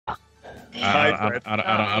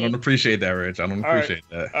I don't appreciate that, Rich. I don't appreciate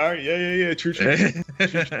that. All right, yeah. True.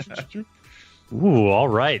 Ooh, all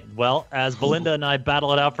right. Well, as Belinda and I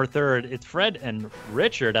battle it out for third, it's Fred and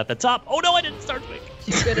Richard at the top. Oh no, I didn't start quick.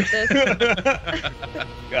 She's good at this.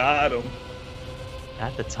 Got him.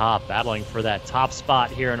 At the top, battling for that top spot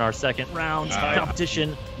here in our second round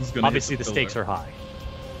competition. Obviously, the stakes are high.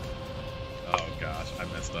 Oh gosh, I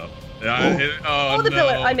messed up. The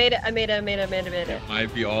pillar! I made it. It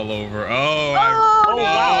might be all over.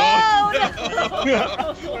 Wow!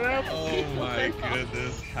 Oh my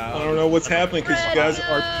goodness! I don't know what's happening because you guys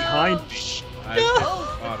are behind me.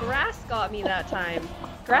 The grass got me that time.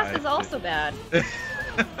 Grass is also bad.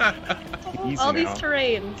 All these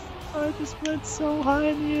terrains. I just went so high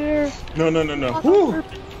in the air. No.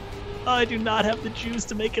 I do not have the juice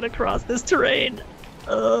to make it across this terrain.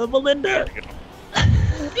 Melinda.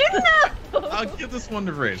 I'll give this one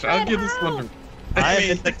to Rich. I am in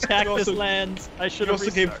the cactus lands. I should have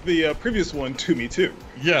also gave the previous one to me too.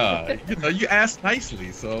 Yeah, you asked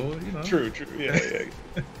nicely, so True. Yeah.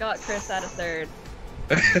 Got Chris out of third.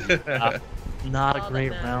 Not a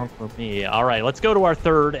great round for me. All right, let's go to our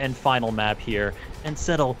third and final map here and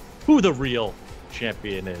settle who the real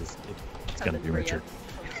champion is. It's going to be Richard.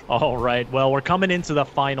 All right, well, we're coming into the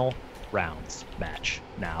final rounds match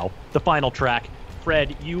now. The final track.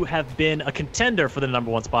 Fred, you have been a contender for the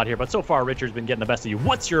 #1 spot here, but so far Richard's been getting the best of you.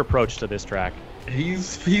 What's your approach to this track?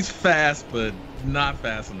 He's fast, but not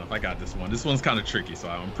fast enough. I got this one. This one's kind of tricky, so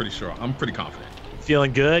I'm pretty confident.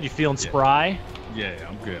 Feeling good? You feeling spry? Yeah,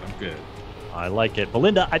 I'm good. I like it.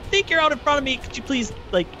 Belinda, I think you're out in front of me. Could you please,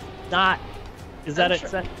 not... Is that it?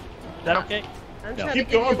 Is that okay? I'm trying to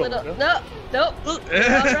give you a little... Nope.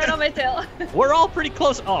 Right on my tail. We're all pretty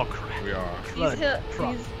close. Oh, crap. We are.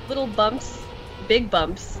 These little bumps, big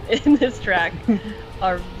bumps in this track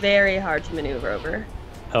are very hard to maneuver over.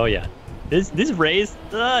 Oh, yeah. This raised,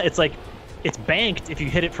 it's like... It's banked if you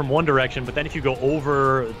hit it from one direction, but then if you go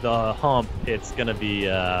over the hump, it's gonna be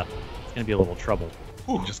a little trouble.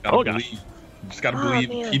 You just gotta believe. You just gotta believe.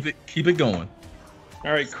 Man. Keep it going.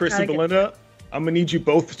 All right, Chris and Belinda, I'm gonna need you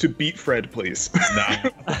both to beat Fred, please. No.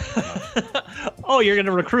 Oh, you're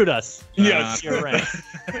gonna recruit us? Yes, you're right.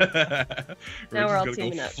 Now we're all gonna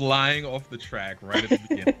teaming go up. Flying off the track right at the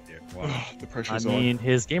beginning. Wow. The pressure's I mean,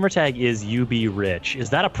 his gamer tag is UB-Rich. Is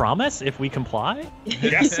that a promise if we comply?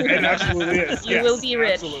 Yes, it absolutely is. You will be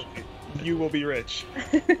rich. Absolutely. You will be rich.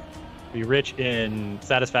 Be rich in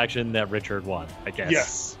satisfaction that Richard won, I guess.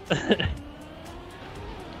 Yes.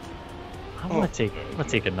 I'm gonna take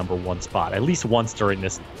a #1 spot at least once during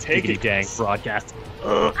this dang broadcast.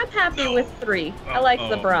 I'm happy with 3. I like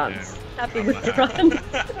the bronze. Happy with the bronze.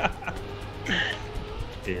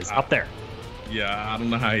 It is up there. Yeah, I don't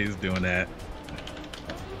know how he's doing that.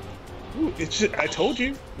 Ooh, I told you.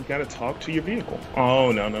 You gotta talk to your vehicle.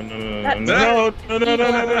 Oh no!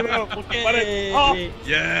 Okay. Oh.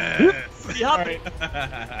 Yes. All right.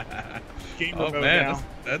 Game Oh mode man, now.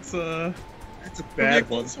 that's a bad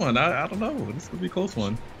close one. I don't know. This could be a close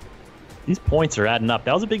one. These points are adding up.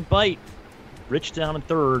 That was a big bite. Rich down in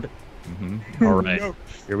third. Mm-hmm. All right,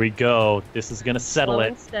 here we go. This is gonna settle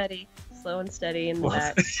it. Slow and steady in the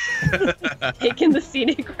back. Taking the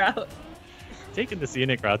scenic route. Taking the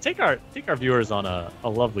scenic route. Take our viewers on a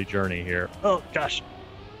lovely journey here. Oh gosh.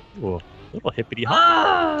 Ooh, little hippity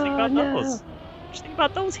hop. Think about those. Just think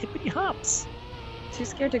about those hippity hops. Too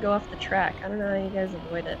scared to go off the track. I don't know how you guys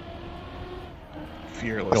avoid it.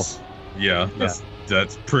 Fearless. Yeah,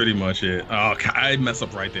 that's pretty much it. Oh, I mess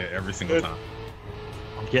up right there every single time.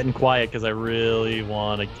 I'm getting quiet because I really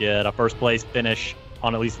want to get a first place finish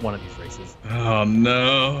on at least one of these races. Oh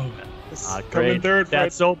no! Great. Third,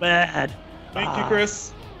 that's so bad. Thank you,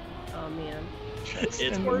 Chris. Oh man.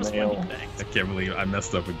 It's worse when you think. I can't believe I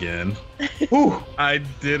messed up again. Ooh. I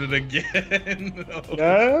did it again.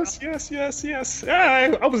 Yes. Yeah,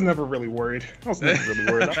 I was never really worried.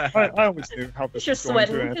 I always knew how this You're was going to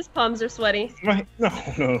sweating. end. His palms are sweaty. No.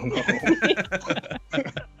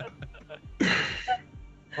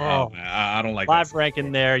 Oh, I don't like live that.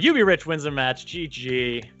 ranking there. UB-Rich wins the match.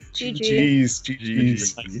 GG.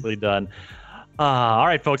 GG's. Nicely done. All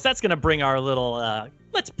right, folks, that's going to bring our little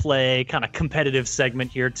Let's Play kind of competitive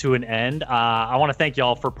segment here to an end. I want to thank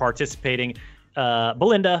y'all for participating.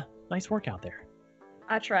 Belinda, nice work out there.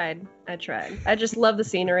 I tried. I just love the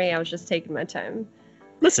scenery. I was just taking my time.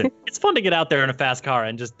 Listen, it's fun to get out there in a fast car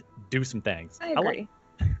and just do some things. I agree.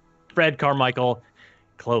 Fred Carmichael,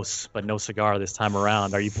 close, but no cigar this time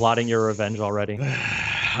around. Are you plotting your revenge already?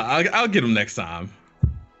 I'll get him next time.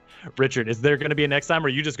 Richard, is there going to be a next time, or are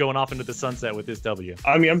you just going off into the sunset with this W?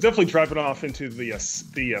 I mean, I'm definitely driving off into the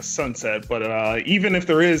sunset, but even if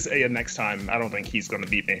there is a next time, I don't think he's going to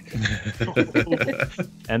beat me.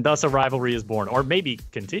 And thus a rivalry is born, or maybe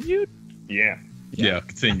continued? Yeah. Yeah,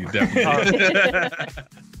 continue, definitely.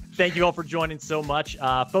 Thank you all for joining so much.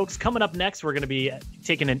 Folks, coming up next, we're going to be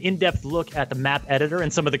taking an in-depth look at the map editor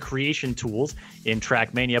and some of the creation tools in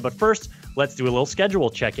Trackmania. But first, let's do a little schedule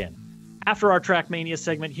check-in. After our Trackmania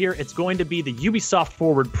segment here, it's going to be the Ubisoft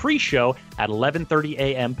Forward pre-show at 11:30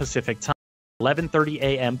 a.m. Pacific time. 11:30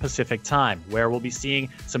 a.m. Pacific time, where we'll be seeing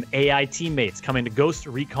some AI teammates coming to Ghost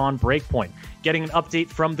Recon Breakpoint, getting an update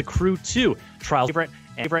from The Crew 2, Trials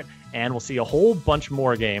favorite, and we'll see a whole bunch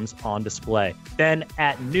more games on display. Then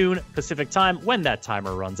at noon Pacific time, when that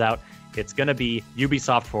timer runs out, it's going to be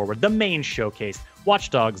Ubisoft Forward, the main showcase,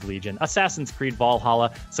 Watch Dogs Legion, Assassin's Creed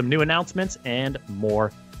Valhalla, some new announcements, and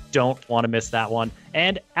more. Don't want to miss that one.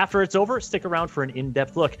 And after it's over, stick around for an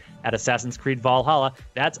in-depth look at Assassin's Creed Valhalla.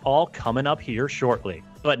 That's all coming up here shortly.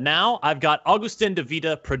 But now I've got Augustin De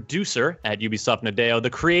Vita, producer at Ubisoft Nadeo, the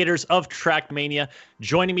creators of Trackmania,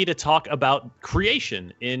 joining me to talk about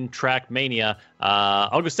creation in Trackmania.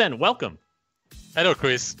 Augustin, welcome. Hello,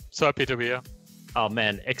 Chris. So happy to be here. Oh,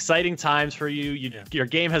 man. Exciting times for you. Your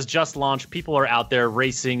game has just launched. People are out there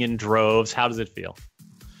racing in droves. How does it feel?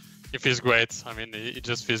 It feels great. I mean, it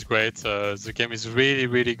just feels great. The game is really,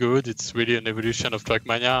 really good. It's really an evolution of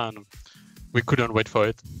Trackmania, and we couldn't wait for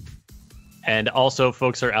it. And also,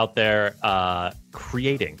 folks are out there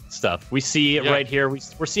creating stuff. We see right here,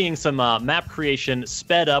 we're seeing some map creation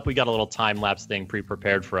sped up. We got a little time-lapse thing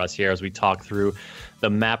pre-prepared for us here as we talk through the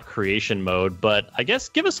map creation mode. But I guess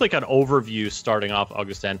give us like an overview starting off,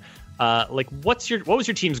 Augustin. Like, what was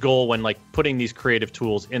your team's goal when like putting these creative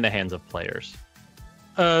tools in the hands of players?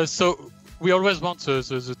 So we always want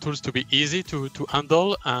the tools to be easy to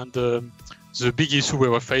handle, and the big issue we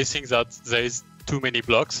were facing that there is too many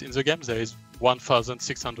blocks in the game. There is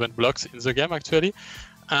 1,600 blocks in the game actually,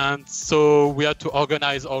 and so we had to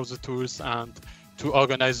organize all the tools and to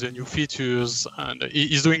organize the new features. And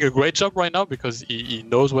he's doing a great job right now because he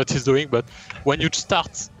knows what he's doing. But when you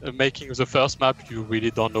start making the first map, you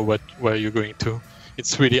really don't know where you're going to.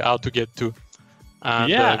 It's really hard to get to.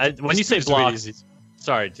 And, when you say blocks. Really,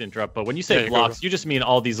 sorry to interrupt, but when you say blocks, you just mean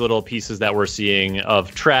all these little pieces that we're seeing of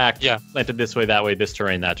track, planted this way, that way, this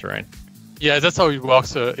terrain, that terrain. Yeah, that's how it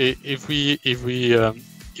works. Every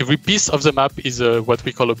piece of the map is what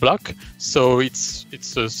we call a block. So it's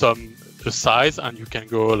some size, and you can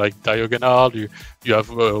go like diagonal. You have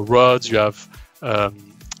roads, you have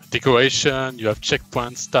decoration, you have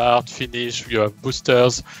checkpoint, start, finish, you have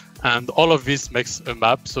boosters, and all of this makes a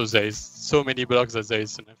map. So there is so many blocks that there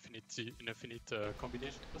is an infinite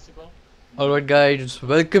combination possible. Alright guys,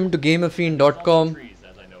 welcome to Gameffine.com,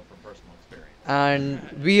 and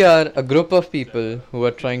we are a group of people who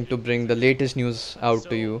are trying to bring the latest news out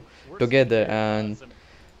to you together. And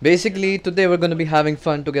basically today we're going to be having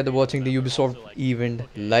fun together watching the Ubisoft event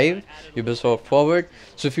live, Ubisoft Forward.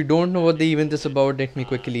 So if you don't know what the event is about, let me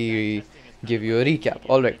quickly give you a recap.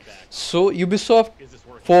 Alright, so Ubisoft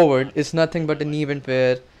Forward is nothing but an event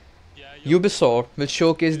where Ubisoft will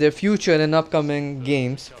showcase their future and upcoming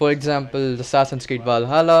games, for example Assassin's Creed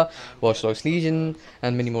Valhalla, Watch Dogs Legion,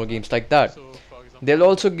 and many more games like that. They'll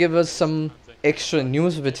also give us some extra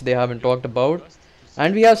news which they haven't talked about,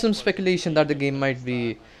 and we have some speculation that the game might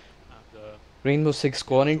be Rainbow Six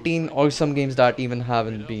Quarantine or some games that even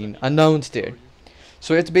haven't been announced yet.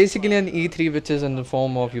 So it's basically an E3 which is in the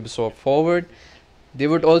form of Ubisoft Forward. They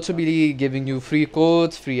would also be giving you free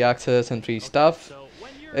codes, free access, and free stuff.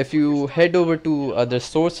 If you head over to other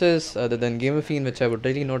sources other than Gameffine, which I would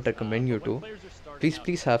really not recommend you to,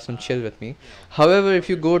 please have some chill with me. However, if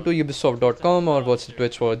you go to Ubisoft.com or watch the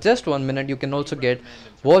Twitch for just 1 minute, you can also get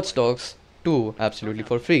Watch Dogs 2 absolutely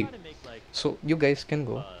for free. So you guys can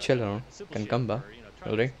go chill around, can come back.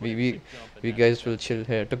 Alright, we guys will chill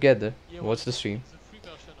here together, watch the stream.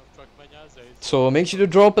 So make sure to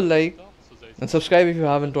drop a like and subscribe if you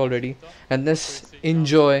haven't already, and let's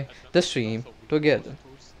enjoy the stream together.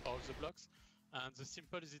 And the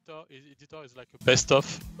simple editor is like a best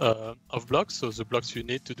of blocks. So the blocks you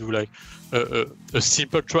need to do like a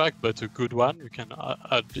simple track, but a good one. You can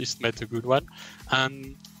at least make a good one.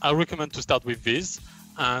 And I recommend to start with this,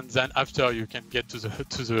 and then after you can get to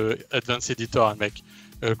the advanced editor and make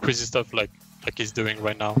crazy stuff like he's doing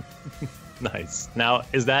right now. Nice. Now,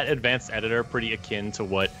 is that advanced editor pretty akin to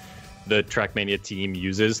what the Trackmania team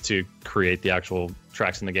uses to create the actual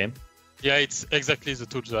tracks in the game? Yeah, it's exactly the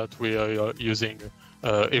tool that we are using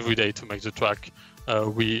every day to make the track.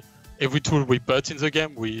 Every tool we put in the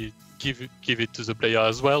game, we give it to the player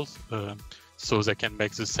as well, so they can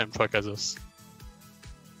make the same track as us.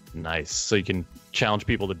 Nice. So you can challenge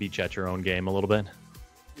people to beat you at your own game a little bit.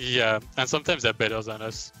 Yeah, and sometimes they're better than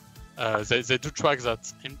us. They do tracks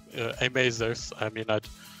that amaze us. I mean,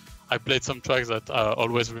 I played some tracks that I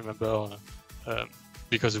always remember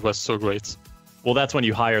because it was so great. Well, that's when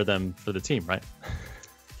you hire them for the team, right?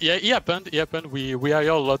 Yeah, it happened. We hire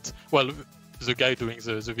a lot. Well, the guy doing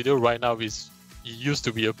the video right now he used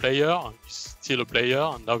to be a player, and he's still a player,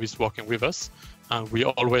 and now he's working with us. And we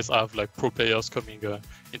always have like pro players coming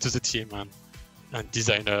into the team and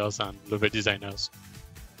designers and level designers.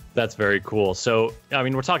 That's very cool. So, I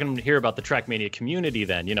mean, we're talking here about the Trackmania community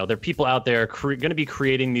then. You know, there are people out there going to be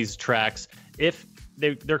creating these tracks. If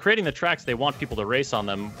they're creating the tracks, they want people to race on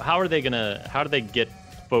them. How do they get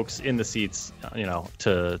folks in the seats, you know,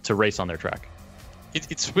 to race on their track?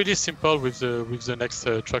 It's really simple with the next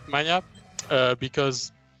Trackmania,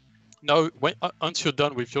 because now once you're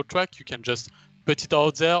done with your track, you can just put it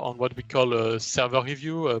out there on what we call a server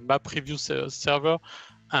review, a map review server,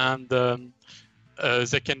 and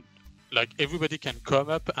they can, like, everybody can come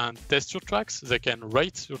up and test your tracks. They can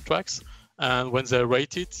rate your tracks, and when they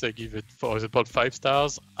rate it, they give it, for example, 5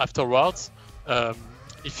 stars. Afterwards,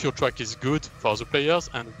 if your track is good for the players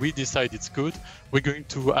and we decide it's good, we're going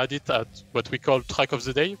to add it at what we call track of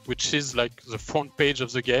the day, which is like the front page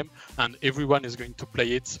of the game, and everyone is going to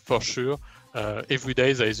play it for sure. Every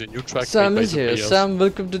day there is a new track. Sam made by is the here. players. Sam,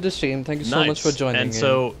 welcome to the stream. Thank you so much for joining. And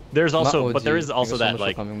so there's also, but there is also that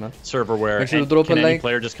like server where Actually, drop a any like.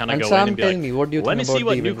 player just kind of And go Sam, in and be tell like, me, what do you let me think see about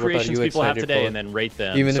what the new event? What are creations you people have excited today, for? and then rate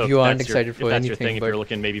them. Even so if you aren't that's your- excited for if that's anything, your thing, if but you're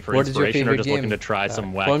looking maybe for what is your inspiration or favorite just game? looking to try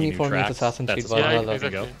some For wacky me, new for me, it's tracks, Assassin's that's Creed a spot Valhalla. to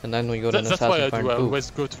go. And I know you're an That's why Assassin fan I too.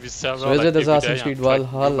 always go to this server. So is like, it every Assassin's day Creed and try new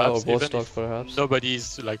Valhalla or maps, Ghost even Dogs if perhaps?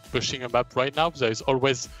 nobody's like pushing a map right now. There is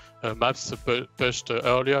always maps pushed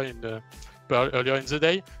earlier in the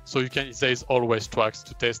day, so there is always tracks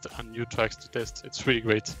to test and new tracks to test. It's really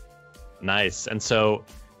great. Nice. And so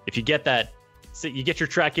if you get that, so you get your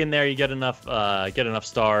track in there, you get enough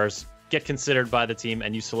stars, get considered by the team,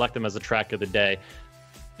 and you select them as a track of the day,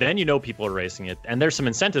 then you know people are racing it, and there's some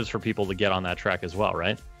incentives for people to get on that track as well,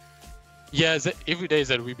 right? Yeah, every day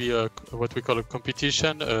there will be what we call a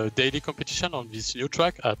competition, a daily competition on this new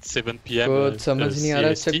track at 7 p.m. कुछ समझ नहीं आ रहा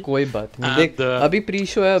है, CST. चल कोई बात नहीं. And, देख अभी प्री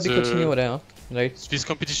शो है, अभी the- कुछ नहीं हो रहा है, right? This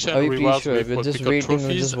competition अभी rewards pre-show है, with we're what we just call waiting, we're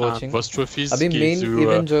trophies, just watching. and those trophies अभी gives main you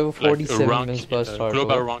event जो है वो like a 47 rank minutes in बाद a start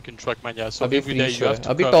global होगा. rank in Trackmania. So अभी every day pre you show है. have to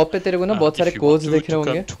अभी come, top पे तेरे को ना बहुत सारे if you कोड्स want दिख रहे to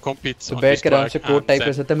होंगे. come to compete तो on बैठ this के आराम से track, कोड and टाइप कर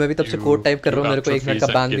then सकता है. मैं भी तब से you कोड टाइप कर रहा हूँ. grab मेरे को 1 मिनट trophies का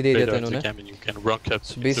and बैन भी get दे better देते हैं at the उन्होंने. game, and you can rank up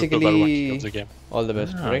So in the global ranking of the basically, game. all the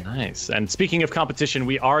best, right? Nice. And speaking of competition,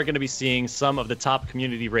 we are going to be seeing some of the top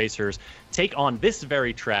community racers take on this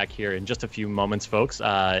very track here in just a few moments, folks,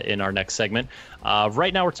 in our next segment.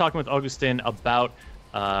 Right now, we're talking with Augustin about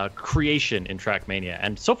creation in Trackmania.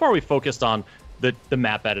 And so far, we've focused on the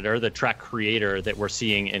map editor, the track creator that we're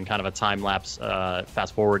seeing in kind of a time-lapse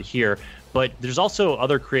fast forward here. But there's also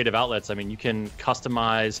other creative outlets. I mean, you can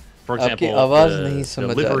customize, for आपकी example, आवाज नहीं the समझ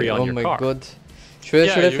आ livery रही. on Oh your my car. god. should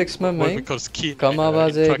I you- fix my what we mic? call skin come in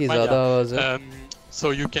आवाज है कि Trackmania. ज़्यादा आवाज है?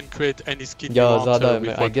 So you can create any skin Yeah, you want ज़्यादा है.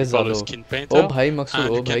 with I what we guess call a ज़्यादा हो. skin painter. Oh भाई मकसूद,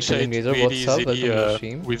 and oh you can भाई share Killing it Razor, really what's up? Welcome easily to the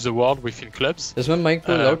stream. with the world within clubs. Is my mic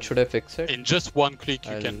too loud? Should I fix it? In just one click,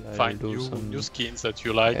 you can I'll find do some new skins that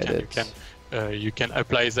you like, edits. and you can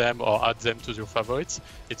apply them or add them to your favorites.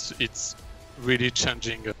 It's really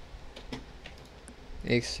changing.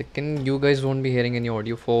 A second, you guys won't be hearing any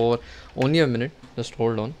audio for only a minute. Just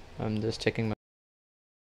hold on. I'm just checking my.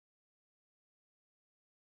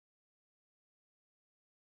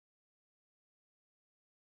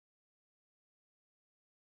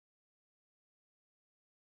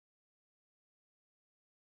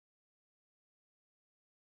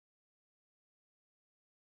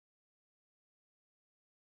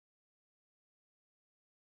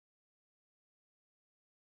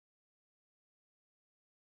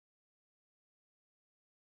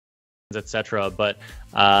 etc. But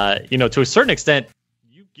to a certain extent,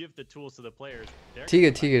 you give the tools to the players.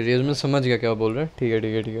 ठीक है raise में समझ गया क्या बोल रहे हैं.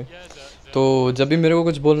 ठीक है. तो जब भी मेरे को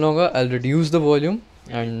कुछ बोलना होगा, I'll reduce the volume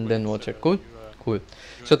and then watch it. Cool.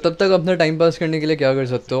 So तब तक अपना टाइम पास करने के लिए क्या कर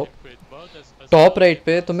सकते हो? टॉप राइट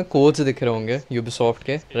पे तुम्हें कोड्स दिख रहे होंगे यूबीसॉफ्ट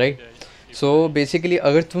के, राइट? सो बेसिकली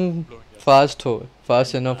अगर तुम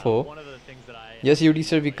फास्ट इनफ हो, yes UD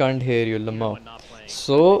sir we can't hear you लम्मा.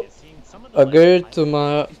 सो अगर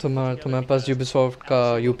तुम्हारे पास यूबीसॉफ्ट का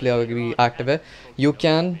यूप्ले अगर भी एक्टिव है, you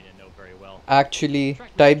can actually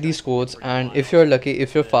type these codes, and if you're lucky,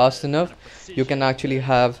 if you're fast enough, you can actually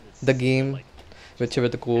have the game, whichever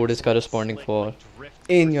the code is corresponding for,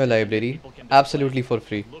 in your library absolutely for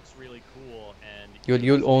free.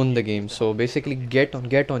 you'll own the game. So basically, get on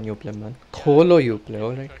Uplay, man. Kholo Uplay,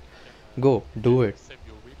 all right. Go, do it. Save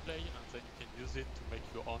your replay, and then you can use it to make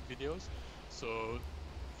your own videos. So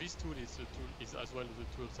this tool is as well the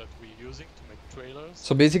tools that we're using to make trailers.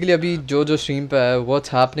 So basically, अभी जो stream पे है, what's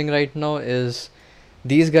happening right now is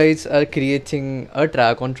these guys are creating a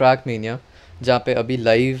track on Trackmania, जहाँ पे अभी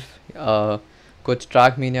live कुछ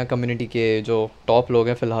Trackmania community के जो top लोग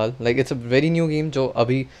हैं फिलहाल, like it's a very new game जो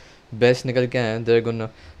अभी best निकल के आए हैं, they're gonna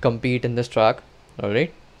compete in this track,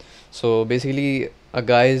 alright? So basically, a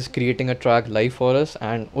guy is creating a track live for us,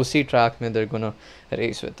 and उसी track में they're gonna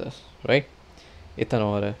race with us, right? इतना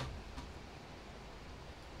हो रहा है.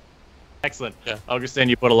 Excellent. Yeah. Augustin,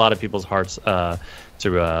 you put a lot of people's hearts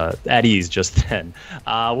at ease just then.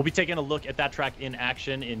 We'll be taking a look at that track in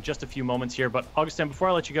action in just a few moments here. But Augustin, before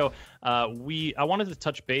I let you go, I wanted to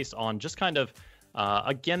touch base on just kind of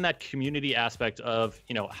again that community aspect of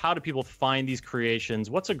how do people find these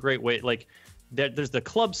creations? What's a great way? Like there's the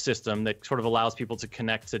club system that sort of allows people to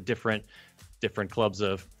connect to different clubs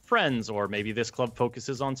of friends, or maybe this club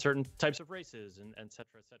focuses on certain types of races, and et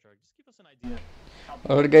cetera, et cetera. Just give us an idea.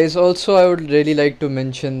 Alright guys, also I would really like to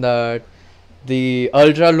mention that the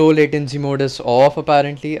ultra low latency mode is off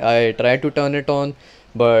apparently. I tried to turn it on,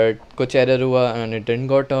 but kuch error hua and it didn't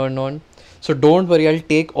got turned on. So don't worry, I'll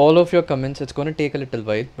take all of your comments. It's gonna take a little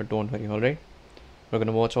while, but don't worry, alright? We're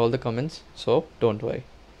gonna watch all the comments, so don't worry.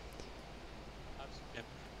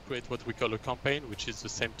 Create what we call a campaign, which is the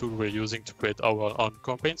same tool we're using to create our own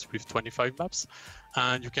campaigns with 25 maps.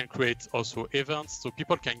 And you can create also events, so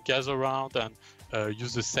people can gather around and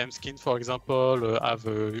use the same skin, for example, have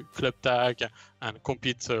a club tag and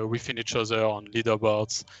compete within each other on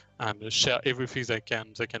leaderboards and share everything they can.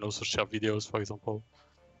 They can also share videos, for example.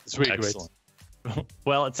 It's really Excellent. Great.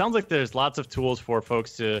 Well, it sounds like there's lots of tools for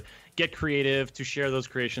folks to get creative, to share those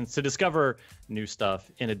creations, to discover new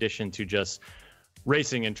stuff, in addition to just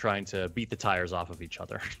racing and trying to beat the tires off of each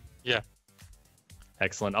other. Yeah.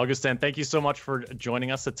 Excellent. Augustin, thank you so much for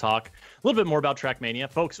joining us to talk a little bit more about Trackmania.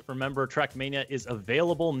 Folks, remember, Trackmania is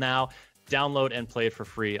available now. Download and play it for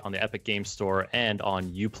free on the Epic Games Store and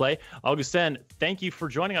on Uplay. Augustin, thank you for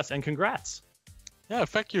joining us, and congrats. Yeah,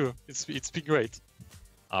 thank you. It's been great.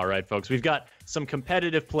 All right, folks, we've got some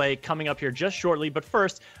competitive play coming up here just shortly, but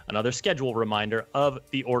first, another schedule reminder of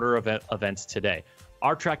the order of events today.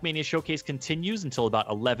 Our Trackmania showcase continues until about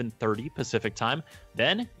 11:30 Pacific time.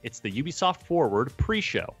 Then it's the Ubisoft Forward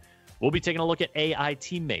pre-show. We'll be taking a look at AI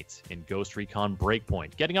teammates in Ghost Recon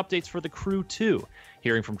Breakpoint, getting updates for the crew too,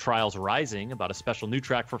 hearing from Trials Rising about a special new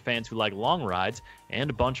track for fans who like long rides, and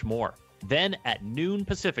a bunch more. Then at noon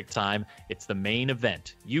Pacific time, it's the main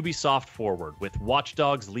event, Ubisoft Forward, with Watch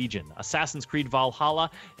Dogs Legion, Assassin's Creed Valhalla,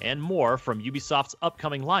 and more from Ubisoft's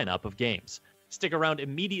upcoming lineup of games. Stick around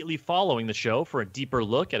immediately following the show for a deeper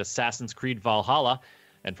look at Assassin's Creed Valhalla.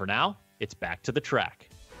 And for now, it's back to the track.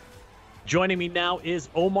 Joining me now is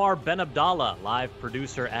Omar Ben Abdallah, live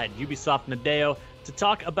producer at Ubisoft Nadeo, to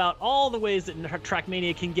talk about all the ways that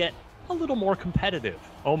Trackmania can get a little more competitive.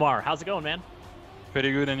 Omar, how's it going, man?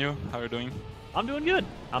 Pretty good, and you? How are you doing? I'm doing good.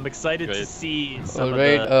 I'm excited to see some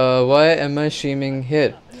Alright, of the... why am I streaming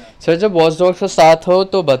here? Sir, जब Watch Dogs के साथ हो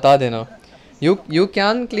तो बता देना. You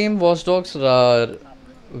can claim Watch Dogs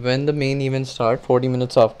when the main event starts, 40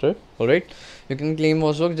 minutes after, alright? You can claim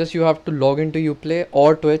Watch Dogs, just you have to log into Uplay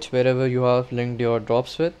or Twitch, wherever you have linked your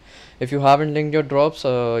drops with. If you haven't linked your drops,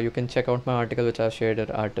 you can check out my article which I've shared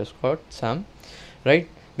at Discord, Sam, right?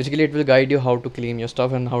 Basically, it will guide you how to claim your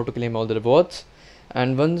stuff and how to claim all the rewards.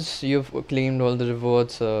 And once you've claimed all the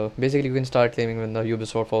rewards, basically you can start claiming when the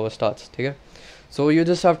Ubisoft Forward starts, okay? So you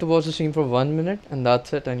just have to watch the stream for 1 minute and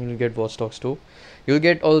that's it, and you'll get Watch Dogs 2. You'll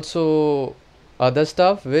get also other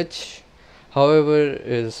stuff which, however,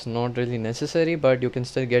 is not really necessary, but you can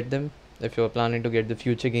still get them if you're planning to get the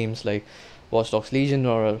future games like Watch Dogs Legion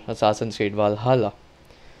or Assassin's Creed Valhalla.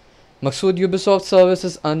 Maqsood, Ubisoft service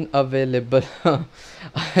is unavailable.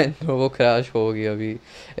 I know वो crash हो गई अभी.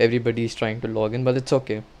 Everybody is trying to log in, but it's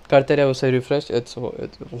okay. करते रहे उसे refresh,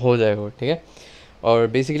 हो जाएगा, ठीक है? और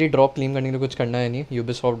बेसिकली ड्रॉप क्लेम करने के लिए कुछ करना है नहीं.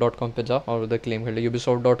 ubisoft.com पे जा और उधर क्लेम कर ले.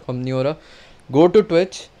 ubisoft.com नहीं हो रहा, go to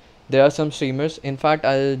Twitch. There are some streamers. In fact,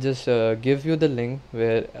 I'll just give you the link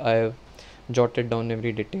where I've jotted down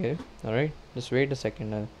every detail. Alright, just wait a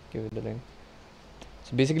second, I'll give you the link.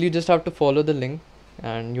 So basically you just have to follow the link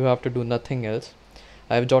and you have to do nothing else.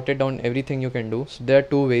 I've jotted down everything you can do. So there are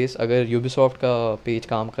two ways. अगर Ubisoft का page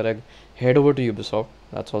काम कर रहा है, head over to Ubisoft.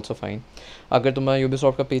 That's also fine. अगर तुम्हारा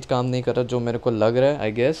Ubisoft का page काम नहीं कर रहा, जो मेरे को लग रहा है,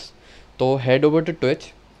 I guess, तो head over to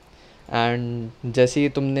Twitch. And जैसे ही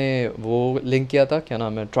तुमने वो लिंक किया था, क्या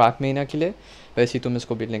नाम है, Trackmania के लिए, वैसे ही तुम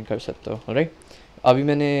इसको भी लिंक कर सकते हो, alright? अभी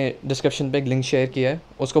मैंने डिस्क्रिप्शन पे एक लिंक शेयर किया है,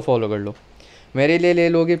 उसको फॉलो कर लो. मेरे लिए ले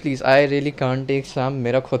लोगे please. I really can't take Sam.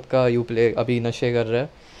 मेरा खुद का यू प्ले अभी नशे कर रहा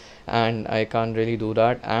है and I can't really do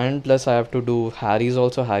that, and plus I have to do Harry's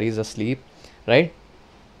also. Harry's asleep, right?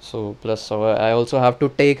 So plus I also have to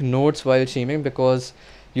take notes while streaming, because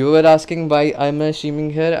you were asking why I'm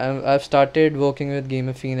streaming here. I've started working with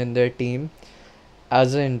Gameffine in their team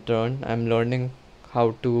as an intern. I'm learning how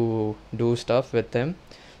to do stuff with them,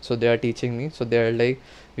 so they are teaching me. So they're like,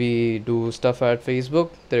 we do stuff at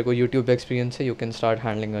Facebook, there go YouTube experience hai, you can start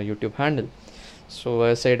handling a YouTube handle. So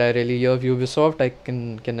I said I really love Ubisoft. I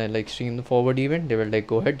can I like stream the forward event? They were like,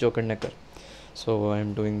 go ahead, Joker Necker. So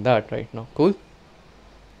I'm doing that right now. Cool.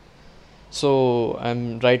 So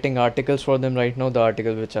I'm writing articles for them right now. The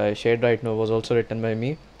article which I shared right now was also written by me.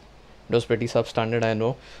 It was pretty substandard, I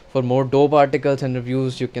know. For more dope articles and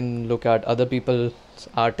reviews, you can look at other people's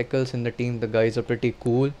articles in the team. The guys are pretty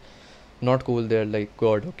cool. Not cool, they're like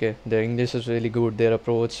God, okay. Their English is really good. Their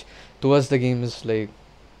approach towards the game is like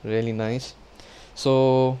really nice.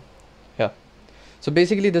 So yeah, so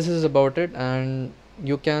basically this is about it, and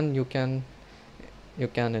you can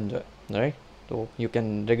enjoy, right? So you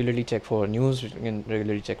can regularly check for news, you can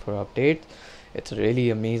regularly check for updates. It's a really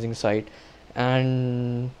amazing site,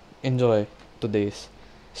 and enjoy today's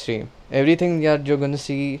stream. Everything that you're gonna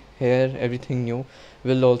see here, everything new,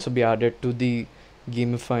 will also be added to the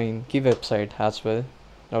Gameffine key website as well.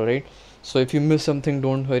 Alright, so if you miss something,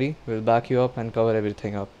 don't worry, we'll back you up and cover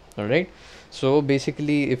everything up. Alright, so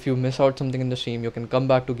basically if you miss out something in the stream, you can come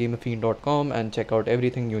back to gameffine.com and check out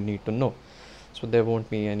everything you need to know, so there won't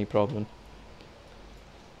be any problem.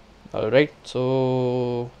 Alright,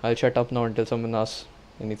 so I'll shut up now until someone asks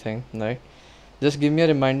anything. Right, just give me a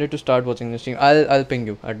reminder to start watching the stream. I'll ping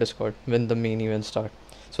you at Discord when the main events start,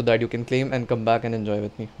 so that you can claim and come back and enjoy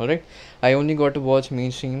with me. Alright, I only got to watch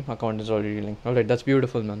mainstream, account is already linked. Alright, that's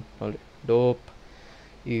beautiful, man. Alright, dope,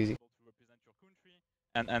 easy.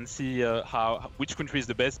 And see which country is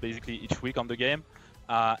the best basically each week on the game,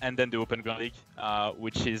 and then the Open Grand League,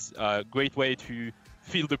 which is a great way to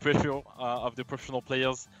feel the pressure of the professional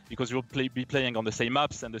players, because you'll be playing on the same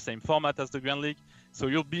maps and the same format as the Grand League. So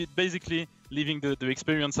you'll be basically living the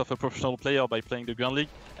experience of a professional player by playing the Grand League,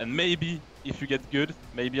 and maybe if you get good,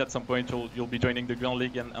 maybe at some point you'll be joining the Grand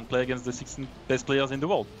League and play against the 16 best players in the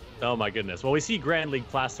world. Oh my goodness! Well, we see Grand League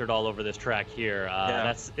plastered all over this track here.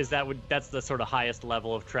 Yeah. That's the sort of highest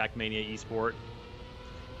level of Trackmania esport.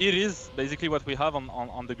 It is basically what we have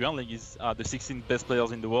on the Grand League is the 16 best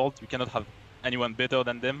players in the world. You cannot have anyone better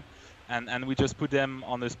than them, and we just put them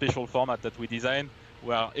on a special format that we design,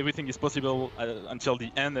 where everything is possible until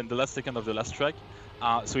the end and the last second of the last track.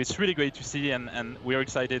 So it's really great to see, and we're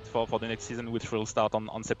excited for the next season, which will start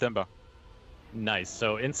on September. Nice.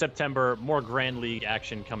 So in September, more Grand League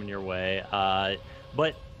action coming your way.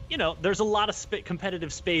 But, you know, there's a lot of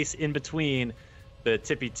competitive space in between the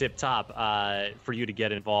tippy tip top for you to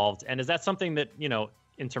get involved. And is that something that, you know,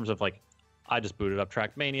 in terms of like, I just booted up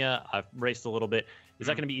Trackmania, I've raced a little bit. Is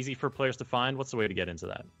that going to be easy for players to find? What's the way to get into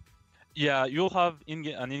that? Yeah, you'll have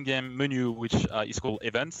an in-game menu which is called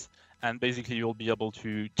events, and basically you'll be able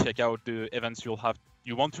to check out the events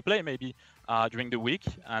you want to play maybe during the week,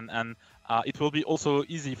 and it will be also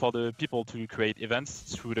easy for the people to create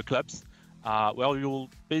events through the clubs, where you'll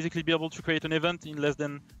basically be able to create an event in less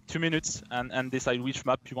than 2 minutes and decide which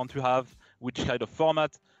map you want to have, which kind of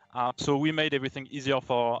format. So we made everything easier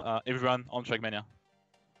for everyone on Trackmania.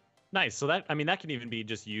 Nice. So that can even be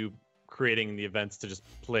just you creating the events to just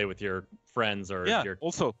play with your friends or your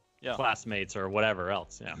classmates or whatever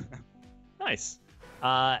else. Yeah. Nice.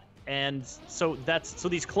 And so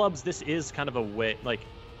these clubs, this is kind of a way, like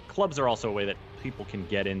clubs are also a way that people can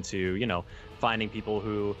get into, you know, finding people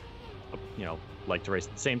who, you know, like to race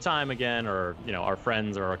at the same time again, or, you know, are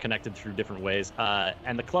friends or are connected through different ways.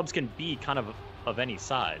 And the clubs can be kind of any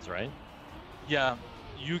size, right? Yeah.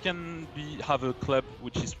 You can have a club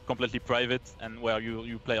which is completely private and where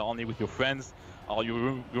you play only with your friends or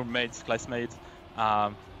your roommates, classmates,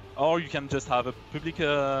 or you can just have a public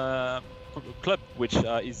club which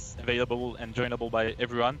is available and joinable by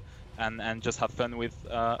everyone, and just have fun with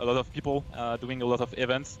a lot of people doing a lot of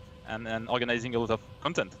events and organizing a lot of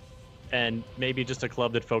content. And maybe just a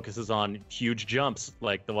club that focuses on huge jumps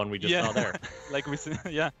like the one we just saw there. Like we see,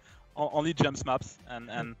 only jumps maps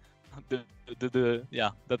and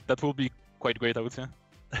that will be quite great, I would say.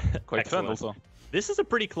 Quite fun also. This is a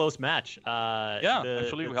pretty close match.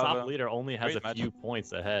 Actually, the top leader only has a few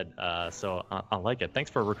points ahead, so I like it. Thanks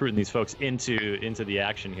for recruiting these folks into the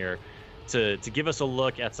action here, to give us a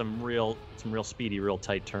look at some real speedy, real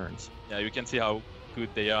tight turns. Yeah, you can see how good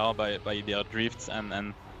they are by their drifts,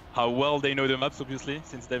 and how well they know the maps, obviously,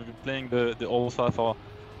 since they've been playing the alpha for,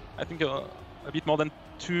 I think, a bit more than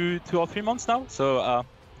two or 3 months now. So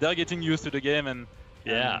they're getting used to the game, and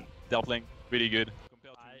they're playing really good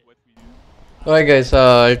compared to what we do. Alright guys,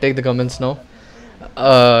 I'll take the comments now.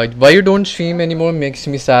 Why you don't stream anymore makes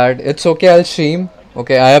me sad. It's okay, I'll stream.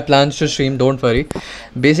 Okay, I have plans to stream, don't worry.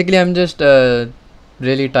 Basically, I'm just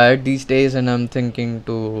really tired these days and I'm thinking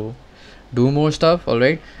to do more stuff.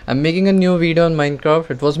 Alright, I'm making a new video on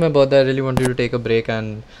Minecraft. It was my birthday. I really wanted to take a break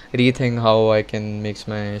and rethink how I can make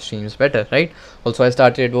my streams better, right? Also, I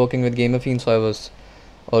started working with Gameffine, so I was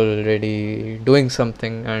already doing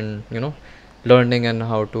something and, you know, learning and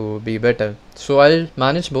how to be better. So I'll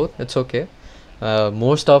manage both. It's okay.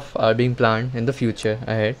 More stuff are being planned in the future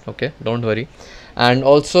ahead. Okay, don't worry. And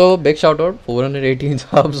also big shout out, 418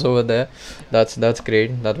 subs over there. That's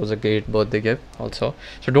great. That was a great birthday gift also.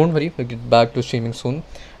 So don't worry, we'll get back to streaming soon.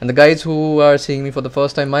 And the guys who are seeing me for the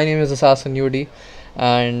first time, my name is Assassin UD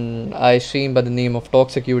and I stream by the name of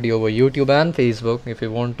Toxic UD over YouTube and Facebook. If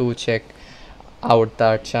you want to check out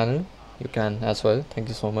that channel, you can as well. Thank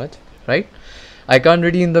you so much. Right, I can't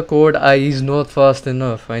read in the code. I is not fast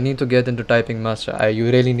enough. I need to get into typing master. You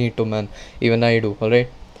really need to, man. Even I do. Alright,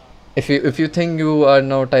 if you think you are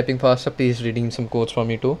now typing faster, please redeem some codes from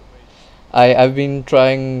me too. I've been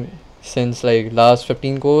trying since like last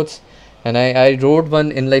 15 codes, and I wrote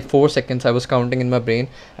one in like 4 seconds. I was counting in my brain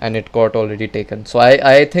and it got already taken. So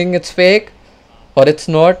I think it's fake, or it's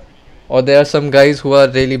not, or there are some guys who are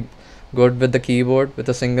really good with the keyboard. With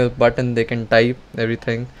a single button they can type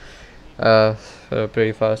everything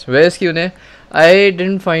pretty fast. Where's Q&A? I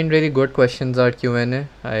didn't find really good questions at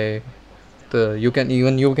Q&A. You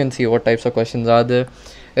can see what types of questions are there.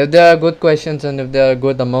 If there are good questions and if there are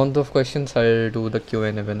good amount of questions, I'll do the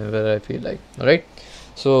Q&A whenever I feel like. Alright,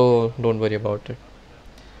 so don't worry about it.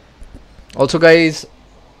 Also guys,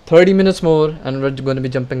 30 minutes more and we're going to be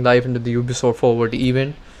jumping live into the Ubisoft Forward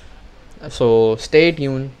event, so stay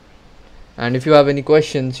tuned. And if you have any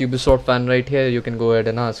questions, Ubisoft fan right here, you can go ahead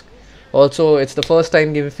and ask. Also, it's the first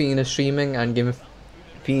time Gameffine is streaming, and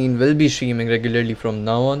Gameffine will be streaming regularly from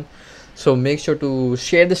now on. So make sure to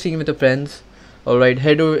share the stream with your friends. Alright,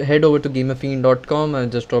 head over to gameffine.com. I'll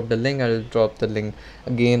just drop the link. I'll drop the link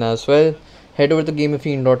again as well. Head over to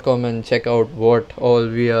gameffine.com and check out what all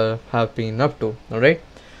we have been up to. Alright.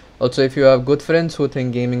 Also, if you have good friends who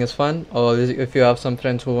think gaming is fun, or if you have some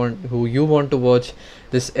friends who you want to watch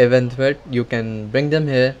this event with, you can bring them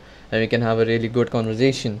here and we can have a really good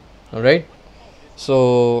conversation. Alright,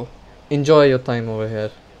 so enjoy your time over here.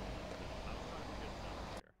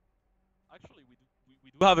 Actually,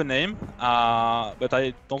 we do have a name, but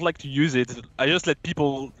I don't like to use it. I just let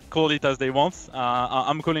people call it as they want.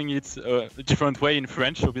 I'm calling it a different way in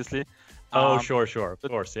French, obviously. Sure, of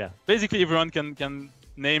course, yeah. Basically, everyone can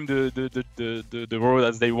name the road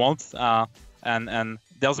as they want, and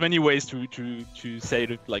there's many ways to say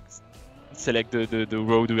it, like select the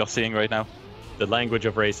road we are seeing right now. The language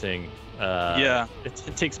of racing. Yeah. It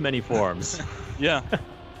takes many forms. Yeah.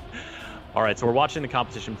 All right, so we're watching the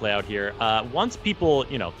competition play out here. Once people,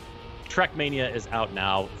 Trekmania is out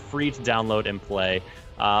now, free to download and play.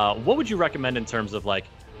 What would you recommend in terms of like,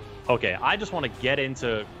 okay, I just want to get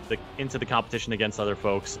into the competition against other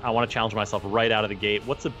folks. I want to challenge myself right out of the gate.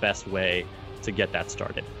 What's the best way to get that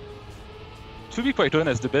started? To be quite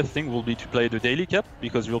honest, the best thing will be to play the Daily Cup,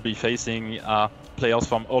 because you'll be facing players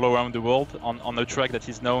from all around the world on a track that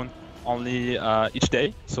is known only each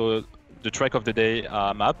day, so the track of the day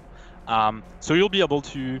map. So you'll be able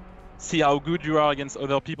to see how good you are against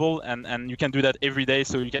other people, and you can do that every day,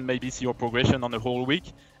 so you can maybe see your progression on the whole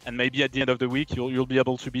week, and maybe at the end of the week you'll be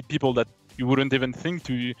able to beat people that you wouldn't even think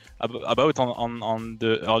about on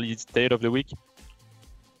the early state of the week.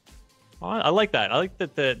 I like that. I like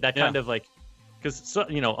that kind of like, because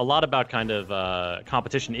a lot about kind of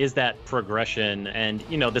competition is that progression and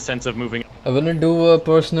the sense of moving. I wanna do a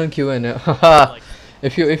personal Q&A.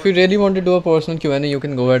 If you really want to do a personal Q&A, you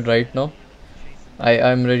can go ahead right now.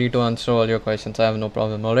 I'm ready to answer all your questions. I have no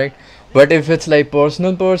problem. Alright, but if it's like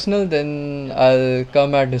personal, then I'll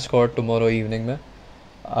come at Discord tomorrow evening, man.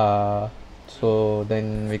 So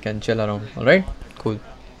then we can chill around. Alright, cool.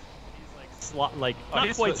 Not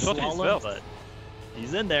quite swallow, but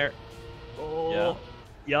he's in there. Oh, yeah.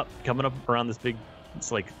 Yep, coming up around this big,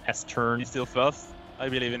 it's like S turn. He's still first. I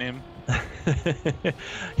believe in him.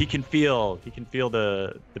 he can feel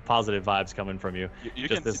the positive vibes coming from you. You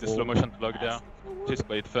can see the slow motion vlog there. Just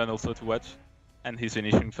quite fun also to watch. And he's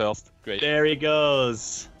finishing first. Great. There he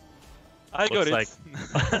goes. I got it.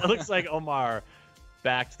 It looks like Omar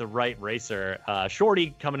backed the right racer.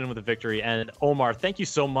 Shorty coming in with a victory. And Omar, thank you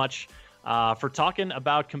so much for talking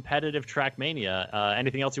about competitive Trackmania.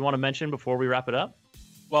 Anything else you want to mention before we wrap it up?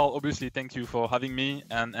 Well, obviously, thank you for having me,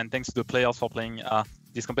 and thanks to the players for playing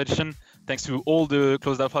this competition. Thanks to all the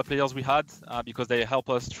closed alpha players we had, because they help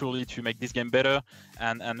us truly to make this game better,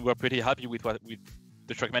 and we're pretty happy with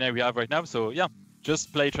the Trackmania we have right now. So yeah,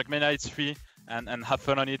 just play Trackmania, it's free, and have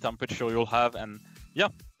fun on it. I'm pretty sure you'll have, and yeah,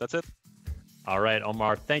 that's it. All right,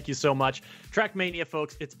 Omar, thank you so much. Trackmania,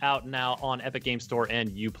 folks, it's out now on Epic Games Store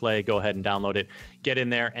and Uplay. Go ahead and download it. Get in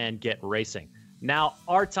there and get racing. Now,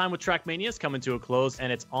 our time with Trackmania is coming to a close,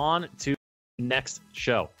 and it's on to next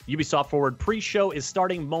show. Ubisoft Forward pre-show is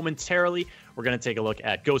starting momentarily. We're going to take a look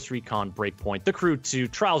at Ghost Recon Breakpoint, The Crew 2,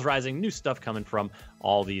 Trials Rising, new stuff coming from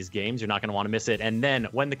all these games. You're not going to want to miss it. And then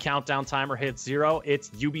when the countdown timer hits 0, it's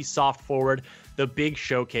Ubisoft Forward, the big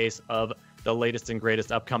showcase of the latest and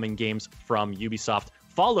greatest upcoming games from Ubisoft,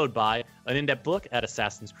 followed by an in-depth look at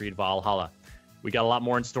Assassin's Creed Valhalla. We got a lot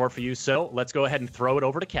more in store for you, so let's go ahead and throw it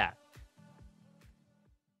over to Kat.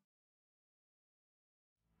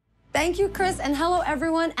 Thank you, Chris, and hello,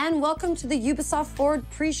 everyone, and welcome to the Ubisoft Forward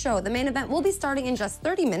pre-show. The main event will be starting in just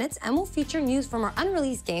 30 minutes and will feature news from our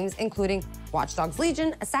unreleased games, including Watch Dogs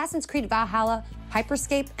Legion, Assassin's Creed Valhalla,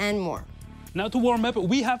 Hyperscape, and more. Now to warm up,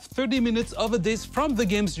 we have 30 minutes of updates from the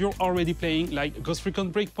games you're already playing, like Ghost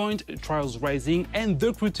Recon Breakpoint, Trials Rising, and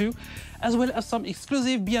The Crew 2, as well as some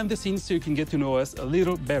exclusive behind the scenes so you can get to know us a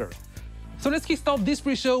little better. So let's kickstart this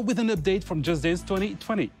pre-show with an update from Just Dance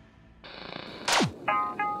 2020.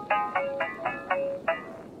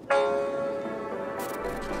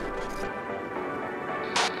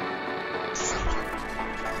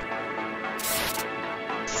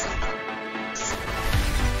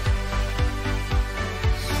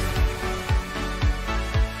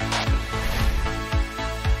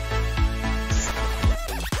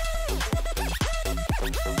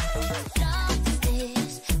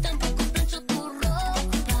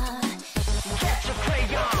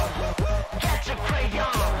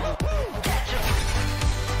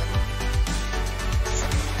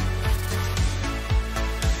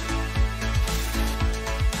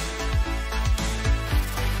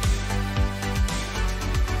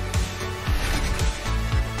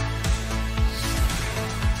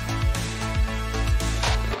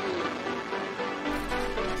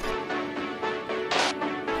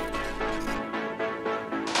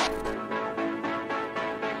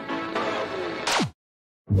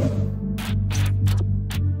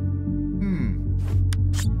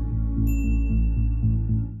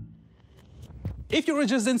 If you're a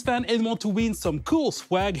Just Dance fan and want to win some cool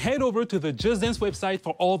swag, head over to the Just Dance website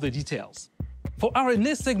for all the details. For our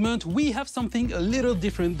next segment, we have something a little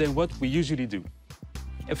different than what we usually do.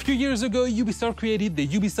 A few years ago, Ubisoft created the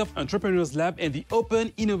Ubisoft Entrepreneurs Lab and the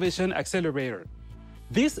Open Innovation Accelerator.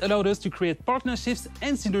 This allowed us to create partnerships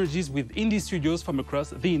and synergies with indie studios from across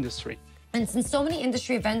the industry. And since so many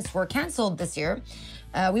industry events were canceled this year,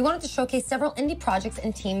 we wanted to showcase several indie projects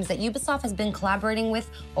and teams that Ubisoft has been collaborating with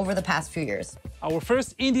over the past few years. Our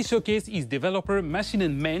first indie showcase is developer Machine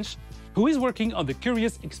and Mensch, who is working on the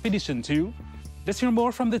Curious Expedition 2. Let's hear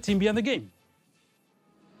more from the team behind the game.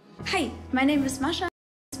 Hi, my name is Masha,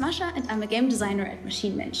 and I'm a game designer at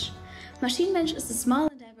Machine Mensch. Machine Mensch is a small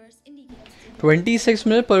and diverse indie game. 26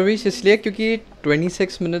 minute परविश इसलिए क्योंकि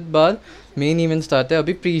 26 minute बाद main event start है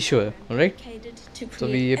अभी pre show है, alright? So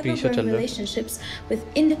we relationships with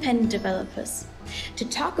independent developers to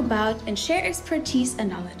talk about and share expertise and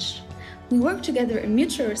knowledge. We work together in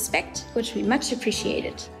mutual respect, which we much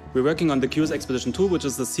appreciated. We're working on the Curious Expedition 2, which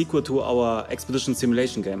is the sequel to our expedition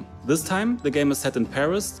simulation game. This time, the game is set in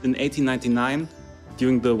Paris in 1899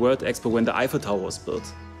 during the World Expo when the Eiffel Tower was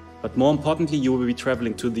built. But more importantly, you will be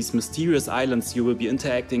traveling to these mysterious islands, you will be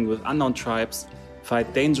interacting with unknown tribes,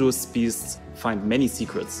 fight dangerous beasts, find many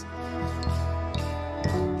secrets.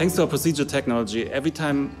 Thanks to our procedure technology, every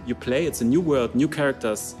time you play, it's a new world, new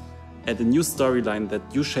characters, and a new storyline that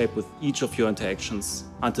you shape with each of your interactions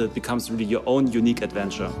until it becomes really your own unique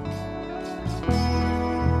adventure.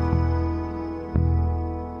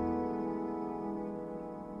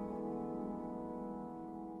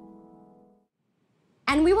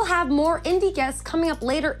 And we will have more indie guests coming up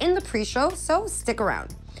later in the pre-show, so stick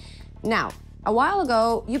around. Now, a while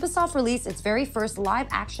ago, Ubisoft released its very first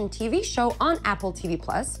live-action TV show on Apple TV+,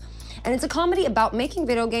 and it's a comedy about making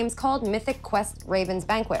video games called Mythic Quest Raven's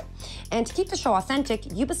Banquet. And to keep the show authentic,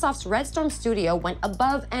 Ubisoft's Red Storm studio went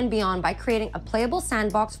above and beyond by creating a playable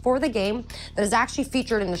sandbox for the game that is actually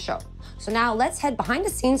featured in the show. So now let's head behind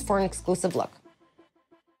the scenes for an exclusive look.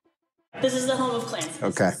 This is the home of Clancy.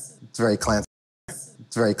 Okay, it's very Clancy.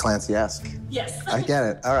 It's very Clancy-esque. Yes. I get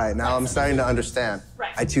it. All right, now I'm starting to understand.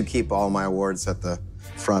 Right. I too keep all my awards at the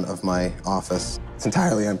front of my office. It's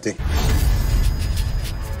entirely empty.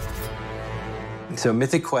 So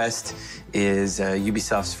Mythic Quest is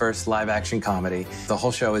Ubisoft's first live-action comedy. The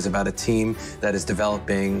whole show is about a team that is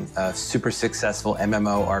developing a super successful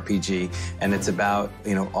MMORPG, and it's about,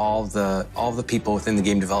 you know, all the people within the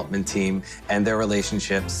game development team and their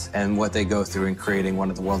relationships and what they go through in creating one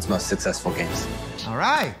of the world's most successful games. All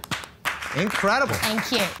right. Incredible.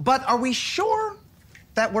 Thank you. But are we sure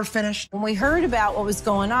that we're finished? When we heard about what was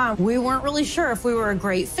going on, we weren't really sure if we were a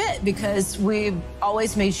great fit because we've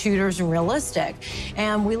always made shooters realistic.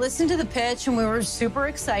 And we listened to the pitch and we were super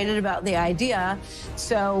excited about the idea.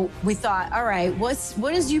 So we thought, all right, what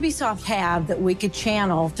does Ubisoft have that we could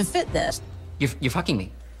channel to fit this? You're fucking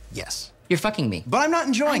me. Yes. You're fucking me. But I'm not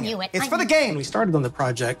enjoying it. It's for the game. When we started on the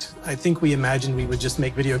project, I think we imagined we would just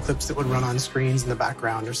make video clips that would run on screens in the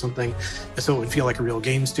background or something, so it would feel like a real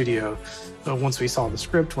game studio. But once we saw the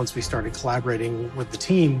script, once we started collaborating with the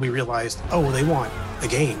team, we realized, oh, they want a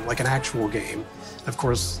game, like an actual game. Of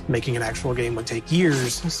course, making an actual game would take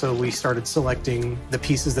years, so we started selecting the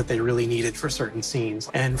pieces that they really needed for certain scenes.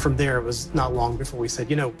 And from there, it was not long before we said,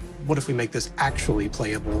 you know, what if we make this actually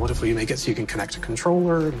playable? What if we make it so you can connect a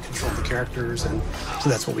controller and control the characters? And so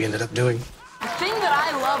that's what we ended up doing. The thing that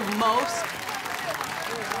I love most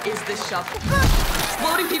is the shuffle.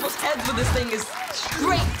 Exploding people's heads with this thing is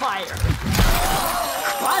straight fire.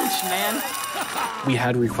 Crunch, man. We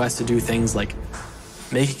had requests to do things like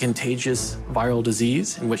make a contagious viral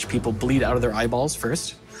disease in which people bleed out of their eyeballs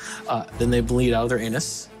first, then they bleed out of their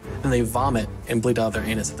anus, then they vomit and bleed out of their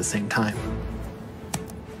anus at the same time.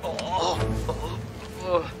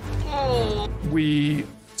 We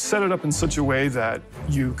set it up in such a way that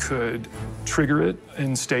you could trigger it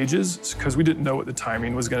in stages because we didn't know what the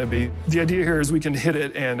timing was going to be. The idea here is we can hit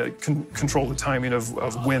it and control the timing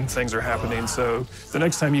of when things are happening. So the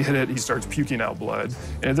next time you hit it, he starts puking out blood.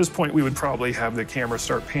 And at this point, we would probably have the camera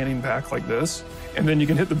start panning back like this. And then you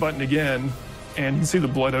can hit the button again, and you can see the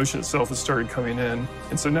blood ocean itself has started coming in.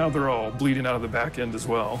 And so now they're all bleeding out of the back end as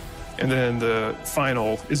well. And then the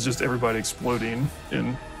final is just everybody exploding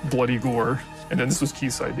in bloody gore. And then this was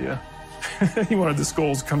Keith's idea. He wanted the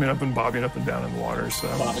skulls coming up and bobbing up and down in the water, so.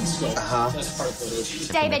 Bobbing skulls. That's part of the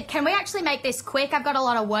David, can we actually make this quick? I've got a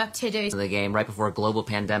lot of work to do. The game right before a global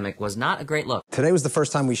pandemic was not a great look. Today was the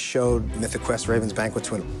first time we showed Mythic Quest Raven's Banquet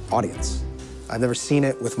to an audience. I've never seen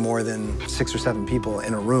it with more than 6 or 7 people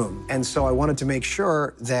in a room. And so I wanted to make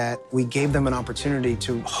sure that we gave them an opportunity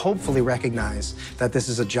to hopefully recognize that this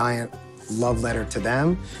is a giant love letter to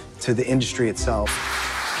them, to the industry itself.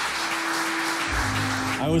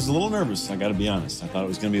 I was a little nervous, I gotta be honest. I thought it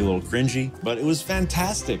was gonna be a little cringy, but it was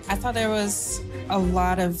fantastic. I thought there was a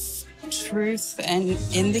lot of truth and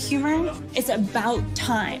in the humor. It's about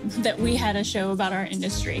time that we had a show about our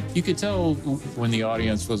industry. You could tell when the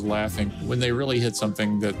audience was laughing, when they really hit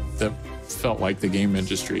something that felt like the game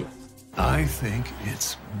industry. I think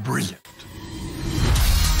it's brilliant.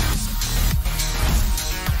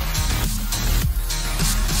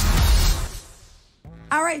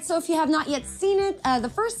 All right, so if you have not yet seen it, the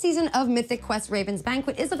first season of Mythic Quest Raven's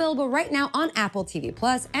Banquet is available right now on Apple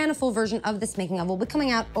TV+, and a full version of this making of will be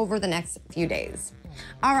coming out over the next few days.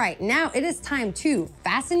 All right, now it is time to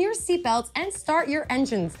fasten your seatbelts and start your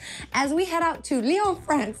engines as we head out to Lyon,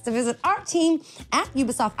 France to visit our team at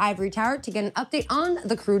Ubisoft Ivory Tower to get an update on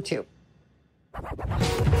The Crew 2.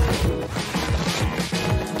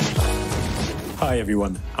 Hi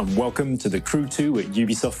everyone, and welcome to The Crew 2 at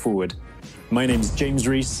Ubisoft Forward. My name's James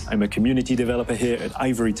Reese, I'm a community developer here at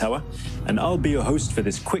Ivory Tower, and I'll be your host for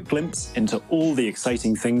this quick glimpse into all the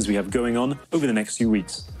exciting things we have going on over the next few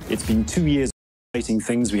weeks. It's been 2 years It's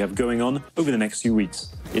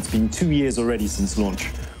been 2 years already since launch,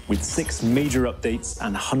 with 6 major updates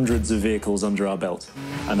and hundreds of vehicles under our belt.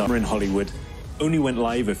 And our in Hollywood only went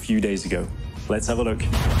live a few days ago. Let's have a look.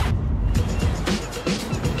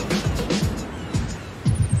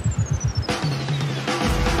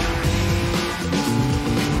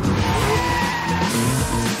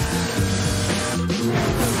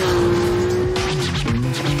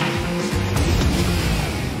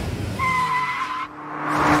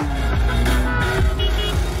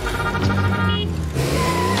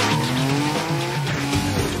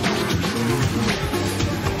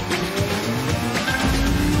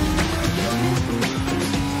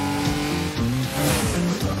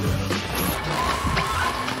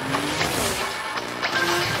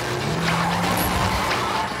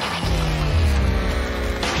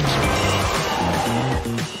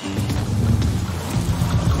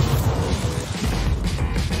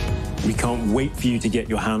 We can't wait for you to get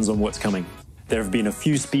your hands on what's coming. There have been a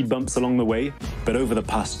few speed bumps along the way, but over the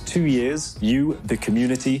past 2 years, you, the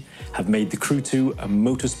community, have made the Crew 2 a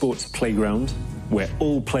motorsports playground where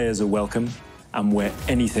all players are welcome and where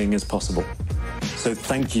anything is possible. So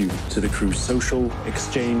thank you to the Crew Social,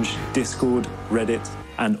 Exchange, Discord, Reddit,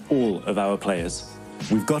 and all of our players.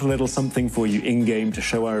 We've got a little something for you in-game to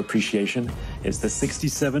show our appreciation. It's the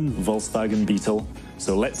 67 Volkswagen Beetle,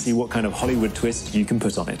 so let's see what kind of Hollywood twist you can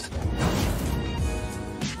put on it.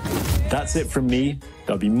 That's it from me.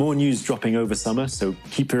 There'll be more news dropping over summer, so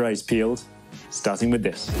keep your eyes peeled, starting with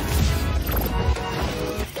this.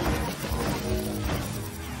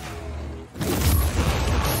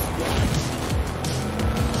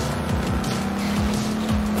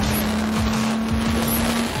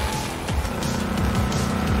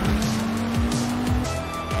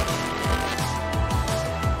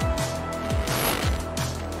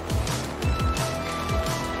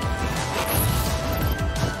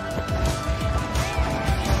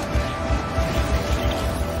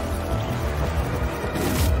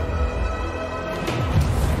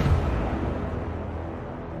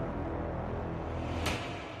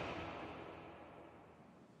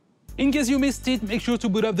 In case you missed it, make sure to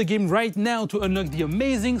boot up the game right now to unlock the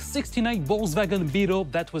amazing 69 Volkswagen Beetle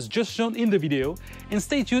that was just shown in the video, and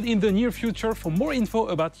stay tuned in the near future for more info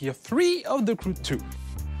about Year 3 of the Crew 2.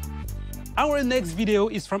 Our next video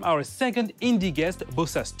is from our second indie guest,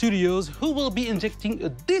 Bossa Studios, who will be injecting a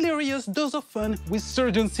delirious dose of fun with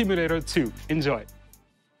Surgeon Simulator 2. Enjoy!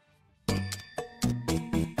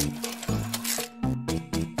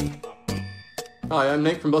 Hi, I'm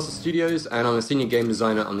Nate from Bossa Studios, and I'm a senior game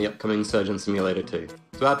designer on the upcoming Surgeon Simulator 2.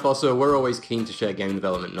 So at Bossa, we're always keen to share game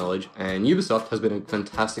development knowledge, and Ubisoft has been a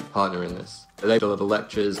fantastic partner in this. They deliver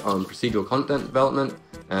lectures on procedural content development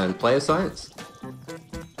and player science.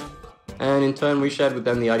 And in turn, we shared with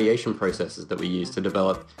them the ideation processes that we use to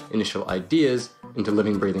develop initial ideas into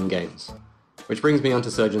living, breathing games. Which brings me on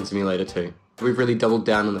to Surgeon Simulator 2. We've really doubled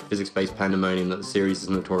down on the physics-based pandemonium that the series is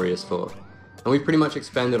notorious for. And we've pretty much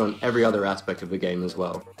expanded on every other aspect of the game as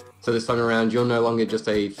well. So this time around, you're no longer just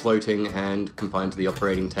a floating hand confined to the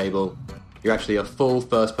operating table. You're actually a full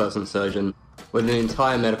first-person surgeon with an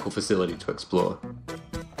entire medical facility to explore.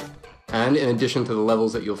 And in addition to the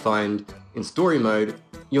levels that you'll find in story mode,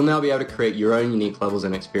 you'll now be able to create your own unique levels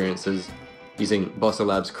and experiences using Bossa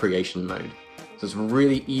Labs creation mode. So it's a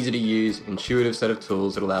really easy to use, intuitive set of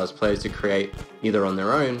tools that allows players to create either on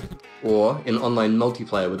their own or in online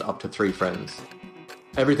multiplayer with up to 3 friends.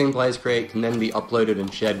 Everything players create can then be uploaded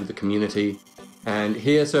and shared with the community, and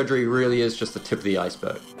here surgery really is just the tip of the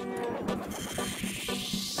iceberg.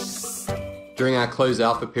 During our closed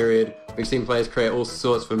alpha period, we've seen players create all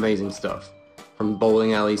sorts of amazing stuff, from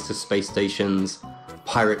bowling alleys to space stations,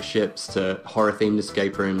 pirate ships to horror-themed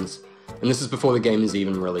escape rooms, and this is before the game is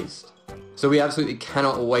even released. So we absolutely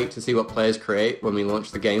cannot wait to see what players create when we launch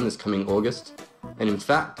the game this coming August. And in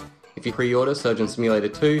fact, if you pre-order Surgeon Simulator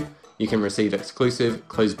 2, you can receive exclusive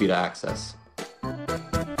closed beta access.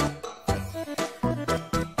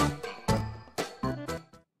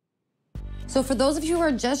 So for those of you who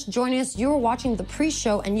are just joining us, you are watching the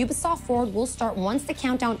pre-show, and Ubisoft Forward will start once the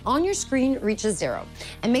countdown on your screen reaches 0.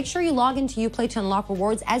 And make sure you log into Uplay to unlock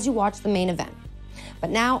rewards as you watch the main event. But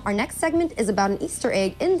now, our next segment is about an Easter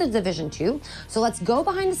egg in The Division 2, so let's go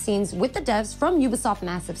behind the scenes with the devs from Ubisoft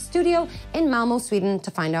Massive Studio in Malmo, Sweden to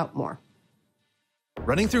find out more.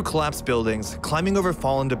 Running through collapsed buildings, climbing over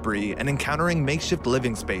fallen debris, and encountering makeshift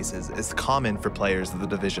living spaces is common for players of The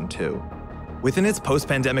Division 2. Within its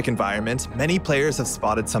post-pandemic environment, many players have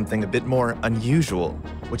spotted something a bit more unusual,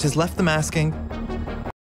 which has left them asking,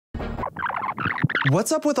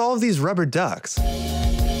 what's up with all of these rubber ducks?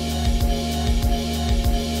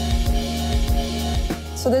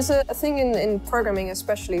 So there's a thing in programming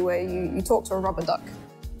especially where you talk to a rubber duck,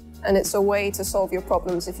 and it's a way to solve your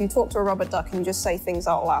problems. If you talk to a rubber duck and you just say things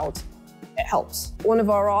out loud, it helps. One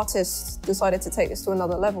of our artists decided to take this to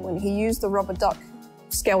another level, and he used the rubber duck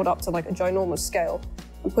scaled up to like a ginormous scale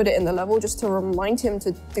and put it in the level just to remind him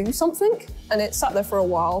to do something. And it sat there for a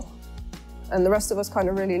while, and the rest of us kind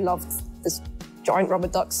of really loved this giant rubber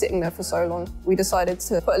duck sitting there for so long. We decided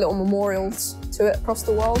to put little memorials to it across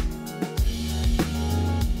the world.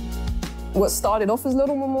 What started off as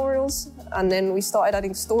little memorials, and then we started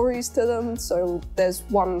adding stories to them. So there's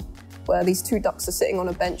one where these 2 ducks are sitting on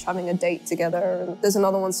a bench having a date together, and there's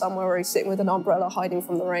another one somewhere where he's sitting with an umbrella hiding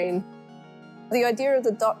from the rain. The idea of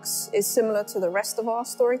the ducks is similar to the rest of our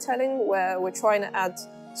storytelling, where we're trying to add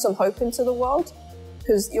some hope into the world.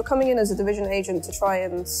 Because you're coming in as a Division agent to try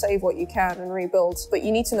and save what you can and rebuild, but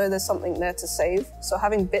you need to know there's something there to save. So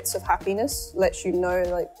having bits of happiness lets you know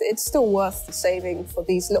like it's still worth the saving for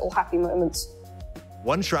these little happy moments.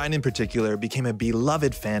 One shrine in particular became a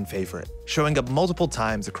beloved fan favorite, showing up multiple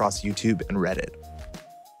times across YouTube and Reddit.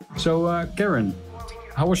 So, Karen,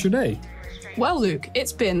 how was your day? Well, Luke,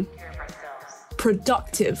 it's been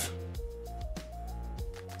productive.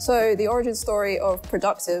 So the origin story of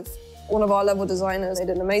productive, one of our level designers made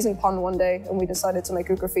an amazing pun one day, and we decided to make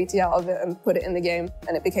a graffiti out of it and put it in the game,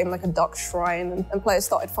 and it became like a duck shrine, and players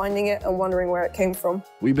started finding it and wondering where it came from.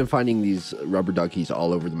 We've been finding these rubber duckies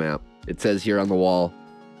all over the map. It says here on the wall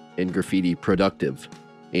in graffiti, productive,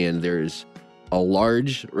 and there's a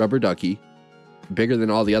large rubber ducky, bigger than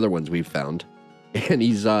all the other ones we've found, and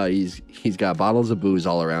he's got bottles of booze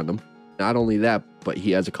all around him. Not only that, but he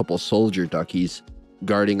has a couple soldier duckies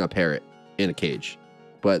guarding a parrot in a cage.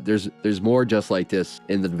 But there's more just like this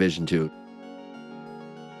in The Division 2.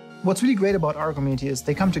 What's really great about our community is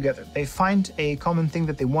they come together. They find a common thing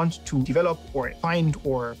that they want to develop or find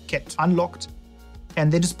or get unlocked,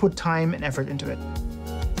 and they just put time and effort into it.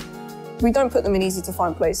 We don't put them in easy to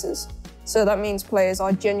find places. So that means players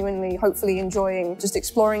are genuinely, hopefully enjoying just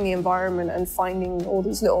exploring the environment and finding all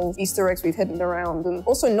these little Easter eggs we've hidden around. And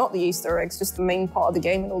also not the Easter eggs, just the main part of the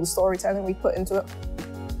game and all the storytelling we put into it.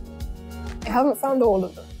 I haven't found all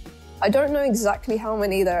of them. I don't know exactly how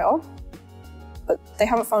many there are, but they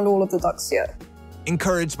haven't found all of the ducks yet.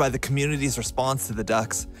 Encouraged by the community's response to the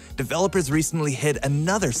ducks, developers recently hid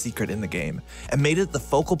another secret in the game and made it the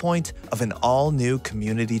focal point of an all-new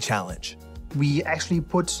community challenge. We actually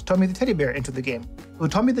put Tommy the teddy bear into the game. So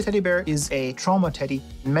Tommy the teddy bear is a trauma teddy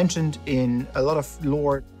mentioned in a lot of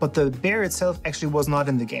lore, but the bear itself actually was not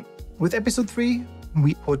in the game. With episode 3,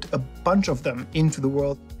 we put a bunch of them into the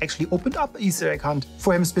world, actually opened up an Easter egg hunt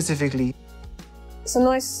for him specifically. It's a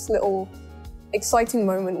nice little exciting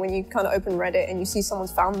moment when you kind of open Reddit and you see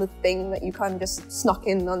someone's found the thing that you kind of just snuck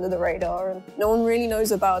in under the radar and no one really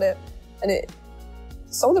knows about it. And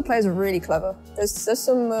some of the players are really clever. There's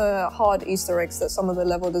some hard Easter eggs that some of the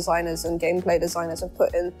level designers and gameplay designers have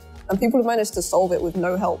put in, and people have managed to solve it with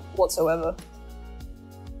no help whatsoever.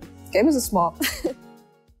 Gamers are smart.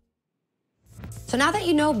 So now that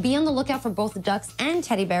you know, be on the lookout for both the ducks and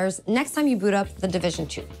teddy bears next time you boot up The Division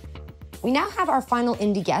 2. We now have our final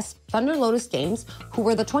indie guest, Thunder Lotus Games, who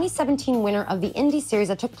were the 2017 winner of the indie series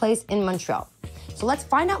that took place in Montreal. So let's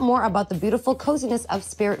find out more about the beautiful coziness of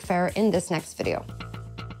Spiritfarer in this next video.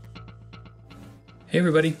 Hey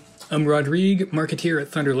everybody, I'm Rodrigue, marketeer at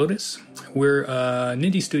Thunder Lotus. We're an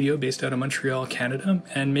indie studio based out of Montreal, Canada,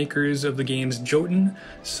 and makers of the games Jotun,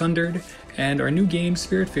 Sundered, and our new game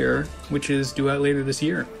Spiritfarer, which is due out later this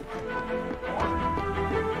year.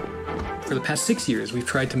 For the past 6 years, we've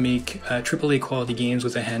tried to make AAA quality games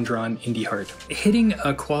with a hand-drawn indie heart. Hitting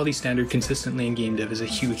a quality standard consistently in game dev is a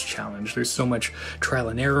huge challenge. There's so much trial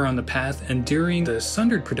and error on the path, and during the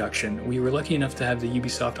Sundered production, we were lucky enough to have the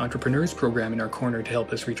Ubisoft Entrepreneurs program in our corner to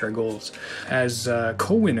help us reach our goals. As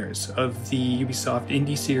co-winners of the Ubisoft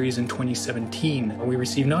Indie Series in 2017, we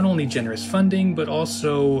received not only generous funding, but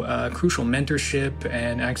also crucial mentorship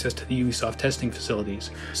and access to the Ubisoft testing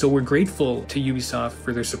facilities. So we're grateful to Ubisoft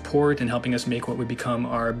for their support and helping us make what would become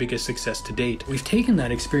our biggest success to date. We've taken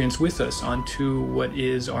that experience with us onto what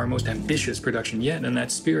is our most ambitious production yet, and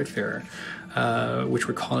that's Spiritfarer, which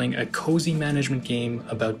we're calling a cozy management game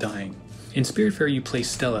about dying. In Spiritfarer, you play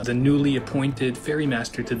Stella, the newly appointed ferry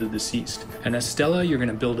master to the deceased. And as Stella, you're going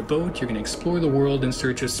to build a boat, you're going to explore the world in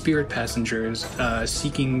search of spirit passengers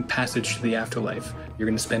seeking passage to the afterlife. You're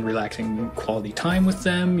going to spend relaxing quality time with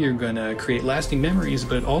them, you're going to create lasting memories,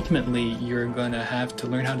 but ultimately, you're going to have to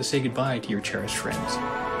learn how to say goodbye to your cherished friends.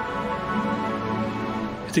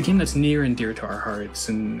 It's a game that's near and dear to our hearts,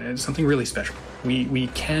 and it's something really special. We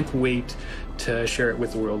can't wait to share it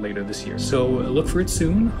with the world later this year. So look for it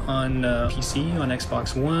soon on PC, on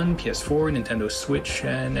Xbox One, PS4, Nintendo Switch,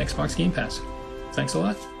 and Xbox Game Pass. Thanks a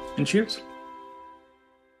lot, and cheers.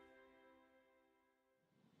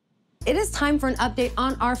 It is time for an update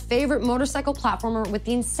on our favorite motorcycle platformer with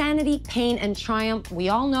the insanity, pain, and triumph we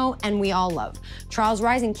all know and we all love. Trials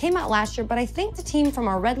Rising came out last year, but I think the team from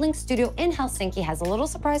our Red Link studio in Helsinki has a little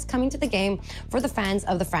surprise coming to the game for the fans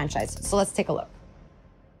of the franchise. So let's take a look.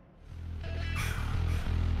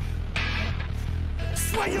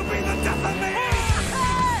 Swear you'll be the death of me!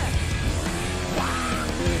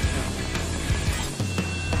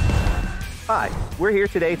 Hi, we're here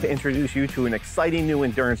today to introduce you to an exciting new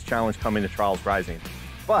endurance challenge coming to Trials Rising.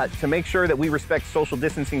 But to make sure that we respect social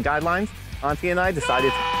distancing guidelines, Auntie and I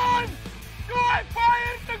decided Fire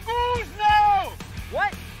the goose now!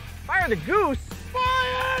 What? Fire the goose?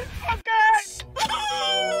 Fire!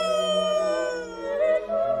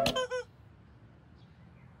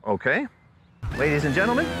 Okay. Ladies and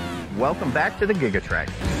gentlemen, welcome back to the Giga Track.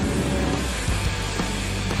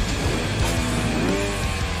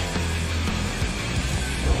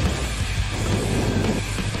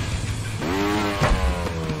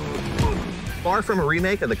 Far from a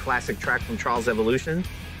remake of the classic track from Trials Evolution,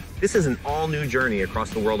 this is an all-new journey across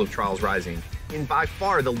the world of Trials Rising, in by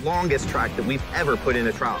far the longest track that we've ever put in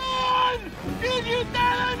a trial. Did you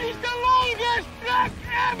tell him it's the longest track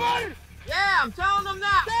ever? Yeah, I'm telling them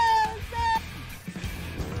that.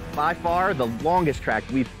 By far the longest track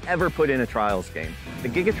we've ever put in a Trials game. The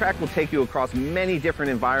Giga Track will take you across many different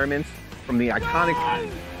environments, from the iconic...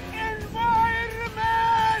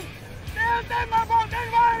 Environment! Tell them about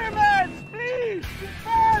environment, please!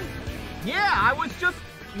 Yeah, I was just...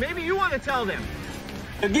 Maybe you want to tell them.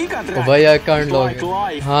 Oh भाई I can't log in.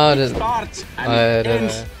 हाँ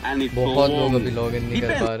बहुत लोग अभी log in नहीं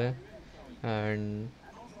कर पा रहे हैं and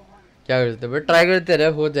क्या करते हैं? बट ट्राई करते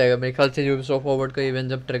रहे, हो जाएगा मेरे ख्याल से। Ubisoft Forward का इवेंट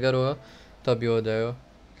जब ट्रिगर होगा तभी हो जाएगा।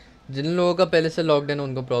 जिन लोगों का पहले से लॉकड इन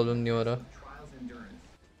उनको प्रॉब्लम नहीं हो रहा।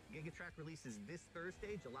 Giga Track releases this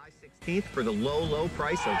Thursday, July 16th for the low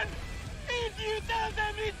price of... Did you tell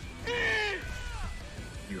them it's free?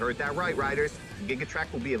 You heard that right, riders. Giga Track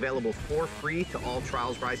will be available for free to all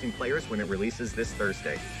Trials Rising players when it releases this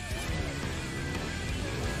Thursday.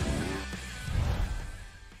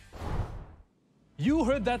 You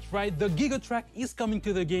heard that right, the Giga Track is coming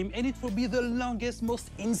to the game and it will be the longest, most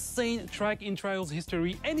insane track in Trials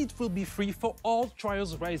history, and it will be free for all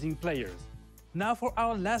Trials Rising players. Now for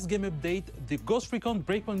our last game update, the Ghost Recon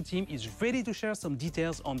Breakpoint team is ready to share some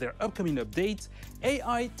details on their upcoming updates.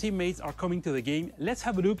 AI teammates are coming to the game. Let's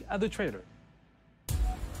have a look at the trailer.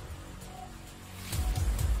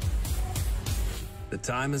 The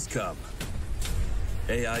time has come.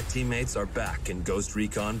 AI teammates are back in Ghost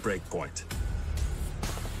Recon Breakpoint.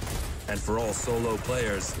 And for all solo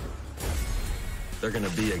players, they're gonna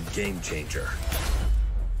be a game changer.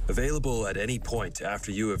 Available at any point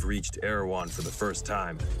after you have reached Erewhon for the first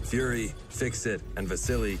time, Fury, Fixit, and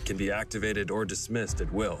Vasily can be activated or dismissed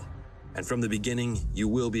at will. And from the beginning, you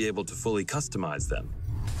will be able to fully customize them.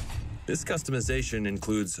 This customization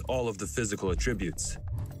includes all of the physical attributes,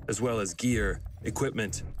 as well as gear,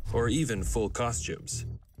 equipment, or even full costumes.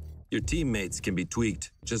 Your teammates can be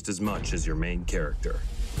tweaked just as much as your main character.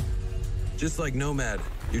 Just like Nomad,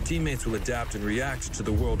 your teammates will adapt and react to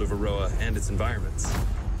the world of Aroa and its environments,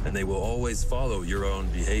 and they will always follow your own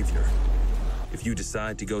behavior. If you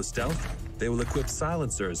decide to go stealth, they will equip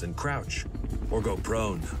silencers and crouch, or go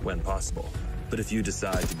prone when possible. But if you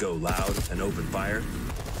decide to go loud and open fire,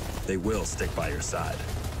 they will stick by your side.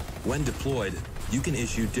 When deployed, you can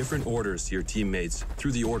issue different orders to your teammates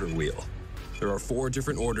through the order wheel. There are 4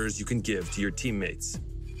 different orders you can give to your teammates.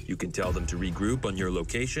 You can tell them to regroup on your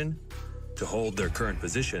location, to hold their current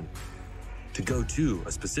position, to go to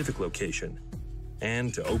a specific location,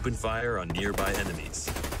 and to open fire on nearby enemies.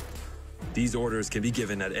 These orders can be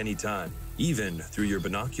given at any time, even through your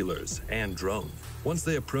binoculars and drone. Once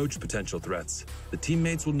they approach potential threats, the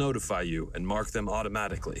teammates will notify you and mark them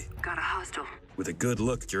automatically. Got a hostile. With a good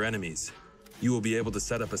look at your enemies, you will be able to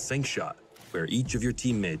set up a sync shot where each of your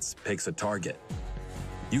teammates picks a target.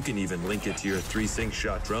 You can even link it to your 3 sync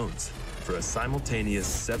shot drones for a simultaneous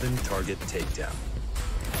 7-target takedown.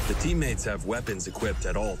 The teammates have weapons equipped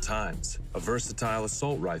at all times, a versatile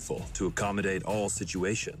assault rifle to accommodate all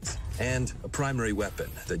situations, and a primary weapon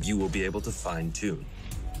that you will be able to fine-tune.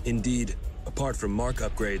 Indeed, apart from mark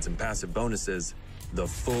upgrades and passive bonuses, the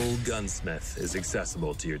full gunsmith is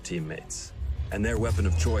accessible to your teammates, and their weapon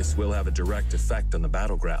of choice will have a direct effect on the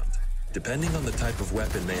battleground. Depending on the type of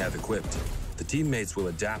weapon they have equipped, the teammates will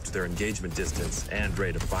adapt their engagement distance and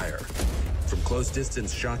rate of fire, from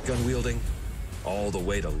close-distance shotgun wielding all the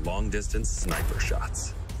way to long-distance sniper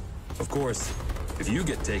shots. Of course, if you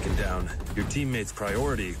get taken down, your teammates'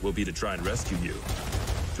 priority will be to try and rescue you.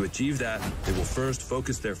 To achieve that, they will first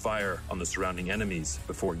focus their fire on the surrounding enemies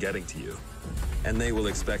before getting to you. And they will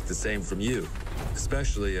expect the same from you,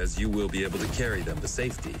 especially as you will be able to carry them to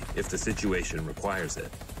safety if the situation requires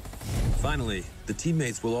it. Finally, the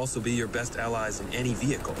teammates will also be your best allies in any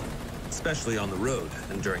vehicle, especially on the road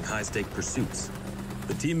and during high-stake pursuits.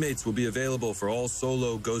 The teammates will be available for all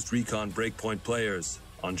solo Ghost Recon Breakpoint players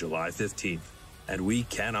on July 15th, and we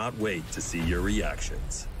cannot wait to see your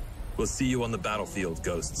reactions. We'll see you on the battlefield,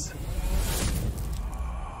 Ghosts.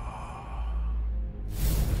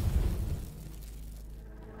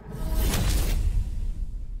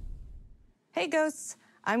 Hey Ghosts,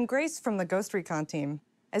 I'm Grace from the Ghost Recon team.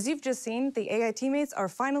 As you've just seen, the AI teammates are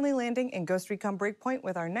finally landing in Ghost Recon Breakpoint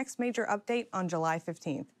with our next major update on July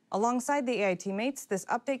 15th. Alongside the AI teammates, this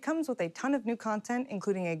update comes with a ton of new content,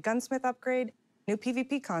 including a gunsmith upgrade, new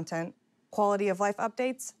PvP content, quality of life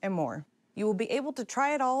updates, and more. You will be able to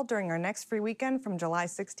try it all during our next free weekend from July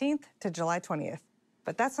 16th to July 20th.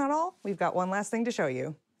 But that's not all, we've got one last thing to show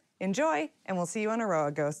you. Enjoy, and we'll see you on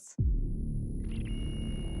Aroa, Ghosts.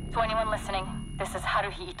 To anyone listening, this is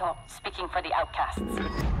Haruhi speaking for the Outcasts.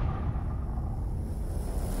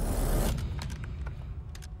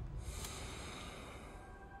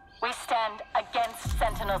 We stand against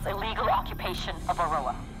Sentinel's illegal occupation of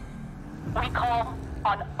Aroa. We call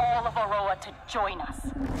on all of Aroa to join us.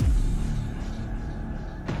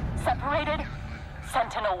 Separated,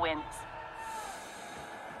 Sentinel wins.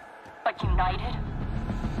 But united,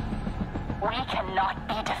 we cannot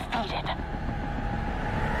be defeated.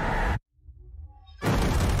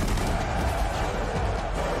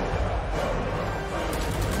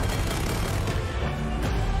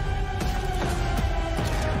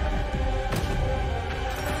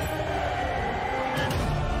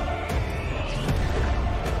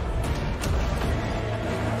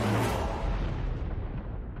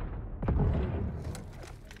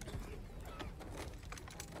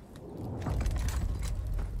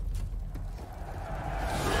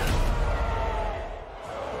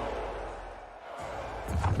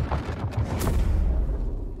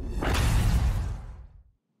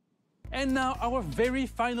 And now our very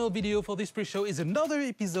final video for this pre-show is another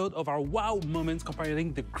episode of our wow moments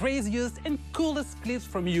comparing the craziest and coolest clips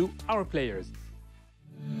from you, our players.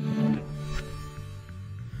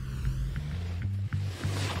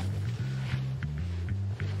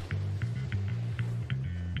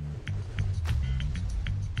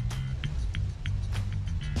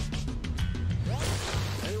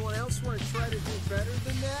 Anyone else want to try to do better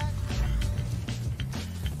than that?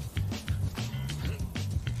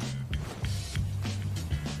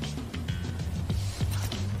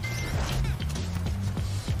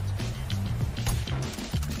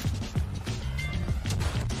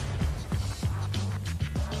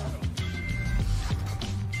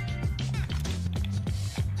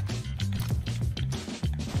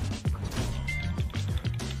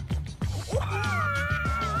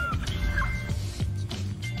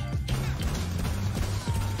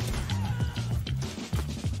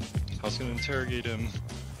 I was gonna interrogate him.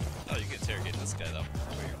 Oh, you can interrogate this guy though.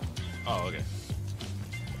 Oh, okay.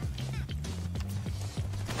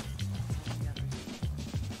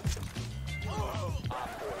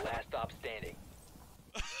 Last stop standing.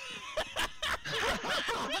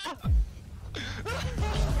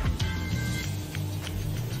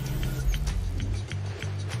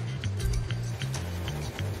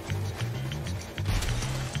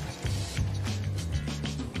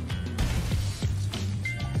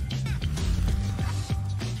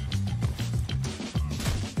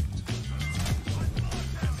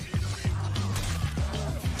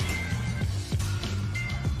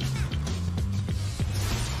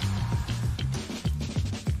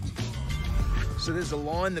 So there's a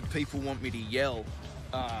line that people want me to yell,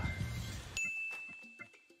 but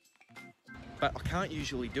I can't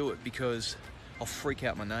usually do it because I'll freak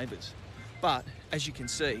out my neighbours. But as you can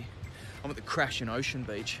see, I'm at the Crash and Ocean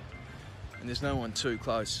Beach and there's no one too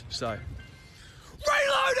close, so...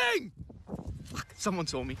 Reloading! Fuck, someone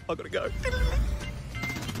saw me, I gotta go.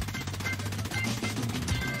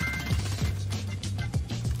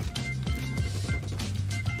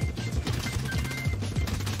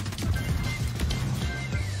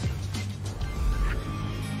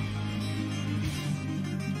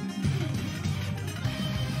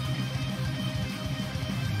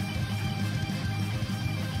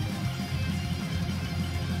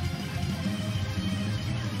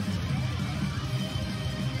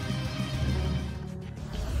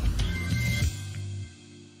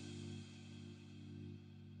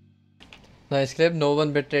 Nice clip. No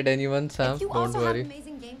one betrayed anyone, Sam. Don't worry.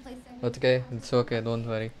 Okay, it's okay. Don't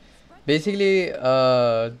worry. Basically,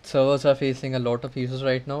 servers are facing a lot of issues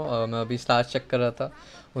right now. मैं अभी stats check कर रहा था.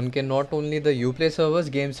 उनके not only the Uplay servers,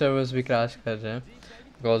 game servers भी crash कर रहे हैं.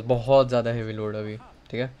 Because बहुत ज़्यादा heavy load अभी,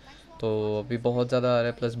 ठीक है? तो अभी बहुत ज़्यादा आ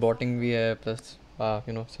रहा है. Plus botting भी है. Plus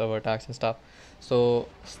you know, server attacks and stuff. So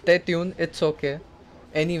stay tuned. It's okay.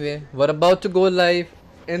 Anyway, we're about to go live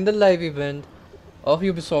in the live event of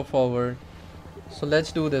Ubisoft Forward. So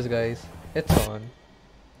let's do this, guys. It's on.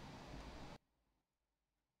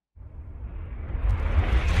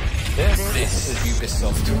 This is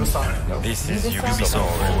Ubisoft. This is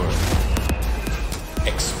Ubisoft Forward.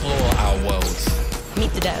 Explore our worlds.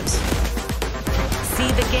 Meet the devs.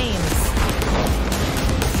 See the games.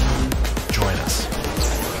 Join us.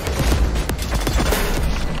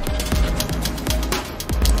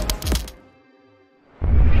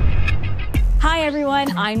 Hi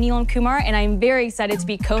everyone, I'm Neelam Kumar and I'm very excited to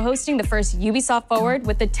be co-hosting the first Ubisoft Forward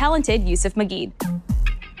with the talented Yusuf Mageed.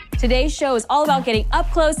 Today's show is all about getting up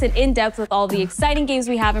close and in-depth with all the exciting games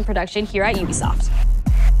we have in production here at Ubisoft.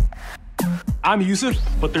 I'm Yusuf,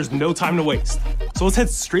 but there's no time to waste. So let's head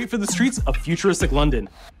straight for the streets of futuristic London.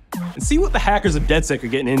 and see what the hackers of DedSec are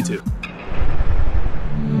getting into.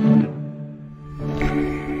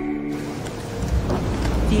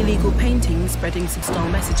 The illegal paintings spreading substyle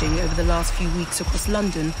messaging over the last few weeks across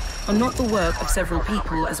London are not the work of several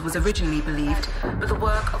people, as was originally believed, but the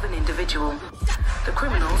work of an individual. The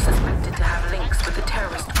criminal, suspected to have links with the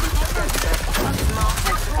terrorist group DedSec, is marked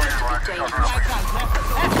as potentially dangerous.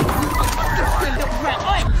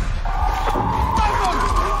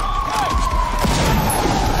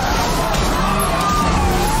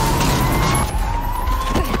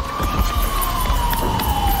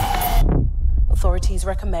 Authorities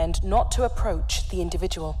recommend not to approach the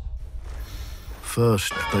individual.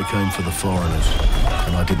 First, they came for the foreigners,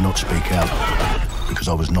 and I did not speak out, because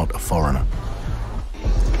I was not a foreigner.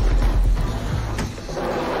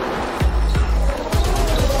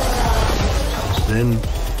 Then,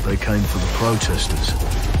 they came for the protesters,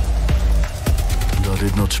 and I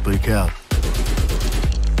did not speak out,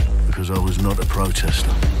 because I was not a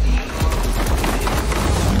protester.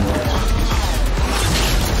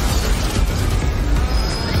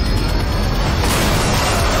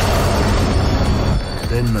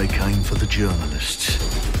 Then they came for the journalists,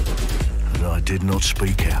 and I did not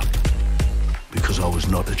speak out, because I was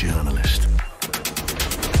not a journalist.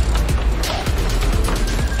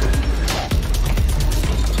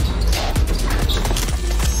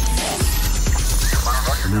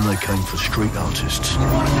 And then they came for street artists, and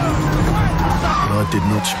I did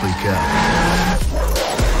not speak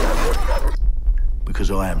out,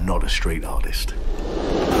 because I am not a street artist.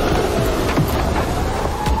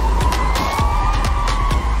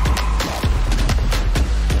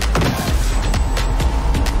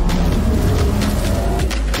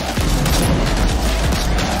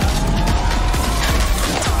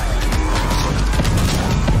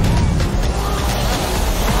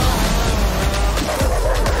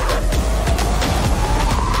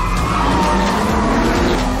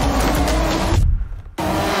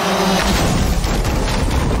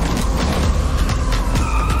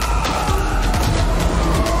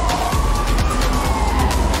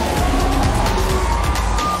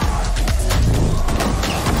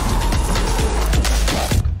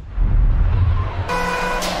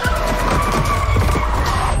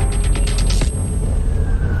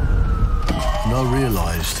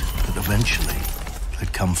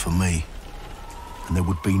 For me, and there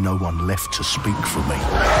would be no one left to speak for me.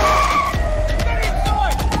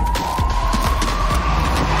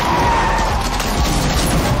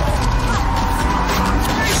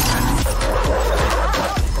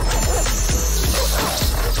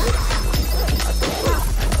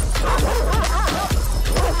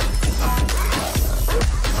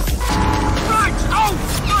 Right! Oh!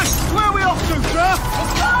 Nice! Where are we off to, sir?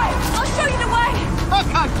 I'll show you the way!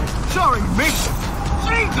 Okay, sorry, miss.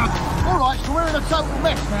 Jesus! All right, so we're in a total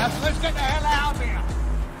mess now, so let's get the hell out of here.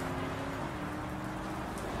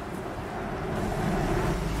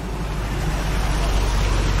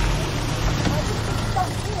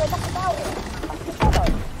 Don't hear enough about it.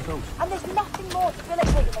 And there's nothing more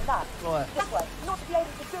debilitating than that. Right. This way, not to be able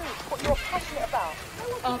to do what you're passionate about.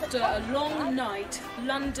 After a long night,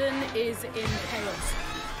 London is in chaos.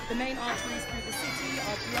 The main arteries through the city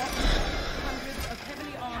are blocked. Hundreds of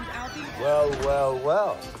heavily armed Albion...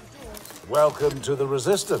 Well. Welcome to the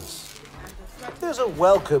Resistance. Here's a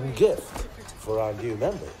welcome gift for our new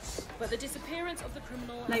members. But the disappearance of the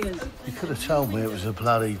criminal... You could have told me it was a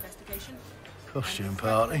bloody costume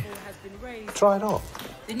party. Try it on.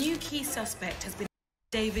 The new key suspect has been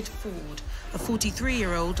David Ford, a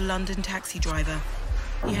 43-year-old London taxi driver.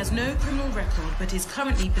 He has no criminal record, but is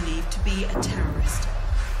currently believed to be a terrorist.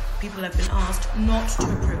 People have been asked not to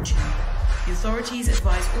approach him. The authorities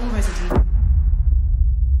advise all residents...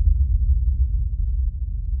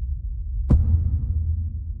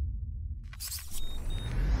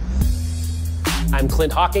 I'm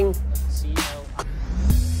Clint Hawking.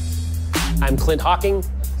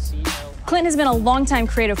 Clint has been a longtime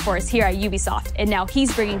creative force here at Ubisoft, and now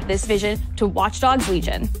he's bringing this vision to Watch Dogs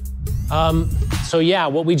Legion. So yeah,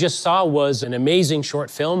 what we just saw was an amazing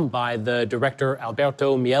short film by the director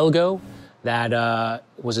Alberto Mielgo that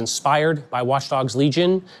was inspired by Watch Dogs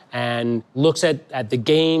Legion and looks at the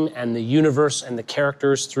game and the universe and the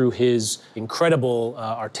characters through his incredible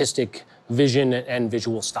artistic vision and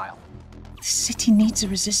visual style. The city needs a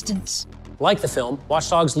resistance. Like the film, Watch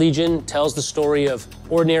Dogs Legion tells the story of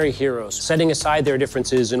ordinary heroes setting aside their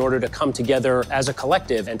differences in order to come together as a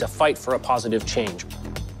collective and to fight for a positive change.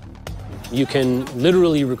 You can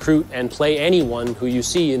literally recruit and play anyone who you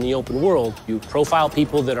see in the open world. You profile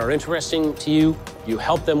people that are interesting to you, you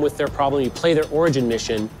help them with their problem, you play their origin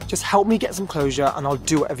mission. Just help me get some closure and I'll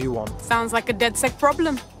do whatever you want. Sounds like a DedSec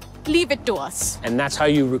problem. Leave it to us. And that's how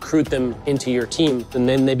you recruit them into your team. And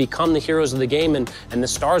then they become the heroes of the game and the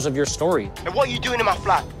stars of your story. And what are you doing in my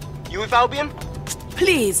flat? You with Albion?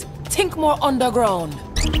 Please, think more underground.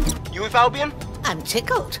 You with Albion? I'm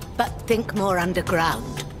tickled, but think more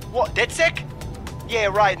underground. What, DedSec? Yeah,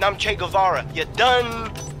 right, and I'm Che Guevara. You're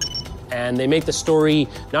done. And they make the story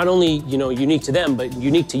not only, unique to them, but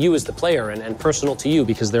unique to you as the player and personal to you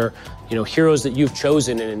because they're, heroes that you've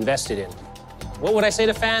chosen and invested in. What would I say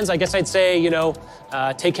to fans? I guess I'd say,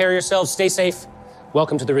 take care of yourselves, stay safe.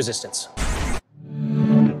 Welcome to the Resistance.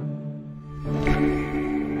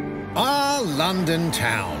 Our London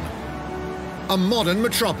town. A modern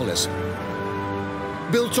metropolis.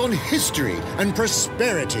 Built on history and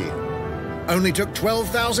prosperity. Only took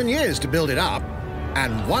 12,000 years to build it up,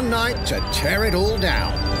 and one night to tear it all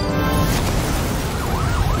down.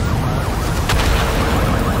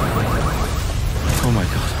 Oh my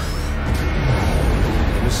God.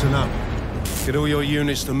 Listen up. Get all your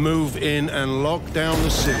units to move in and lock down the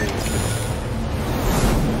city.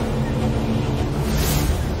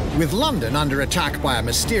 With London under attack by a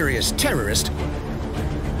mysterious terrorist,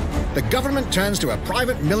 the government turns to a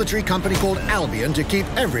private military company called Albion to keep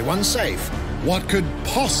everyone safe. What could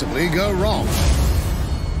possibly go wrong?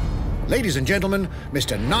 Ladies and gentlemen,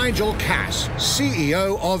 Mr. Nigel Cass,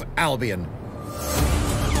 CEO of Albion.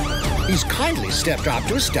 He's kindly stepped up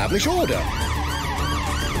to establish order.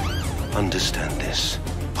 Understand this.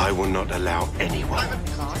 I will not allow anyone,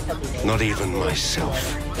 not even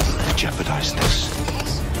myself, to jeopardize this.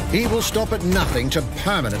 He will stop at nothing to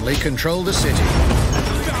permanently control the city.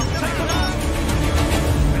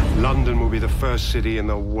 London will be the first city in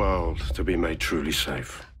the world to be made truly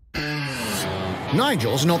safe.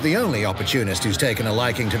 Nigel's not the only opportunist who's taken a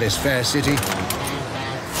liking to this fair city.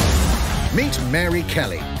 Meet Mary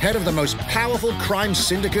Kelly, head of the most powerful crime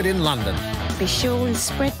syndicate in London. Be sure and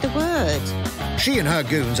spread the word. She and her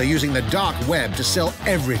goons are using the dark web to sell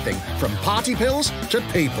everything from party pills to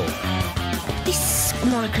people. This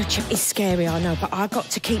microchip is scary, I know, but I got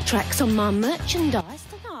to keep tracks on my merchandise,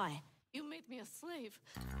 don't I? You made me a slave.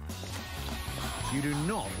 You do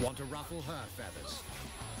not want to ruffle her feathers.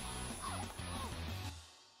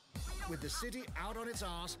 With the city out on its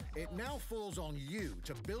arse, it now falls on you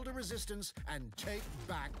to build a resistance and take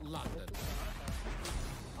back London.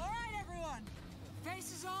 All right, everyone.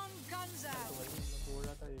 Faces on, guns out.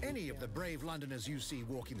 Any of the brave Londoners you see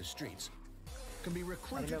walking the streets can be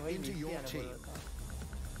recruited into your team.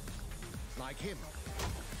 Like him.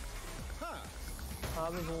 Her.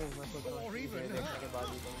 Or even her.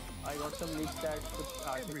 I got some leaks that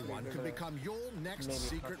everyone could become your next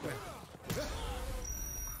secret weapon.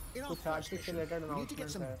 In our first mission, we need to get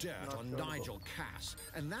some dirt on Nigel Cass,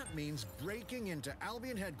 and that means breaking into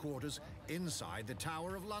Albion headquarters inside the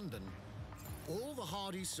Tower of London. All the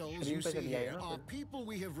hardy souls you see here are people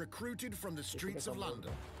we have recruited from the streets of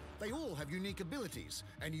London. They all have unique abilities,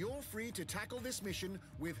 and you're free to tackle this mission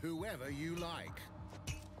with whoever you like.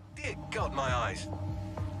 Dear God, my eyes.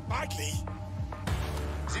 Mikey!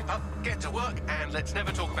 Zip up, get to work, and let's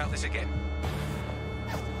never talk about this again.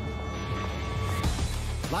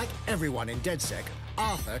 Like everyone in DedSec,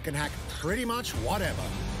 Arthur can hack pretty much whatever.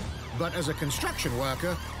 But as a construction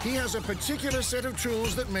worker, he has a particular set of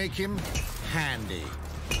tools that make him handy.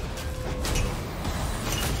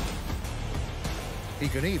 He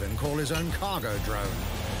can even call his own cargo drone.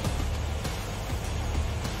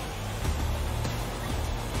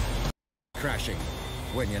 Crashing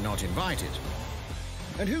when you're not invited.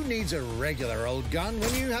 And who needs a regular old gun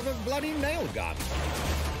when you have a bloody nail gun?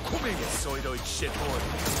 Come in, you soidoid shithorn.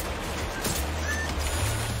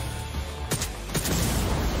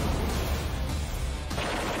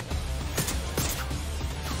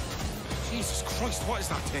 Jesus Christ, what is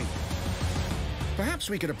that thing? Perhaps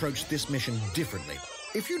we could approach this mission differently.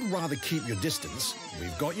 If you'd rather keep your distance,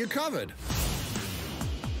 we've got you covered.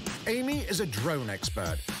 Amy is a drone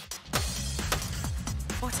expert.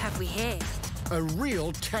 What have we here? A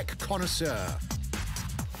real tech connoisseur.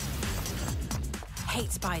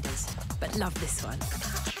 Hate spiders, but love this one.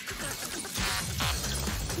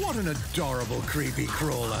 What an adorable creepy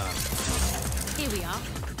crawler. Here we are.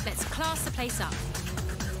 Let's class the place up.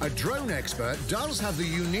 A drone expert does have the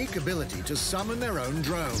unique ability to summon their own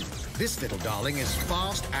drone. This little darling is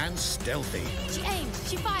fast and stealthy. She aimed,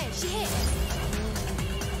 she fired, she hit.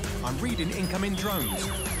 I'm reading incoming drones.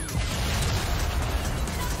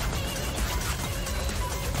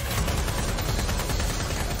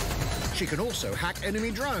 She can also hack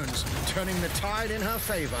enemy drones, turning the tide in her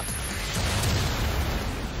favor.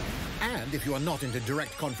 And if you are not into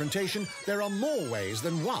direct confrontation, there are more ways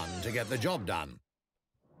than one to get the job done.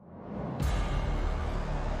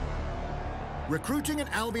 Recruiting an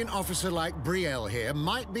Albion officer like Brielle here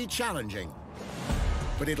might be challenging,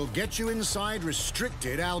 but it'll get you inside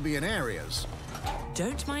restricted Albion areas.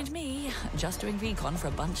 Don't mind me, just doing recon for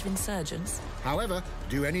a bunch of insurgents. However,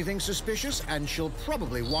 do anything suspicious and she'll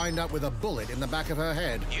probably wind up with a bullet in the back of her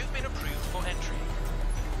head. You've been approved for entry.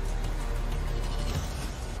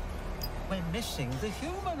 We're missing the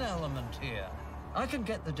human element here. I can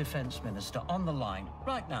get the Defense Minister on the line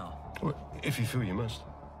right now. Well, if you feel you must.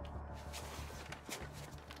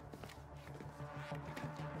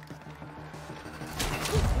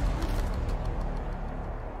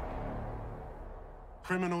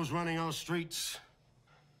 Criminals running our streets,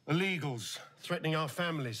 illegals threatening our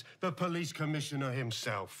families, the police commissioner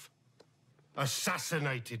himself,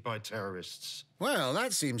 assassinated by terrorists. Well,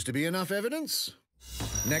 that seems to be enough evidence.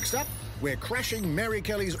 Next up, we're crashing Mary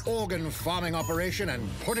Kelly's organ farming operation and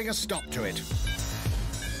putting a stop to it.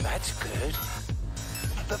 That's good.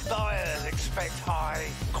 The buyers expect high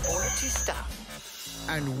quality stuff.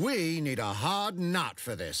 And we need a hard nut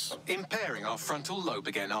for this. Impairing our frontal lobe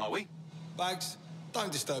again, are we? Bags,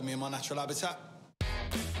 don't disturb me in my natural habitat.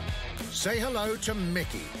 Say hello to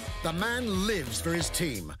Mickey. The man lives for his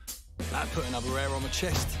team. That put another hair on my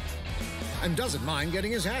chest. And doesn't mind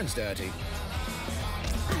getting his hands dirty.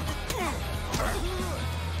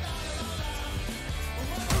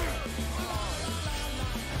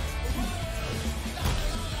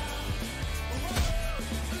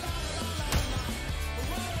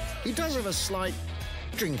 He does have a slight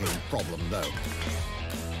drinking problem, though.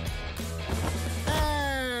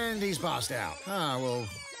 And he's passed out.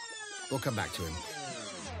 We'll come back to him.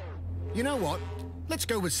 You know what? Let's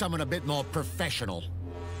go with someone a bit more professional.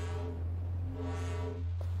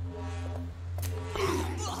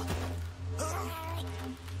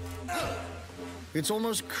 It's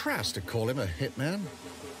almost crass to call him a hitman.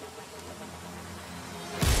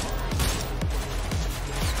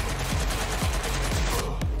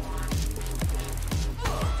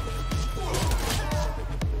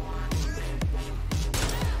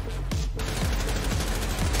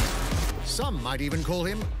 Some might even call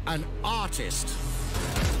him an artist.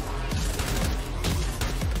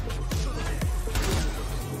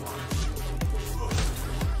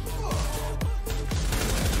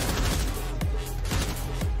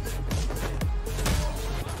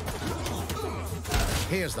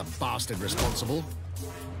 Here's the bastard responsible.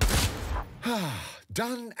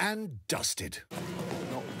 Done and dusted.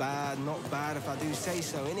 Not bad if I do say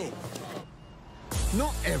so, innit?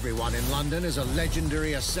 Not everyone in London is a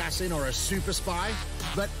legendary assassin or a super spy,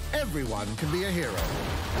 but everyone can be a hero.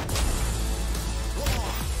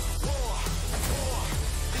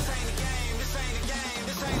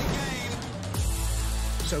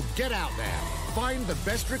 So get out there, find the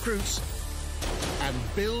best recruits, and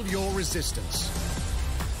build your resistance.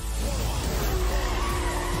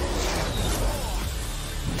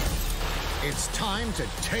 It's time to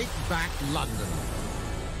take back London.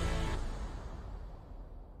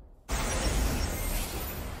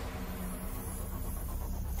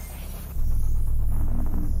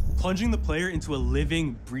 Plunging the player into a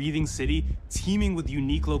living, breathing city teeming with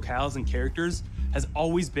unique locales and characters has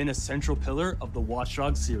always been a central pillar of the Watch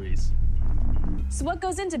Dogs series. So what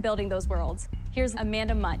goes into building those worlds? Here's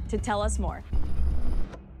Amanda Munt to tell us more.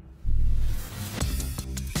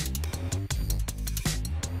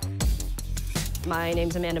 My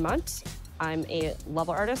name's Amanda Munt. I'm a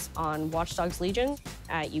level artist on Watch Dogs Legion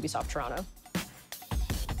at Ubisoft Toronto.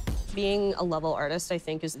 Being a level artist, I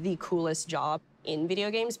think, is the coolest job in video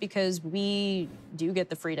games because we do get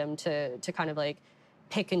the freedom to kind of like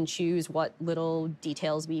pick and choose what little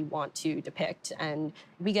details we want to depict. And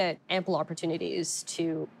we get ample opportunities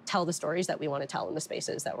to tell the stories that we want to tell in the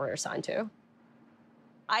spaces that we're assigned to.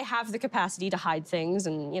 I have the capacity to hide things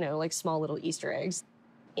and, you know, like small little Easter eggs.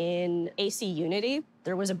 In AC Unity,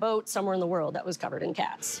 there was a boat somewhere in the world that was covered in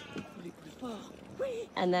cats.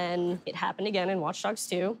 And then it happened again in Watch Dogs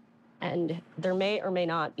 2. And there may or may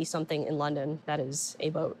not be something in London that is a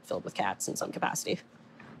boat filled with cats in some capacity.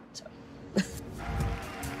 So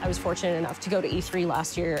I was fortunate enough to go to E3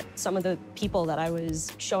 last year. Some of the people that I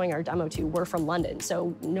was showing our demo to were from London.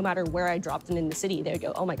 So no matter where I dropped them in the city, they would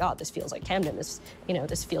go, oh my God, this feels like Camden. This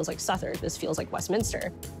feels like Southwark. This feels like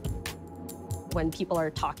Westminster. When people are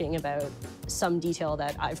talking about some detail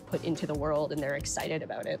that I've put into the world and they're excited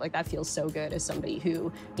about it, like that feels so good as somebody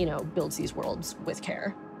who, you know, builds these worlds with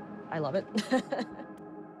care. I love it.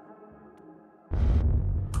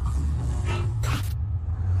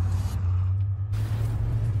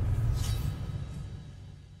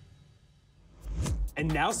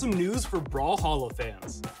 And now some news for Brawlhalla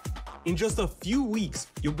fans. In just a few weeks,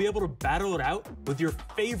 you'll be able to battle it out with your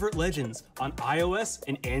favorite legends on iOS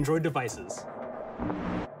and Android devices.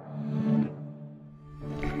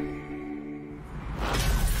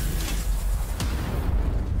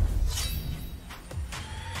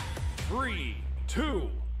 Three, 2,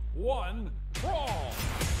 1, brawl!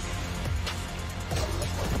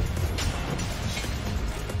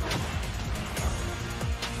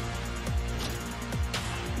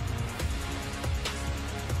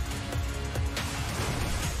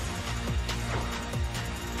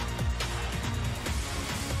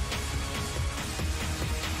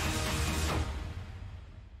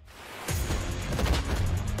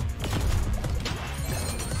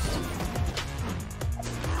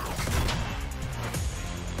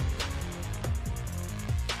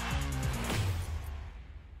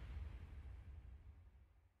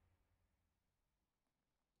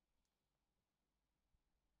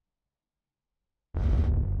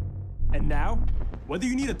 And now, whether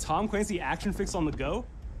you need a Tom Clancy action fix on the go,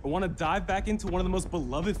 or want to dive back into one of the most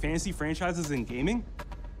beloved fantasy franchises in gaming,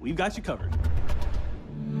 we've got you covered.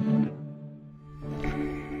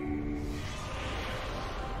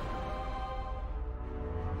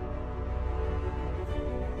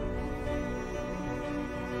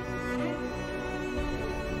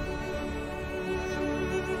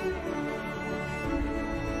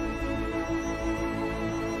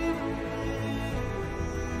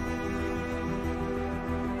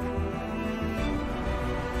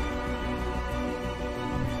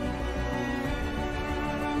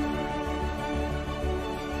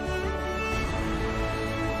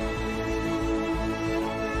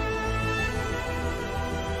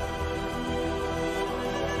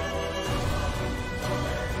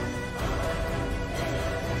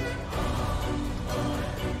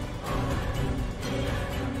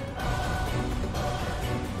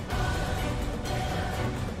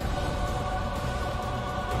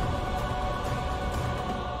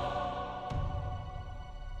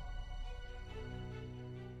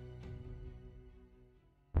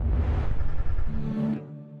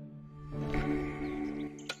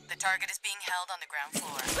 The target is being held on the ground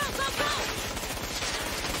floor.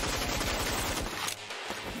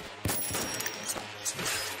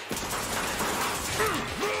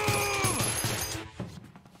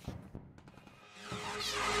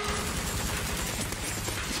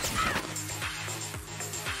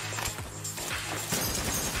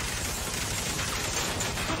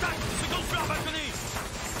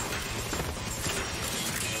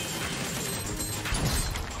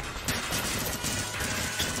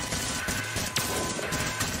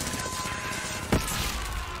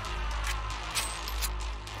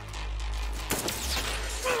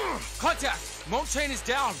 Contact! Monk train is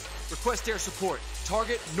down. Request air support.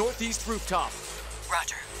 Target northeast rooftop.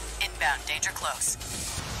 Roger. Inbound, danger close.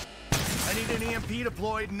 I need an EMP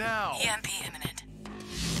deployed now. EMP imminent.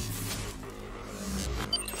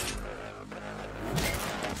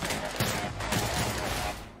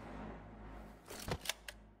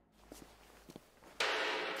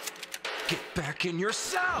 Get back in your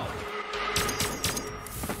cell!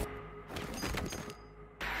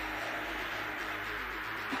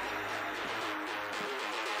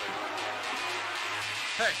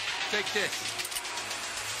 Hey, take this.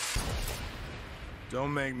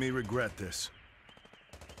 Don't make me regret this.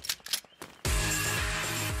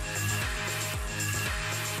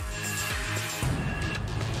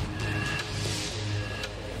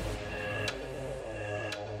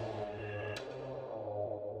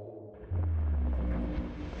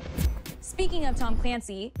 Speaking of Tom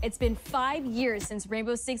Clancy, it's been 5 years since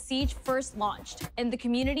Rainbow Six Siege first launched, and the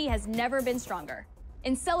community has never been stronger.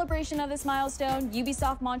 In celebration of this milestone,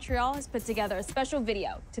 Ubisoft Montreal has put together a special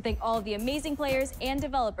video to thank all of the amazing players and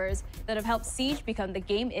developers that have helped Siege become the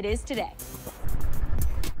game it is today.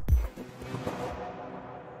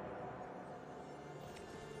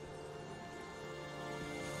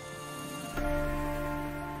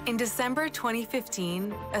 In December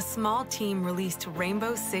 2015, a small team released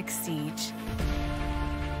Rainbow Six Siege.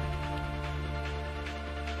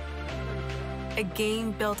 A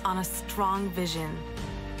game built on a strong vision,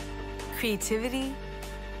 creativity,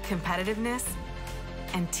 competitiveness,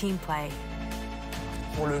 and team play.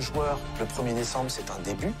 Pour le joueur, le 1er décembre, c'est un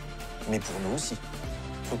début, mais pour nous aussi.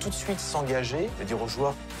 Il faut tout de suite s'engager et dire aux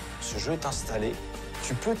joueurs, ce jeu est installé,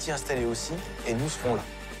 tu peux t'y installer aussi, et nous serons là.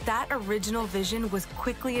 That original vision was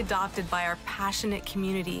quickly adopted by our passionate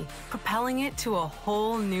community, propelling it to a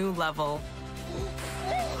whole new level.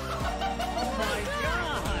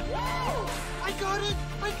 I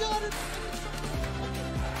got it!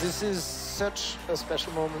 This is such a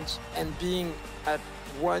special moment, and being at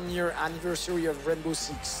 1-year anniversary of Rainbow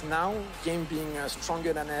Six now, game being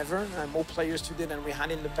stronger than ever, more players today than we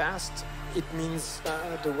had in the past. It means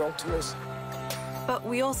the world to us. But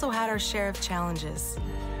we also had our share of challenges.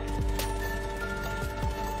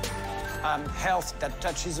 Health that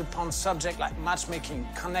touches upon subjects like matchmaking,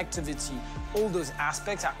 connectivity, all those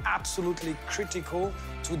aspects are absolutely critical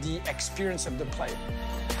to the experience of the player.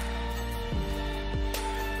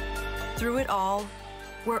 Through it all,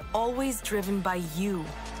 we're always driven by you,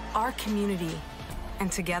 our community.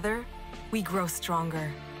 And together, we grow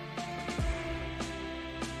stronger.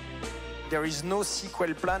 There is no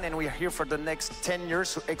sequel plan, and we're here for the next 10 years,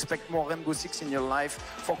 so expect more Rainbow Six in your life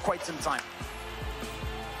for quite some time.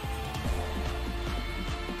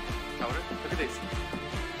 Look at this.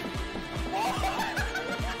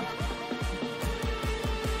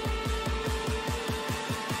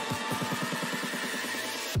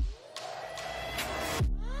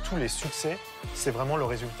 Tous les succès, c'est vraiment le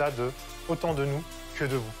résultat de autant de nous que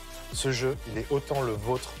de vous. Ce jeu, il est autant le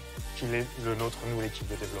vôtre qu'il est le nôtre, nous, l'équipe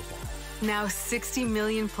de développement. Now 60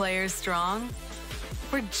 million players strong,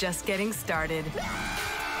 we're just getting started.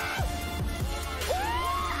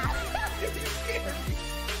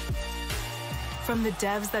 From the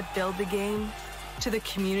devs that build the game to the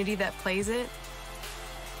community that plays it,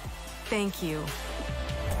 thank you.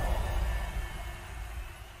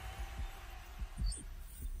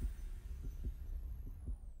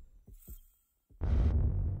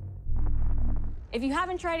 If you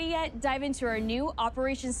haven't tried it yet, dive into our new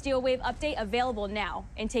Operation Steel Wave update available now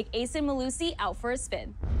and take Ace and Malusi out for a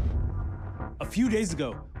spin. A few days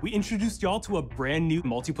ago, we introduced y'all to a brand new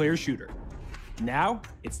multiplayer shooter. Now,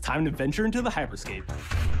 it's time to venture into the hyperscape.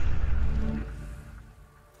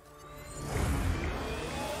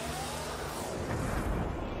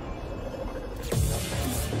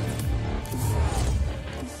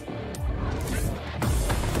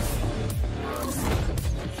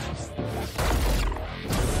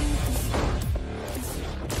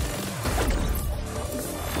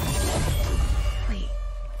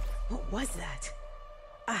 What was that?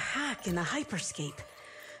 A hack in the hyperscape.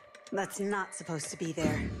 That's not supposed to be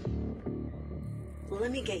there. Let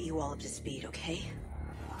me get you all up to speed, okay?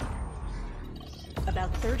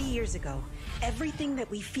 About 30 years ago, everything that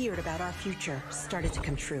we feared about our future started to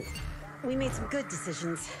come true. We made some good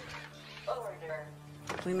decisions.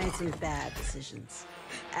 We made some bad decisions.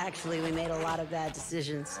 Actually, we made a lot of bad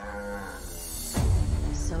decisions.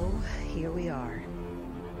 So, here we are.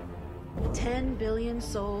 10 billion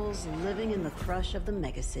souls living in the crush of the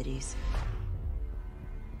megacities.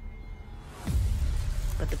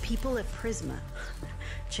 But the people at Prisma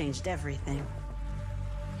changed everything.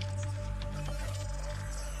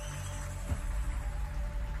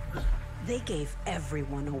 They gave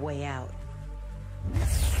everyone a way out.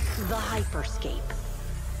 The hyperscape.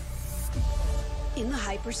 In the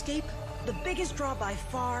hyperscape, the biggest draw by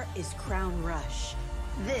far is Crown Rush.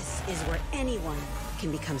 This is where anyone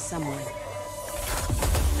can become someone.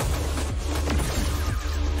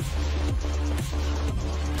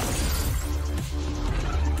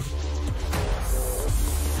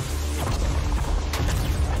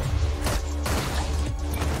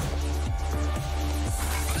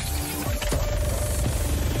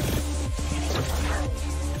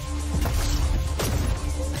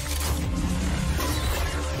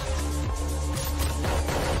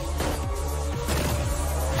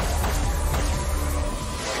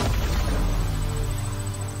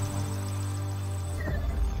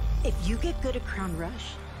 If you get good at Crown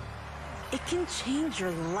Rush, it can change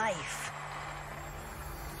your life.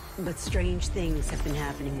 But strange things have been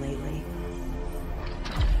happening lately.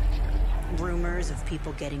 Rumors of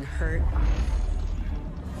people getting hurt.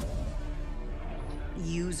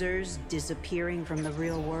 Users disappearing from the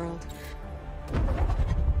real world.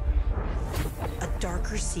 A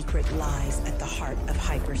darker secret lies at the heart of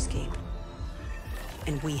Hyperscape.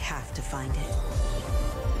 And we have to find it.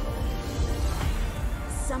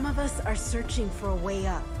 Some of us are searching for a way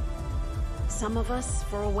up. Some of us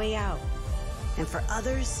for a way out. And for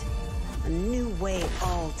others, a new way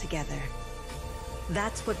altogether.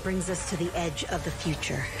 That's what brings us to the edge of the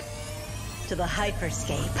future. To the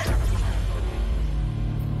hyperscape.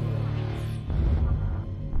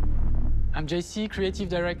 I'm JC, Creative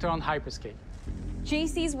Director on Hyperscape.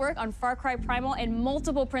 JC's work on Far Cry Primal and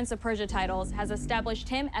multiple Prince of Persia titles has established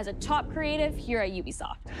him as a top creative here at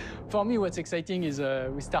Ubisoft. For me, what's exciting is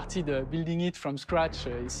we started building it from scratch.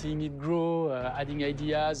 Seeing it grow, adding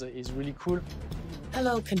ideas is really cool.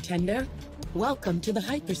 Hello, contender. Welcome to the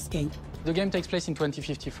Hyperscape. The game takes place in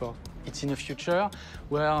 2054. It's in a future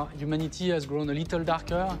where humanity has grown a little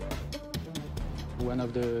darker. one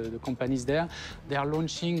of the companies there. They are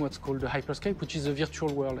launching what's called the Hyperscape, which is a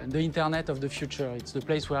virtual world and the internet of the future. It's the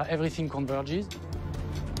place where everything converges.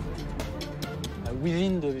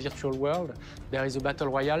 Within the virtual world, there is a battle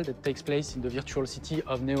royale that takes place in the virtual city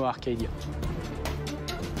of Neo Arcadia.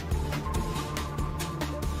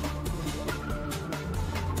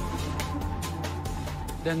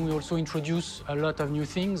 Then we also introduce a lot of new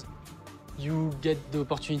things. You get the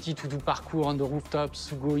opportunity to do parkour on the rooftops,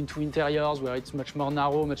 to go into interiors where it's much more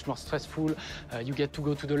narrow, much more stressful. You get to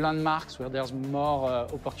go to the landmarks where there's more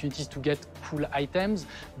opportunities to get cool items,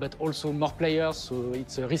 but also more players, so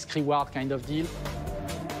it's a risk-reward kind of deal.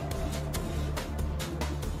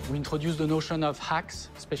 We introduce the notion of hacks,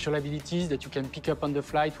 special abilities that you can pick up on the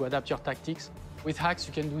fly to adapt your tactics. With hacks,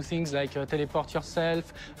 you can do things like teleport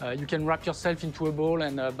yourself, you can wrap yourself into a ball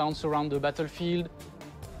and bounce around the battlefield.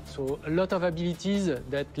 So a lot of abilities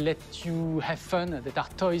that let you have fun, that are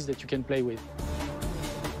toys that you can play with.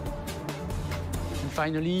 And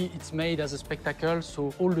finally, it's made as a spectacle,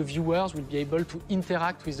 so all the viewers will be able to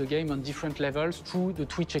interact with the game on different levels through the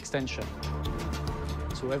Twitch extension.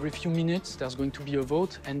 So every few minutes, there's going to be a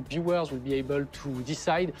vote, and viewers will be able to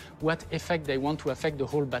decide what effect they want to affect the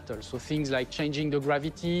whole battle. So things like changing the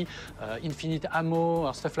gravity, infinite ammo,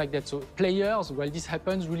 or stuff like that. So players, while this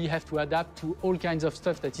happens, really have to adapt to all kinds of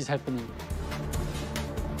stuff that is happening.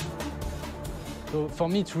 So for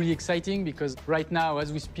me, it's really exciting because right now,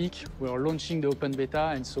 as we speak, we're launching the open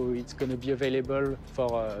beta, and so it's going to be available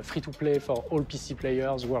for free-to-play for all PC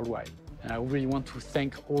players worldwide. And I really want to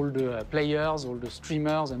thank all the players, all the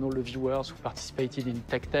streamers, and all the viewers who participated in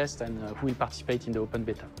tech test and who will participate in the open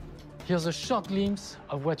beta. Here's a short glimpse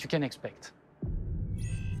of what you can expect.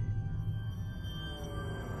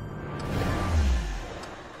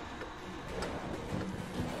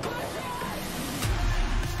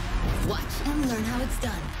 Watch and learn how it's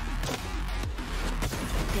done.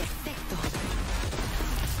 Perfecto.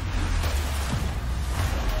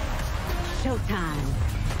 Showtime.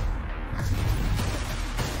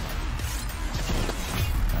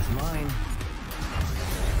 That's mine.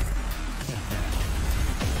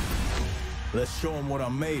 Let's show them what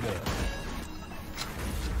I'm made of.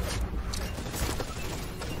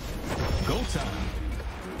 Go time.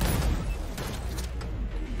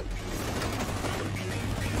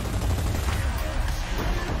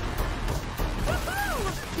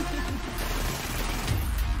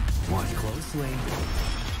 Watch closely.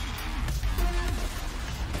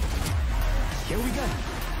 Here we go.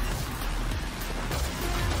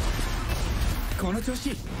 この調子。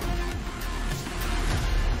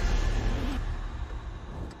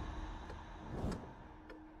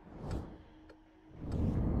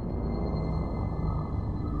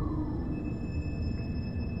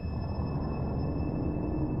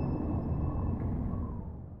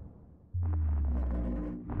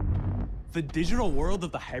The digital world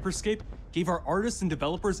of the Hyperscape gave our artists and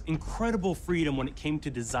developers incredible freedom when it came to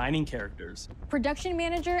designing characters. Production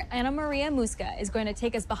manager Ana Maria Musca is going to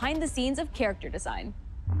take us behind the scenes of character design.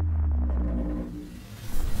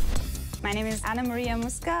 My name is Ana Maria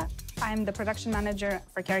Musca. I'm the production manager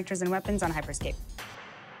for characters and weapons on Hyperscape.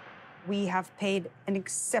 We have paid an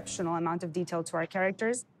exceptional amount of detail to our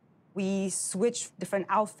characters. We switch different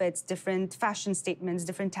outfits, different fashion statements,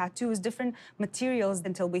 different tattoos, different materials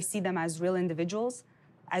until we see them as real individuals,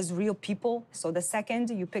 as real people. So the second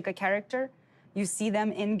you pick a character, you see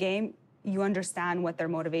them in-game, you understand what their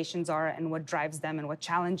motivations are and what drives them and what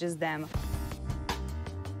challenges them.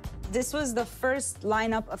 This was the first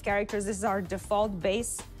lineup of characters. This is our default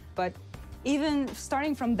base, but even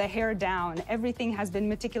starting from the hair down, everything has been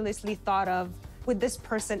meticulously thought of. Would this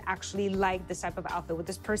person actually like this type of outfit? Would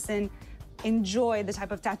this person enjoy the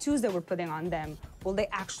type of tattoos that we're putting on them? Will they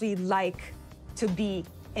actually like to be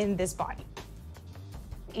in this body?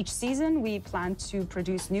 Each season, we plan to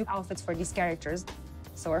produce new outfits for these characters.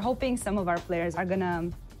 So we're hoping some of our players are gonna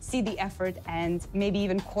see the effort and maybe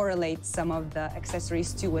even correlate some of the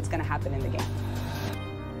accessories to what's gonna happen in the game.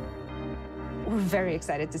 We're very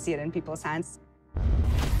excited to see it in people's hands.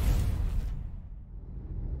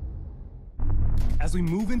 As we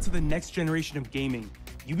move into the next generation of gaming,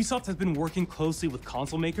 Ubisoft has been working closely with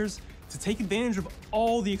console makers to take advantage of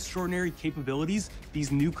all the extraordinary capabilities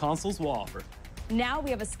these new consoles will offer. Now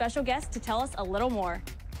we have a special guest to tell us a little more.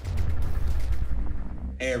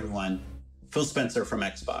 Hey everyone, Phil Spencer from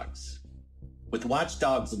Xbox. With Watch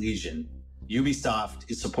Dogs Legion,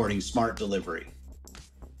 Ubisoft is supporting smart delivery.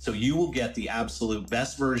 So you will get the absolute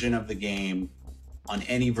best version of the game on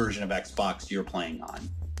any version of Xbox you're playing on.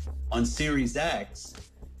 On Series X,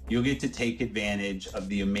 you'll get to take advantage of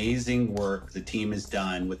the amazing work the team has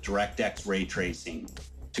done with DirectX ray tracing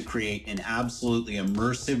to create an absolutely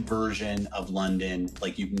immersive version of London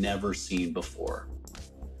like you've never seen before.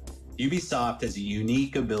 Ubisoft has a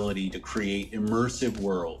unique ability to create immersive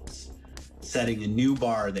worlds, setting a new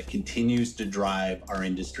bar that continues to drive our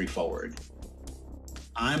industry forward.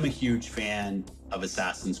 I'm a huge fan of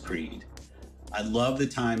Assassin's Creed. I love the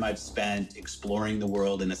time I've spent exploring the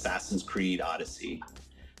world in Assassin's Creed Odyssey,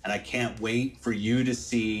 and I can't wait for you to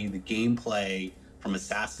see the gameplay from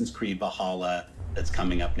Assassin's Creed Valhalla that's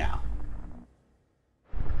coming up now.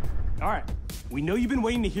 All right, we know you've been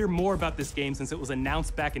waiting to hear more about this game since it was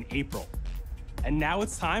announced back in April. And now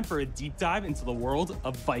it's time for a deep dive into the world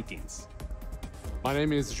of Vikings. My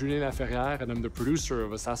name is Julien Laferrière, and I'm the producer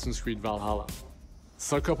of Assassin's Creed Valhalla.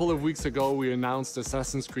 So a couple of weeks ago, we announced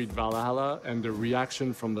Assassin's Creed Valhalla, and the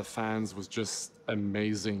reaction from the fans was just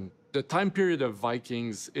amazing. The time period of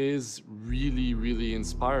Vikings is really, really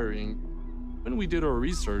inspiring. When we did our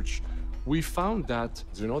research, we found that,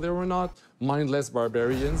 they were not mindless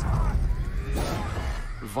barbarians.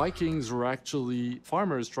 Vikings were actually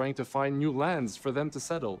farmers trying to find new lands for them to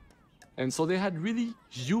settle. And so they had really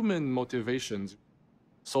human motivations.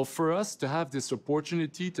 So for us to have this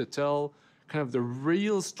opportunity to tell kind of the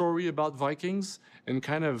real story about Vikings and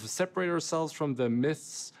kind of separate ourselves from the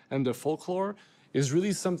myths and the folklore is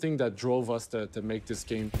really something that drove us to make this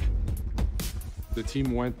game. The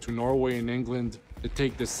team went to Norway and England to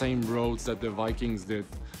take the same roads that the Vikings did,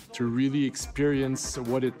 to really experience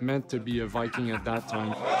what it meant to be a Viking at that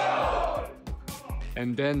time.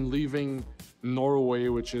 And then leaving Norway,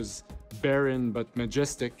 which is barren but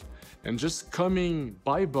majestic, and just coming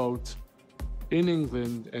by boat in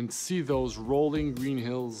England and see those rolling green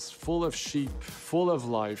hills full of sheep, full of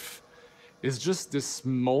life, is just this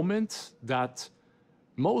moment that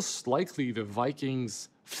most likely the Vikings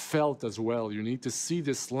felt as well. You need to see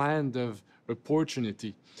this land of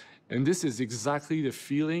opportunity. And this is exactly the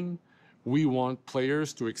feeling we want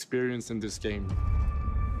players to experience in this game.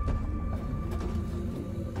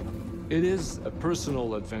 It is a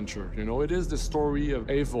personal adventure, it is the story of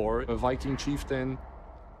Eivor, a Viking chieftain.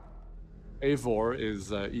 Eivor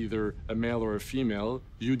is either a male or a female.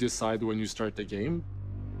 You decide when you start the game.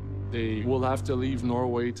 They will have to leave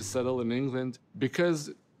Norway to settle in England because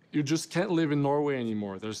you just can't live in Norway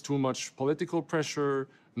anymore. There's too much political pressure,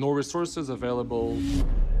 no resources available.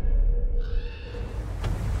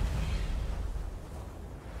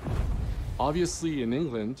 Obviously, in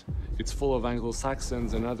England, it's full of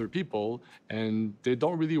Anglo-Saxons and other people, and they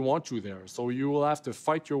don't really want you there. So you will have to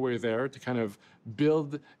fight your way there to kind of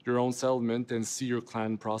build your own settlement and see your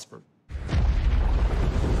clan prosper.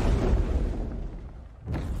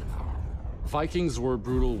 Vikings were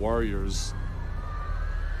brutal warriors.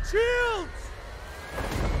 Shields!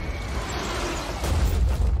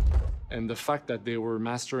 And the fact that they were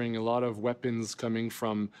mastering a lot of weapons coming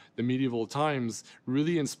from the medieval times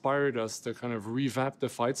really inspired us to kind of revamp the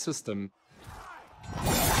fight system,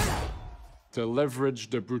 to leverage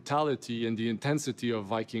the brutality and the intensity of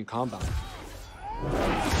Viking combat.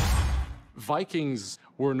 Vikings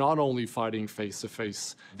were not only fighting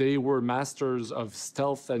face-to-face, they were masters of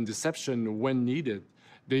stealth and deception when needed.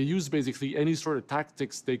 They used basically any sort of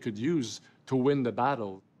tactics they could use to win the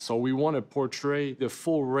battle. So we want to portray the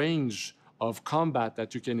full range of combat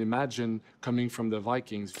that you can imagine coming from the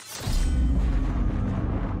Vikings.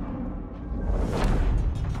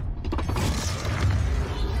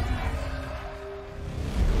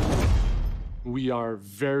 We are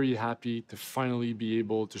very happy to finally be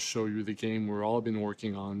able to show you the game we've all been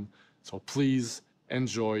working on. So please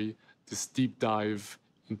enjoy this deep dive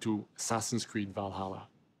into Assassin's Creed Valhalla.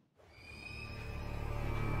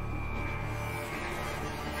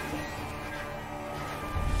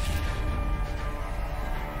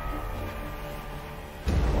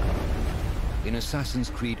 In Assassin's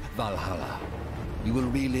Creed Valhalla, you will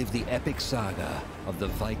relive the epic saga of the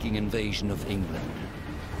Viking invasion of England.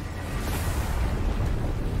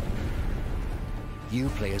 You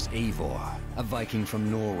play as Eivor, a Viking from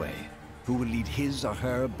Norway, who will lead his or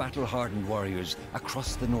her battle-hardened warriors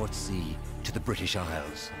across the North Sea to the British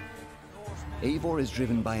Isles. Eivor is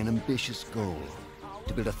driven by an ambitious goal,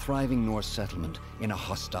 to build a thriving Norse settlement in a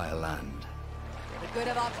hostile land. For the good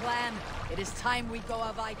of our clan, it is time we go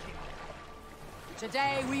a Viking.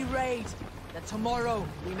 Today we raid, that tomorrow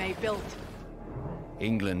we may build.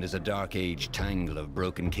 England is a dark age tangle of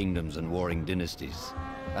broken kingdoms and warring dynasties,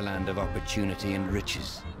 a land of opportunity and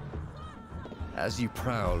riches. As you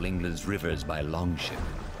prowl England's rivers by longship,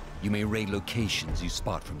 you may raid locations you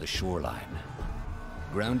spot from the shoreline.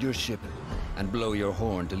 Ground your ship and blow your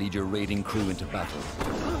horn to lead your raiding crew into battle.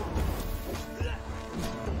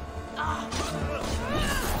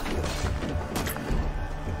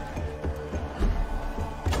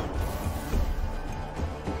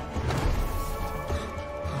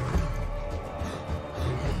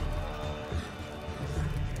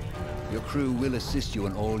 crew will assist you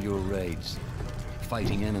in all your raids,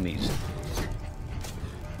 fighting enemies,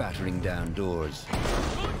 battering down doors,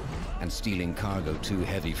 and stealing cargo too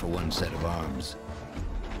heavy for one set of arms.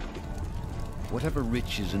 Whatever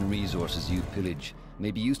riches and resources you pillage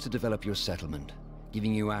may be used to develop your settlement,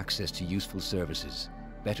 giving you access to useful services,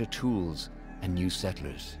 better tools, and new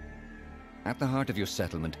settlers. At the heart of your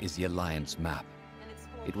settlement is the Alliance map.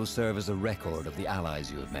 It will serve as a record of the allies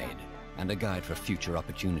you have made, and a guide for future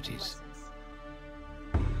opportunities.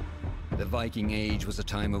 The Viking Age was a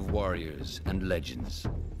time of warriors and legends.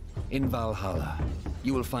 In Valhalla,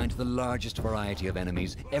 you will find the largest variety of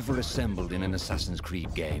enemies ever assembled in an Assassin's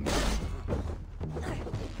Creed game.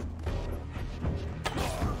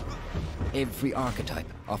 Every archetype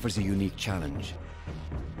offers a unique challenge.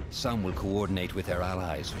 Some will coordinate with their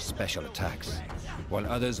allies for special attacks, while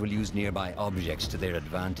others will use nearby objects to their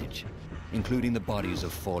advantage, including the bodies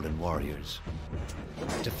of fallen warriors.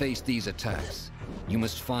 To face these attacks, you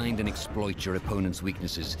must find and exploit your opponent's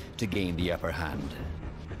weaknesses to gain the upper hand.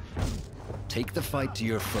 Take the fight to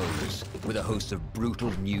your foes with a host of brutal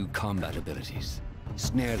new combat abilities.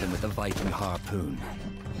 Snare them with the Viking harpoon.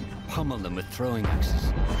 Pummel them with throwing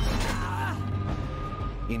axes.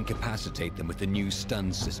 Incapacitate them with the new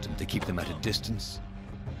stun system to keep them at a distance,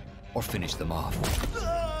 or finish them off.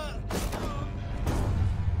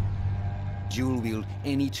 Dual wield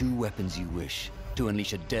any two weapons you wish to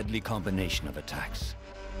unleash a deadly combination of attacks.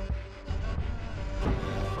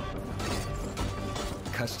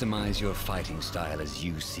 Customize your fighting style as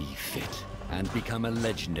you see fit, and become a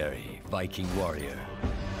legendary Viking warrior.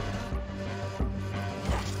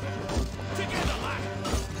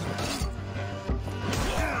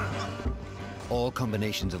 All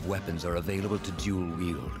combinations of weapons are available to dual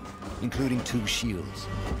wield, including two shields.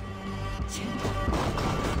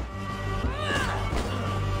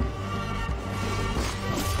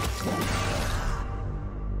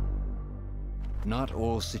 Not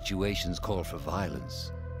all situations call for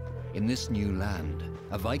violence. In this new land,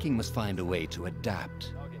 a Viking must find a way to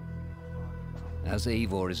adapt. As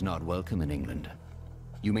Eivor is not welcome in England,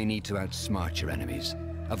 you may need to outsmart your enemies,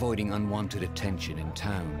 avoiding unwanted attention in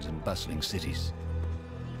towns and bustling cities.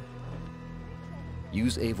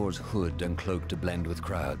 Use Eivor's hood and cloak to blend with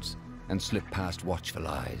crowds, and slip past watchful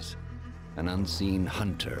eyes, an unseen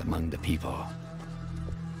hunter among the people.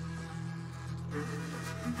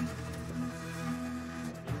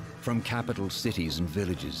 From capital cities and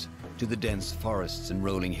villages to the dense forests and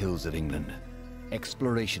rolling hills of England,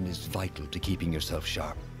 exploration is vital to keeping yourself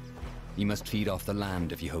sharp. You must feed off the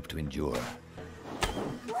land if you hope to endure.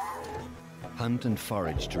 Hunt and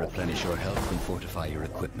forage to replenish your health and fortify your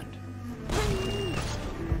equipment.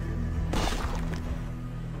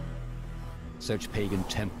 Search pagan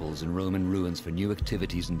temples and Roman ruins for new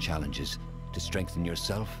activities and challenges to strengthen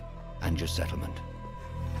yourself and your settlement.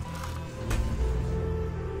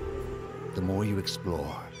 The more you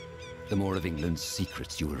explore, the more of England's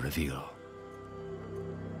secrets you will reveal.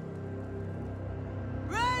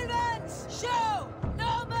 Ravens, show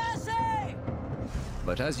no mercy!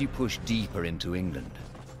 But as you push deeper into England,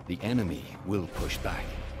 the enemy will push back.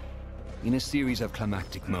 In a series of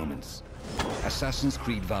climactic moments, Assassin's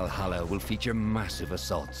Creed Valhalla will feature massive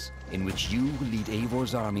assaults in which you will lead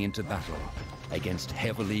Eivor's army into battle against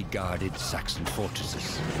heavily guarded Saxon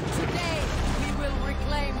fortresses. Today, we will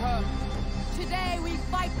reclaim her. Today, we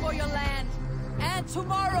fight for your land. And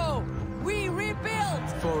tomorrow, we rebuild!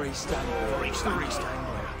 For East Anglia.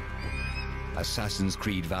 Assassin's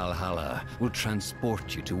Creed Valhalla will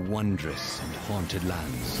transport you to wondrous and haunted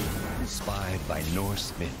lands, inspired by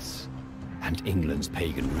Norse myths and England's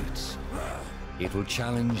pagan roots. It will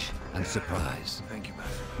challenge and surprise,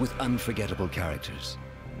 with unforgettable characters,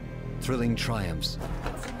 thrilling triumphs,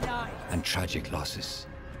 and tragic losses,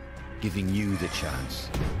 giving you the chance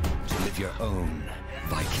to live your own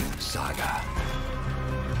Viking saga.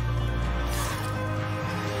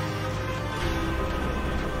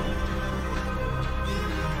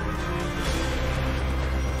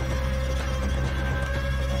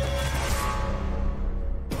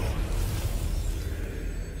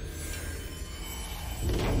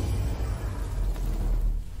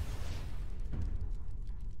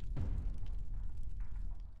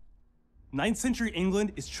 Ninth century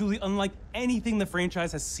England is truly unlike anything the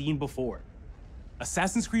franchise has seen before.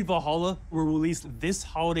 Assassin's Creed Valhalla will release this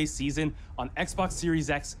holiday season on Xbox Series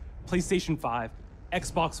X, PlayStation 5,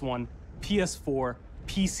 Xbox One, PS4,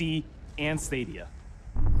 PC, and Stadia.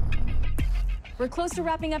 We're close to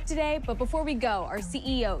wrapping up today, but before we go, our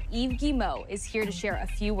CEO, Yves Guillemot, is here to share a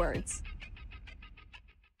few words.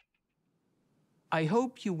 I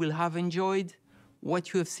hope you will have enjoyed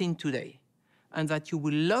what you have seen today. and that you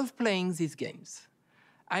will love playing these games.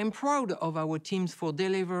 I'm proud of our teams for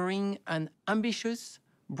delivering an ambitious,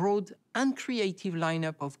 broad, and creative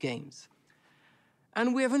lineup of games.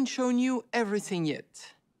 And we haven't shown you everything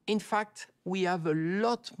yet. In fact, we have a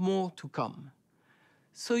lot more to come.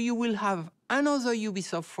 So you will have another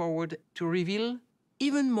Ubisoft Forward to reveal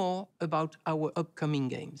even more about our upcoming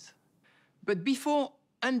games. But before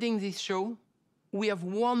ending this show, we have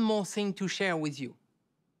one more thing to share with you.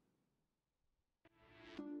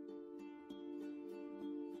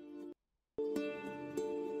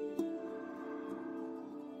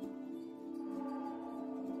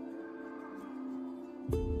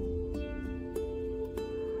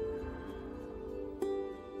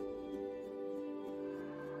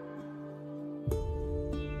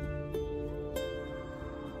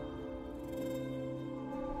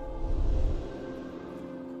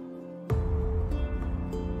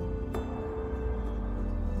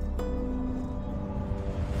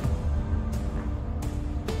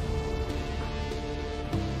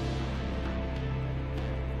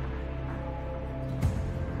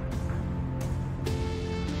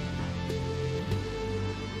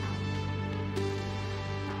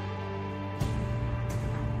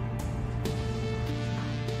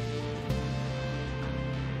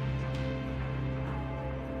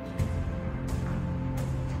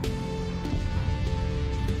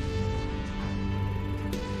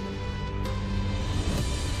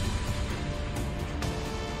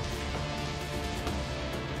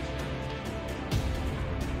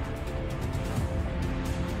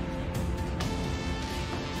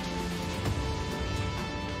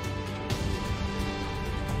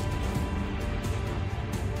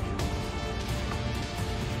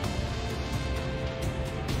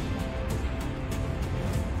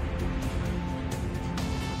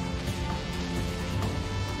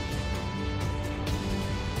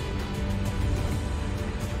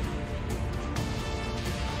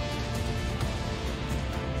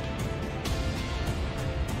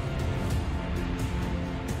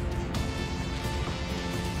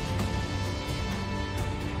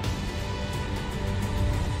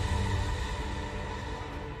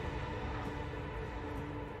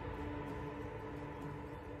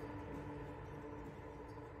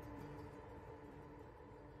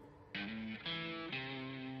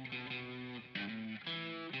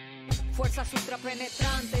 Fuerzas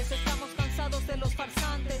ultrapenetrantes, estamos cansados de los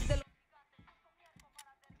farsantes, de los...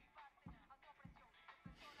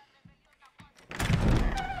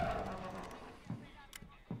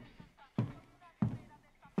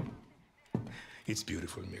 It's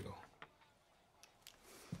beautiful, Miguel.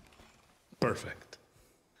 Perfect,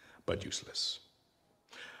 but useless.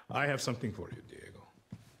 I have something for you, Diego.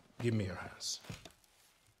 Give me your hands.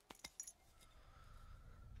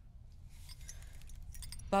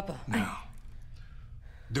 Papa, now,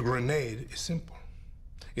 the grenade is simple.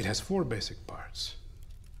 It has 4 basic parts.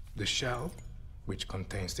 The shell, which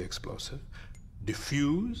contains the explosive, the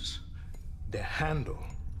fuse, the handle,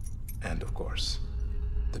 and of course,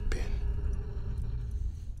 the pin.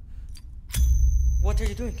 What are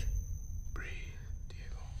you doing? Breathe,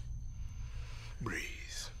 Diego. Breathe.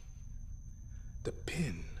 The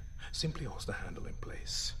pin simply holds the handle in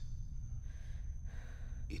place.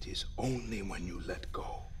 It is only when you let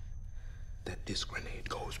go that this grenade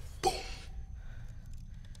goes boom.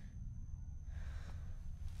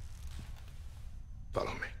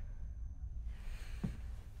 Follow me.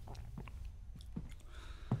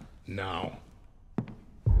 Now,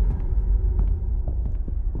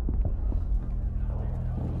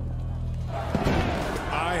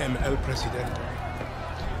 I am El Presidente,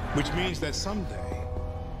 which means that someday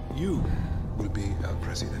you will be El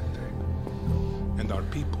Presidente. And our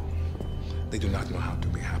people, they do not know how to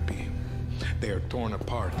be happy. They are torn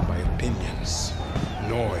apart by opinions,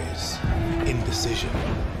 noise, indecision,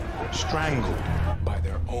 strangled by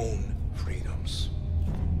their own freedoms.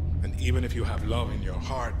 And even if you have love in your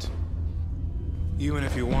heart, even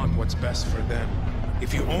if you want what's best for them,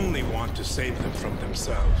 if you only want to save them from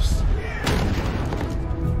themselves,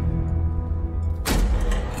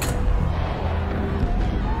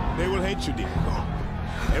 they will hate you, Diego.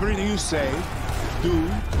 Everything you say, do,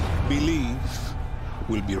 believe,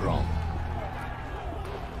 will be wrong.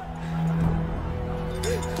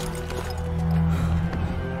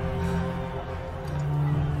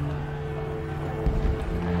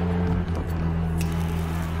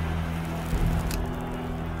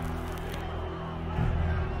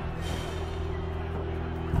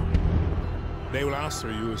 They will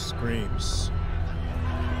answer you with screams,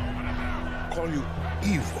 call you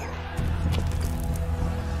evil,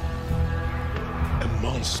 a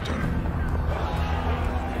monster,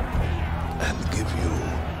 and give you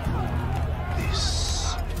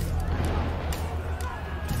this.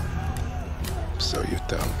 So you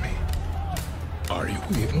tell me, are you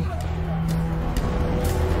evil?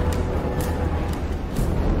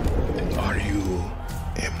 Are you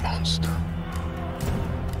a monster?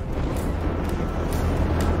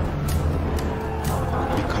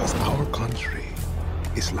 Because our country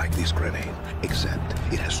is like this grenade, except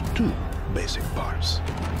it has two basic parts.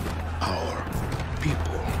 Our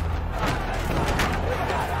people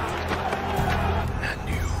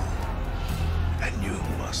and you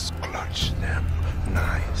must clutch them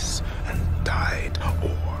nice and tight,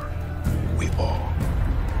 or we all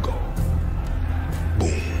go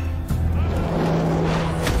boom.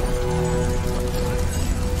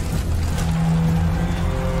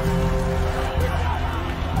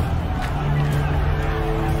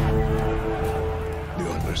 Do you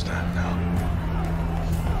understand now?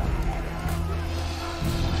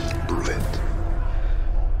 Prove it.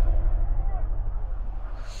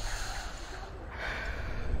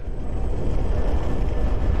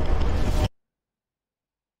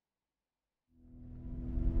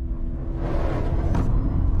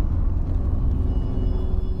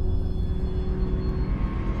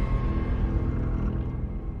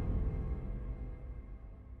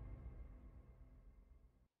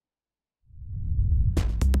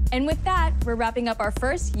 And with that, we're wrapping up our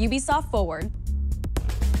first Ubisoft Forward.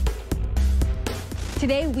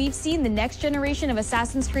 Today, we've seen the next generation of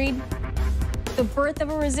Assassin's Creed, the birth of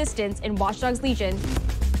a resistance in Watch Dogs Legion,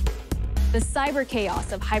 the cyber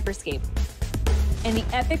chaos of Hyperscape, and the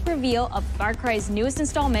epic reveal of Far Cry's newest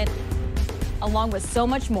installment, along with so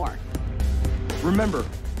much more. Remember,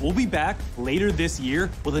 we'll be back later this year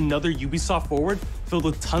with another Ubisoft Forward filled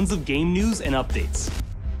with tons of game news and updates.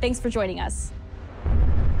 Thanks for joining us.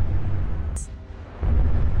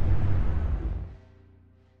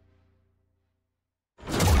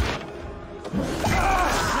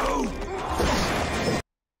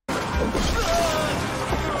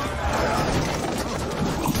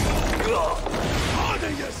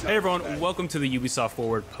 Hey everyone, welcome to the Ubisoft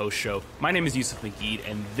Forward post show. My name is Yusuf Magid,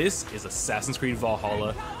 and this is Assassin's Creed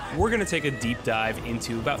Valhalla. We're going to take a deep dive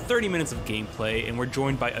into about 30 minutes of gameplay, and we're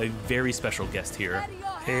joined by a very special guest here.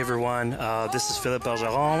 Hey everyone, this is Philippe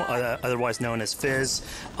Bergeron, otherwise known as Fizz.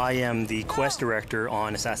 I am the quest director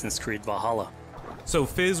on Assassin's Creed Valhalla. So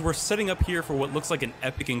Fizz, we're setting up here for what looks like an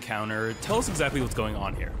epic encounter. Tell us exactly what's going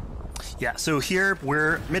on here. Yeah, so here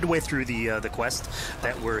we're midway through the quest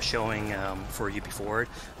that we're showing for UB Forward.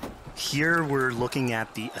 Here we're looking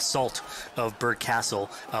at the assault of Burg Castle.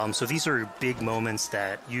 So these are big moments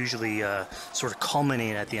that usually sort of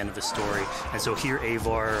culminate at the end of the story. And so here Eivor,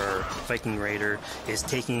 our Viking raider, is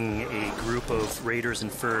taking a group of raiders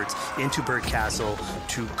and Fyrds into Burg Castle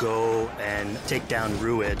to go and take down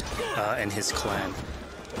Rued and his clan.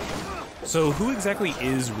 So who exactly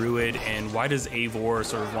is Rued, and why does Eivor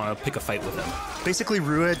sort of want to pick a fight with him? Basically,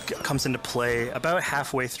 Rued comes into play about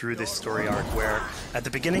halfway through this story arc, where at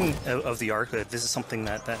the beginning of the arc, this is something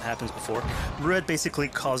that happens before, Rued basically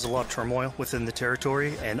caused a lot of turmoil within the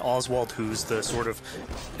territory, and Oswald, who's the sort of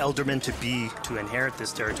elderman to inherit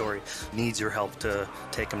this territory, needs your help to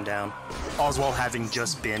take him down. Oswald having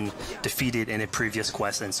just been defeated in a previous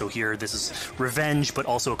quest, and so here this is revenge, but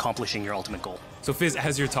also accomplishing your ultimate goal. So Fizz,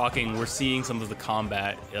 as you're talking, we're seeing some of the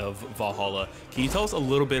combat of Valhalla. Can you tell us a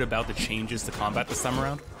little bit about the changes to combat this time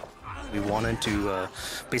around? We wanted to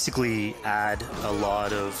basically add a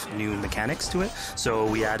lot of new mechanics to it. So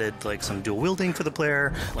we added like some dual wielding for the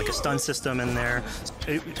player, like a stun system in there.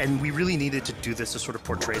 And we really needed to do this to sort of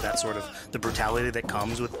portray that sort of the brutality that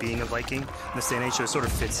comes with being a Viking in this day and age. So it sort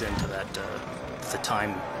of fits into that, the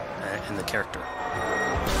time and the character.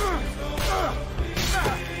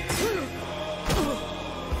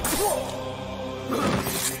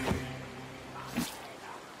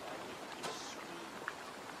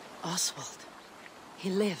 Oswald. He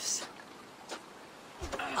lives.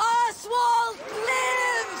 Oswald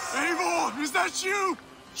lives! Eivor, is that you?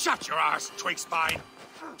 Shut your ass, twig spine.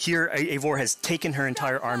 Here, Eivor has taken her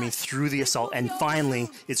entire army through the assault, and finally,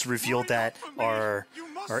 it's revealed that our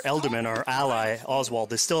Elderman, our ally,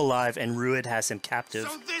 Oswald, is still alive, and Rued has him captive.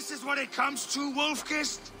 So this is what it comes to,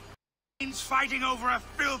 Wolfkist? Fighting over a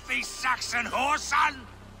filthy Saxon whoreson?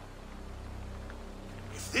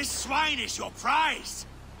 If this swine is your prize,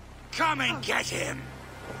 come and get him.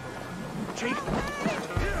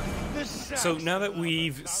 So now that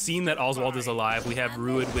we've seen that Oswald is alive, we have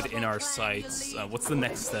Rued within our sights. What's the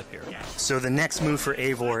next step here? So the next move for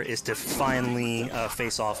Eivor is to finally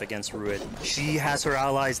face off against Rued. She has her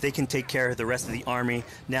allies. They can take care of the rest of the army.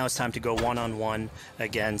 Now it's time to go one-on-one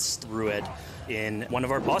against Rued in one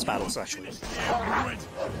of our boss battles, actually.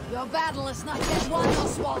 Your battle is not yet won,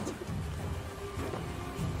 Oswald.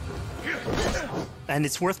 And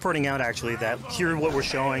it's worth pointing out, actually, that here what we're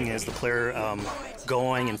showing is the player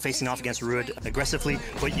going and facing off against Rued aggressively,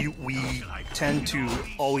 but we tend to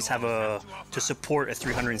always have to support a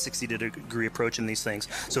 360-degree approach in these things.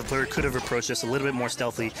 So the player could have approached us a little bit more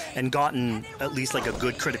stealthily and gotten at least like a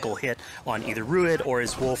good critical hit on either Rued or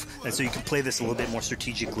his wolf, and so you can play this a little bit more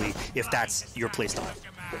strategically if that's your playstyle.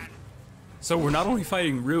 So we're not only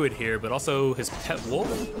fighting Rued here, but also his pet wolf,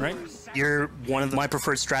 right? One of my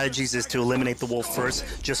preferred strategies is to eliminate the wolf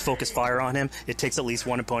first, just focus fire on him. It takes at least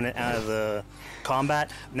one opponent out of the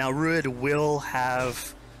combat. Now Rued will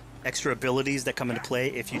have extra abilities that come into play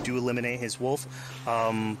if you do eliminate his wolf,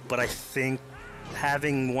 but I think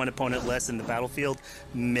having one opponent less in the battlefield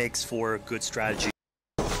makes for a good strategy.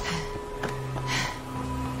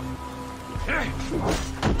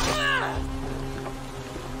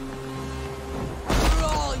 For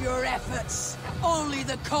all your efforts, only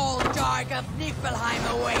the cold dark of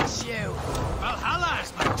Niflheim awaits you. Valhalla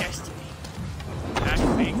is my destiny. That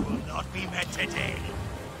fate will not be met today.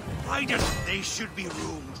 Why does they should be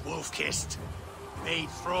roomed, wolf-kissed? Made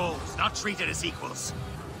thralls, not treated as equals.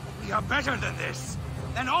 We are better than this,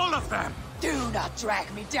 than all of them. Do not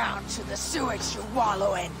drag me down to the sewage you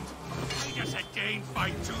wallow in. We just had Dane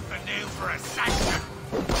fight tooth and nail for a sanction.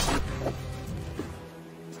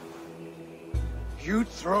 You'd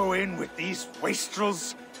throw in with these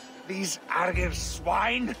wastrels? These Argir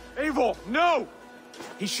swine? Eivor, no!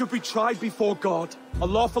 He should be tried before God, a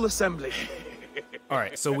lawful assembly. All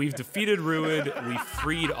right, so we've defeated Rued, we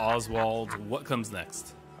freed Oswald. What comes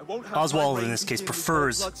next? Oswald, in this case,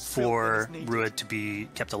 prefers for Rued to be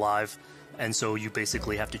kept alive, and so you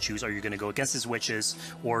basically have to choose, are you going to go against his wishes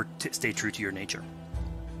or stay true to your nature?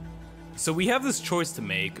 So we have this choice to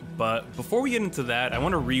make, but before we get into that, I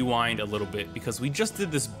want to rewind a little bit because we just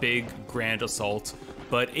did this big, grand assault,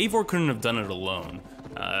 but Eivor couldn't have done it alone.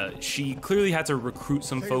 She clearly had to recruit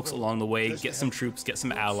some folks along the way, get some troops, get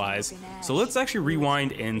some allies. So let's actually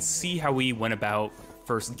rewind and see how we went about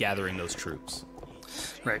first gathering those troops.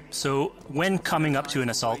 Right, so when coming up to an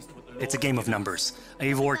assault, it's a game of numbers.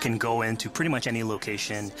 Eivor can go into pretty much any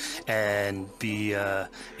location and be a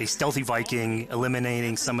stealthy Viking,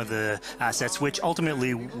 eliminating some of the assets, which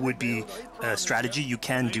ultimately would be a strategy. You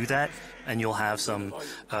can do that, and you'll have some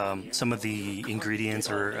of the ingredients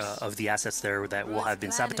or of the assets there that will have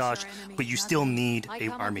been sabotaged, but you still need an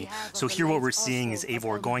army. So here what we're seeing is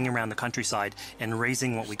Eivor going around the countryside and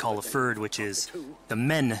raising what we call a fyrd, which is the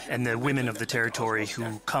men and the women of the territory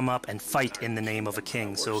who come up and fight in the name of a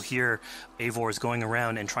king. So here Eivor is going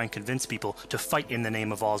around and trying to convince people to fight in the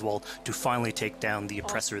name of Oswald to finally take down the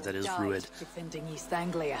oppressor that is Rued. Defending East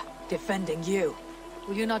Anglia, defending you.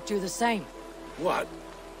 Will you not do the same? What?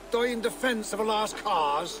 Die in defense of a lost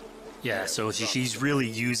cause? Yeah, so she's really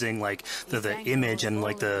using like the image and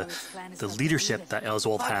like the leadership that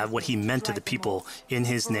Oswald had, what he meant to the people in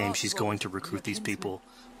his name. She's going to recruit these people.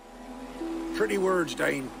 Pretty words,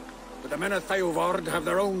 Dane. But the men of Theovard have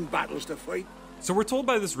their own battles to fight. So we're told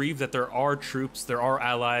by this Reeve that there are troops, there are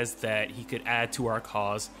allies that he could add to our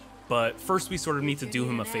cause, but first we sort of need to do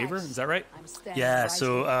him a favor, is that right? Yeah,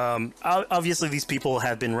 so obviously these people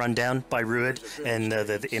have been run down by Rued and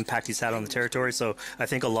the impact he's had on the territory, so I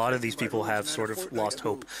think a lot of these people have sort of lost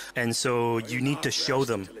hope. And so you need to show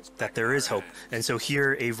them that there is hope. And so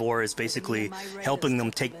here Eivor is basically helping them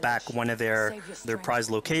take back one of their prized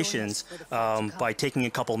locations by taking a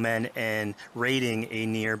couple men and raiding a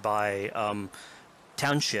nearby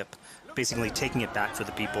township, basically taking it back for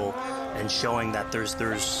the people and showing that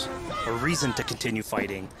there's a reason to continue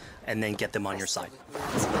fighting and then get them on your side.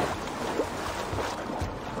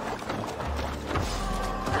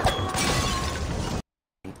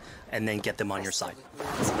 And then get them on your side.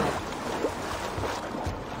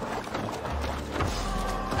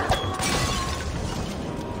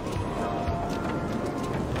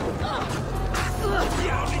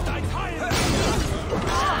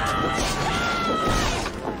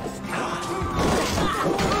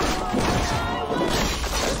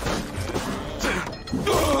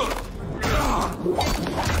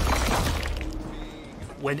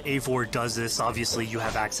 When Eivor does this, obviously you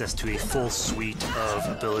have access to a full suite of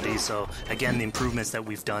abilities. So again, the improvements that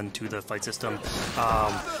we've done to the fight system.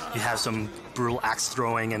 You have some brutal axe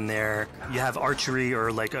throwing in there. You have archery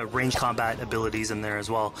or like range combat abilities in there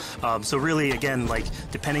as well. So really, again, like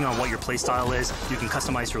depending on what your playstyle is, you can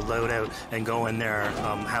customize your loadout and go in there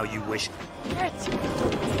how you wish.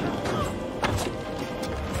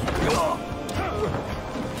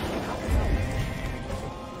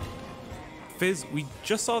 Fizz, we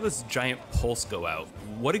just saw this giant pulse go out.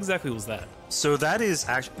 What exactly was that? So that is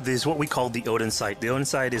what we call the Odin sight. The Odin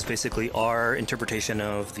sight is basically our interpretation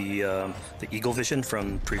of the eagle vision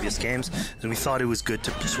from previous games, and we thought it was good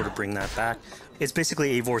to sort of bring that back. It's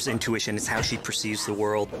basically Eivor's intuition. It's how she perceives the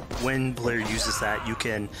world. When the player uses that,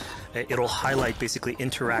 it'll highlight basically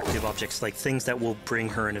interactive objects, like things that will bring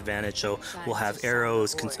her an advantage. So we'll have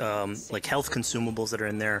arrows, like health consumables that are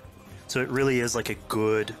in there. So it really is like a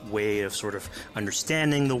good way of sort of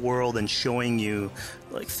understanding the world and showing you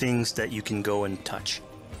like things that you can go and touch.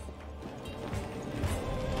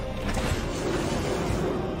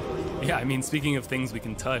 Yeah, I mean, speaking of things we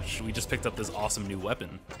can touch, we just picked up this awesome new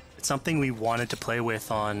weapon. It's something we wanted to play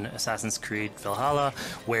with on Assassin's Creed Valhalla,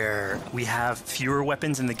 where we have fewer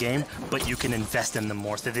weapons in the game, but you can invest in them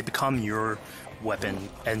more, so they become your weapon.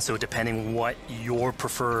 And so depending what your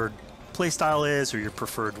preferred playstyle is or your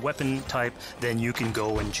preferred weapon type, then you can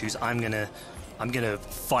go and choose, I'm gonna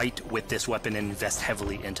fight with this weapon and invest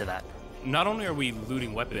heavily into that. Not only are we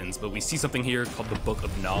looting weapons, but we see something here called the Book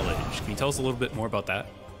of Knowledge. Can you tell us a little bit more about that?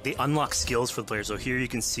 They unlock skills for the player. So here you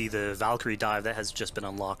can see the Valkyrie dive that has just been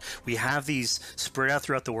unlocked. We have these spread out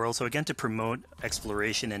throughout the world, so again, to promote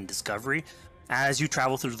exploration and discovery. As you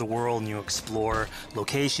travel through the world and you explore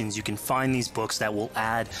locations, you can find these books that will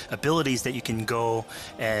add abilities that you can go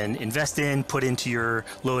and invest in, put into your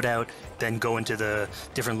loadout, then go into the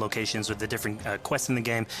different locations with the different quests in the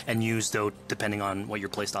game and use those depending on what your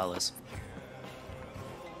playstyle is.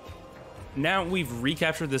 Now we've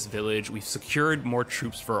recaptured this village, we've secured more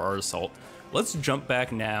troops for our assault. Let's jump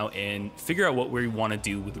back now and figure out what we want to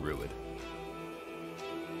do with Rued.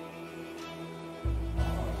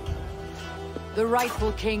 The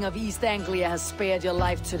rightful king of East Anglia has spared your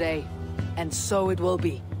life today, and so it will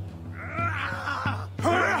be.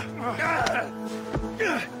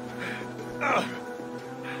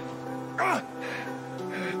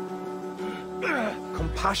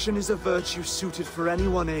 Compassion is a virtue suited for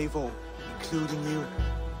anyone, Eivor, including you.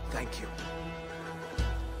 Thank you.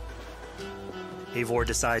 Eivor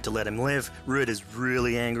decided to let him live. Rued is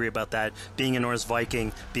really angry about that. Being a Norse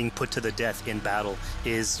Viking, being put to the death in battle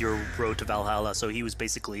is your road to Valhalla, so he was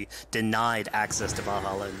basically denied access to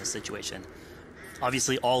Valhalla in this situation.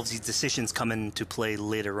 Obviously, all of these decisions come into play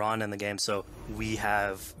later on in the game, so we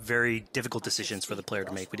have very difficult decisions for the player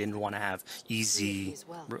to make. We didn't want to have easy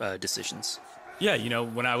decisions. Yeah, you know,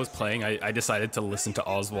 when I was playing, I decided to listen to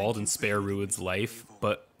Oswald and spare Rued's life,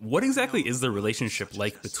 but what exactly is the relationship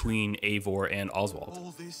like between Eivor and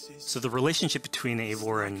Oswald? So the relationship between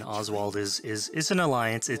Eivor and Oswald is an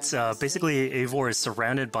alliance. It's basically Eivor is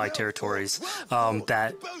surrounded by territories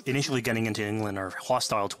that initially getting into England are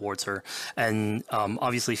hostile towards her, and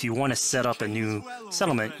obviously if you want to set up a new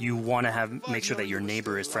settlement, you want to make sure that your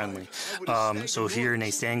neighbor is friendly. So here in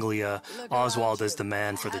East Anglia, Oswald is the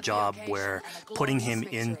man for the job, where putting him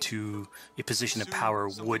into a position of power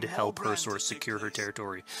would help her sort of secure her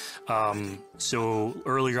territory. So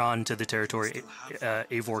earlier on to the territory,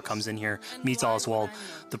 Eivor comes in here, meets Oswald.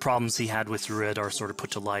 The problems he had with Rued are sort of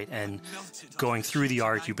put to light, and going through the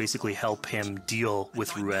arc, you basically help him deal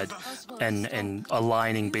with Rued and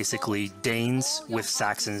aligning basically Danes with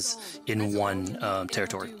Saxons in one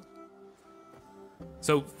territory.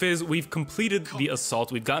 So, Fizz, we've completed the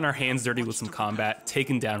assault. We've gotten our hands dirty with some combat,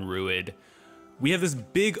 taken down Rued. We have this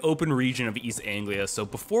big open region of East Anglia, so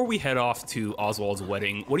before we head off to Oswald's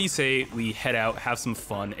wedding, what do you say we head out, have some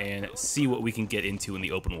fun, and see what we can get into in the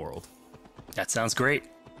open world? That sounds great.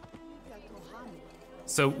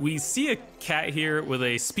 So we see a cat here with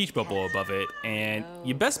a speech bubble above it, and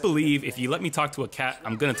you best believe if you let me talk to a cat,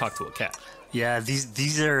 I'm gonna talk to a cat. Yeah,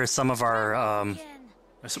 these are some of our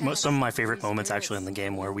some of my favorite moments actually in the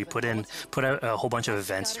game, where we put out a whole bunch of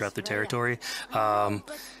events throughout the territory.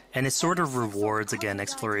 And it sort of rewards, again,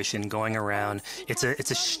 exploration, going around. It's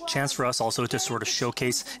a chance for us also to sort of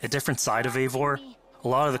showcase a different side of Eivor. A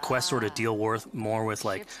lot of the quests sort of deal more with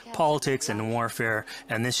like politics and warfare,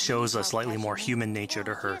 and this shows a slightly more human nature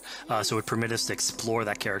to her. So it permits us to explore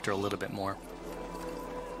that character a little bit more.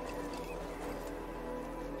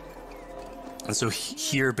 And so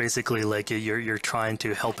here, basically, like you're trying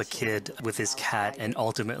to help a kid with his cat and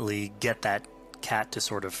ultimately get that cat to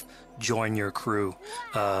sort of join your crew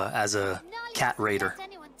as a cat raider.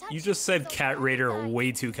 You just said cat raider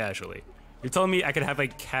way too casually. You're telling me I could have a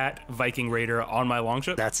cat Viking raider on my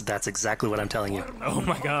longship? That's exactly what I'm telling you. Oh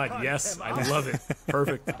my god, yes, I love it.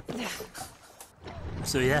 Perfect.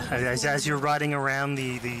 So yeah, as you're riding around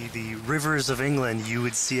the rivers of England, you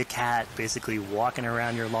would see a cat basically walking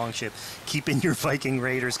around your longship, keeping your Viking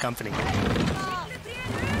raiders company.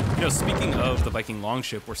 You know, speaking of the Viking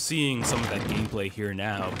longship, we're seeing some of that gameplay here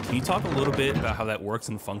now. Can you talk a little bit about how that works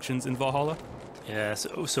and functions in Valhalla? Yeah,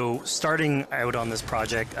 so starting out on this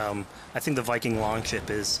project, I think the Viking longship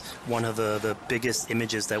is one of the biggest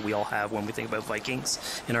images that we all have when we think about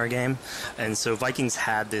Vikings in our game. And so Vikings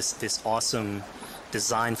had this awesome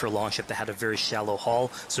design for a longship that had a very shallow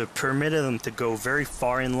hull, so it permitted them to go very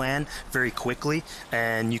far inland very quickly,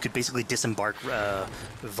 and you could basically disembark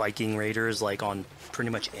Viking raiders like on pretty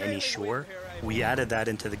much any shore. We added that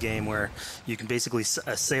into the game where you can basically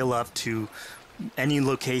sail up to any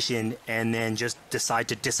location and then just decide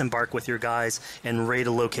to disembark with your guys and raid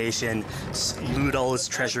a location, loot all its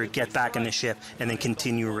treasure, get back in the ship, and then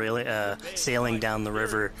continue sailing down the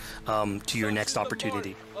river to your next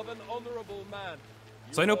opportunity.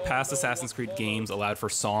 So I know past Assassin's Creed games allowed for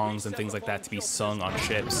songs and things like that to be sung on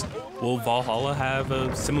ships. Will Valhalla have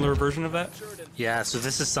a similar version of that? Yeah, so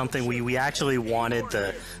this is something we actually wanted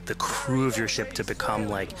the crew of your ship to become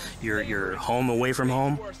like your home away from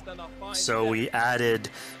home. So we added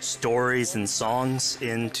stories and songs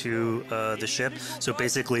into the ship. So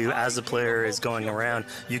basically, as the player is going around,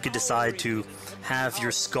 you could decide to have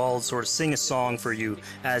your skald sort of sing a song for you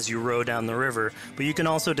as you row down the river. But you can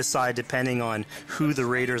also decide, depending on who the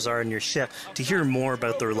raiders are in your ship, to hear more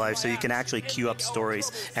about their life. So you can actually queue up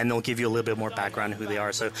stories, and they'll give you a little bit more background on who they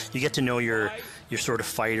are. So you get to know your sort of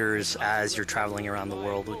fighters as you're traveling around the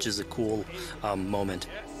world, which is a cool moment.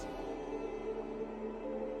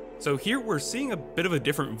 So here we're seeing a bit of a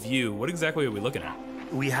different view. What exactly are we looking at?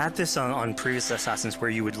 We had this on previous Assassins where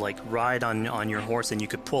you would like ride on your horse and you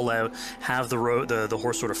could pull out, have the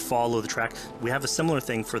horse sort of follow the track. We have a similar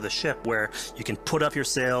thing for the ship where you can put up your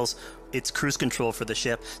sails. It's cruise control for the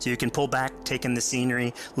ship, so you can pull back, take in the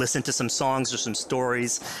scenery, listen to some songs or some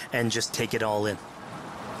stories, and just take it all in.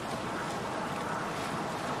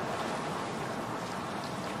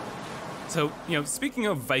 So, you know, speaking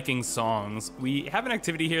of Viking songs, we have an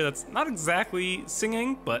activity here that's not exactly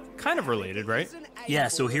singing, but kind of related, right? Yeah,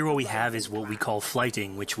 so here what we have is what we call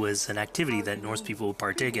flighting, which was an activity that Norse people would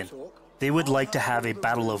partake in. They would like to have a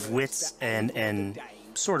battle of wits and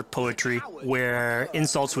sort of poetry where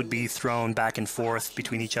insults would be thrown back and forth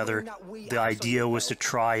between each other. The idea was to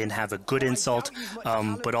try and have a good insult,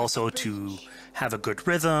 but also to have a good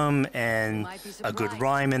rhythm and a good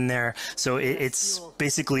rhyme in there. So it's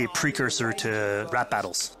basically a precursor to rap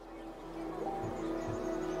battles.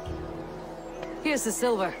 Here's the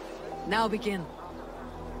silver. Now begin.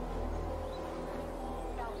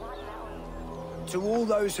 To all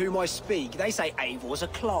those whom I speak, they say Eivor's a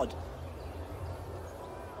clod.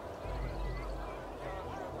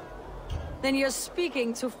 Then you're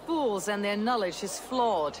speaking to fools and their knowledge is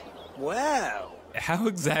flawed. Well... How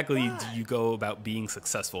exactly do you go about being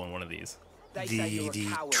successful in one of these? The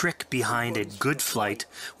trick behind a good flight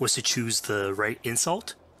was to choose the right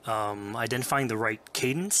insult, identifying the right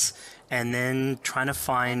cadence, and then trying to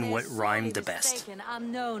find what rhymed the best.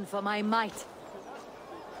 I'm known for my might.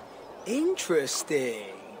 Interesting.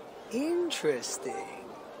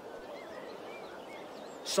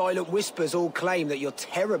 Silent whispers all claim that you're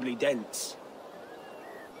terribly dense.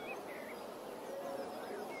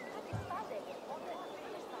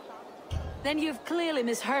 Then you've clearly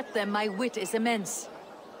misheard them. My wit is immense.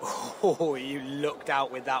 Oh, you lucked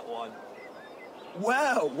out with that one.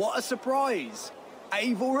 Well, what a surprise.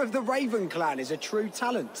 Eivor of the Raven Clan is a true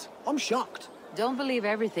talent. I'm shocked. Don't believe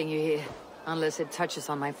everything you hear, unless it touches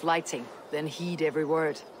on my flighting. Then heed every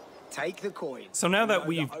word. Take the coin. So now that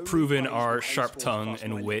we've proven our sharp tongue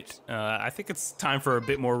and wit, I think it's time for a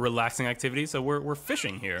bit more relaxing activity. So we're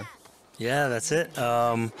fishing here. Yeah, that's it.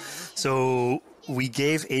 So we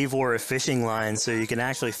gave Eivor a fishing line, so you can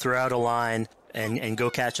actually throw out a line and go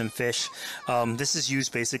catch some fish. This is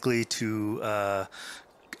used basically to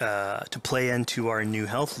play into our new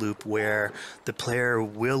health loop where the player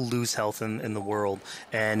will lose health in the world,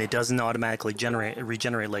 and it doesn't automatically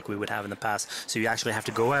regenerate like we would have in the past. So you actually have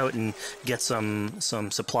to go out and get some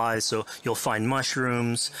supplies. So you'll find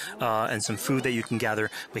mushrooms and some food that you can gather.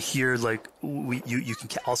 But here, like you can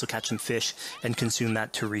also catch some fish and consume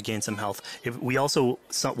that to regain some health. We also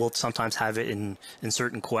will sometimes have it in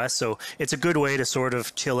certain quests. So it's a good way to sort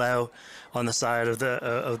of chill out on the side of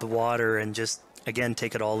the water and just, again,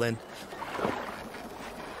 take it all in.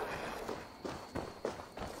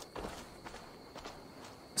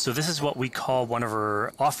 So this is what we call one of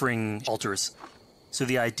our offering altars. So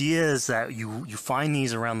the idea is that you find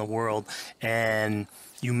these around the world and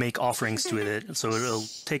you make offerings to it. So it'll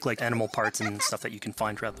take like animal parts and stuff that you can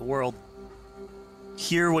find throughout the world.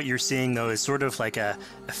 Here what you're seeing though is sort of like a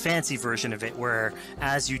fancy version of it, where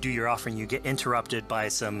as you do your offering you get interrupted by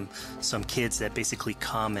some kids that basically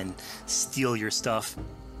come and steal your stuff.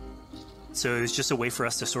 So it was just a way for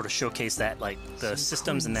us to sort of showcase that like the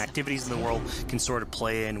systems and the activities in the world can sort of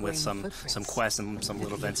play in with some quests and some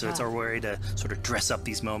little events. So it's our way to sort of dress up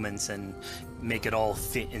these moments and make it all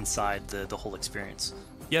fit inside the whole experience.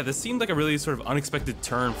 Yeah, this seemed like a really sort of unexpected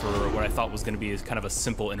turn for what I thought was going to be kind of a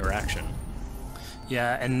simple interaction.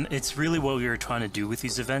 Yeah, and it's really what we were trying to do with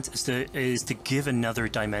these events is to give another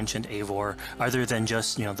dimension to Eivor, other than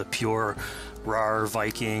just, you know, the pure rar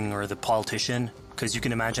Viking or the politician. Because you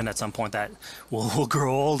can imagine at some point that will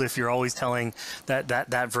grow old if you're always telling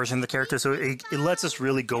that version of the character. So it lets us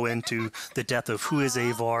really go into the depth of who is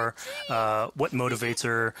Eivor, what motivates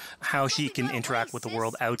her, how she can interact with the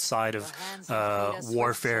world outside of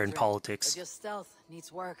warfare and politics. Your stealth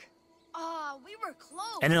needs work. We were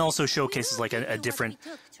close. And it also showcases like a different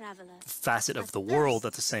facet of the world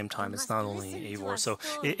at the same time. It's not only Eivor, so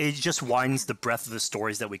it just widens the breadth of the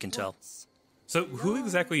stories that we can tell. So who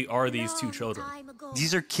exactly are these two children?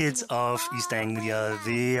 These are kids of East Anglia.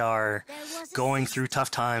 They are going through tough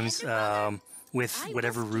times with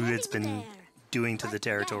whatever Rued's been doing to the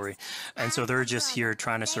territory. And so they're just here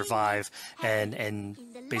trying to survive and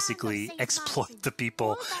basically exploit the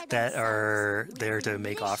people that are there to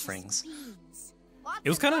make offerings. It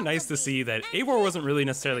was kind of nice to see that Eivor wasn't really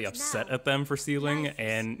necessarily upset at them for stealing,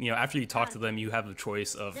 and, you know, after you talk to them, you have the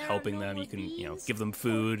choice of helping them. You can, you know, give them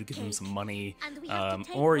food, give them some money,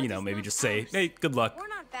 or, you know, maybe just say, hey, good luck,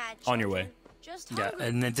 on your way. Yeah,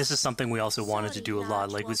 and then this is something we also wanted to do a lot.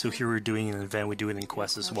 Like, so here we're doing an event, we do it in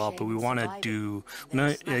quests as well, but we want to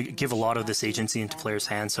give a lot of this agency into players'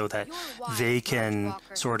 hands so that they can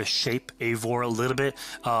sort of shape Eivor a little bit.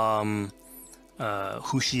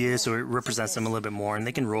 Who she is, so it represents them a little bit more, and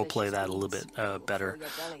they can roleplay that a little bit better.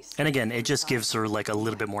 And again, it just gives her like a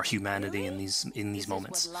little bit more humanity in these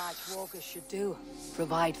moments. What large walkers should do: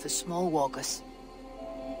 provide for small walkers.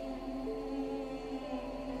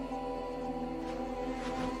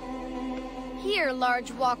 Here,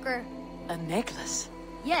 large walker. A necklace.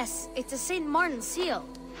 Yes, it's a St. Martin seal.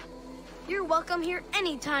 You're welcome here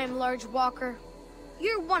anytime, large walker.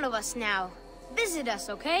 You're one of us now. Visit us,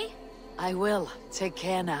 okay? I will. Take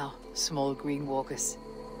care now, small green walkers.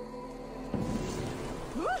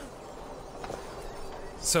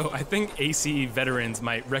 So I think AC veterans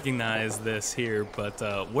might recognize this here, but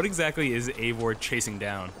what exactly is Eivor chasing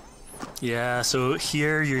down? Yeah, so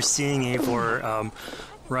here you're seeing Eivor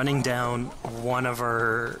running down one of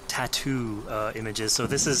our tattoo images. So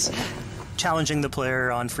this is challenging the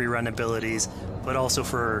player on free run abilities, but also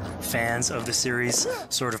for fans of the series,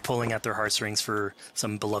 sort of pulling at their heartstrings for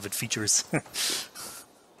some beloved features.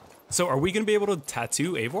 So are we going to be able to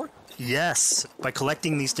tattoo Eivor? Yes. By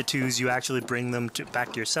collecting these tattoos, you actually bring them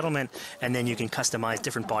back to your settlement, and then you can customize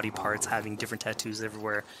different body parts, having different tattoos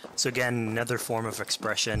everywhere. So again, another form of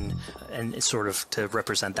expression, and sort of to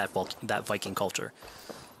represent that Viking culture.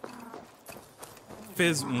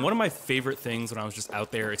 Fizz, one of my favorite things when I was just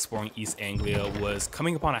out there exploring East Anglia was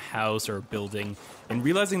coming upon a house or a building and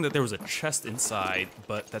realizing that there was a chest inside,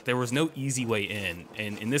 but that there was no easy way in.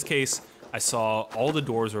 And in this case, I saw all the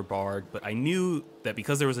doors were barred, but I knew that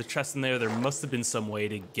because there was a chest in there, there must have been some way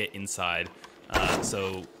to get inside.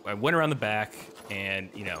 So I went around the back and,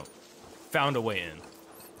 you know, found a way in.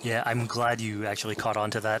 Yeah, I'm glad you actually caught on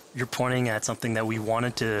to that. You're pointing at something that we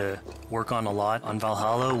wanted to work on a lot on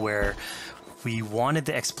Valhalla, where we wanted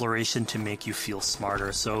the exploration to make you feel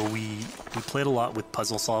smarter. So we played a lot with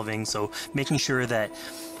puzzle solving, so making sure that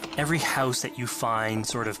every house that you find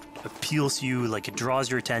sort of appeals to you, like it draws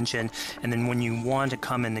your attention, and then when you want to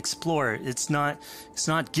come and explore, it's not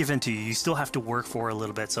given to you. You still have to work for it a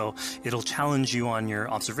little bit, so it'll challenge you on your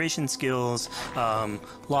observation skills,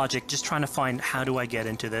 logic, just trying to find how do I get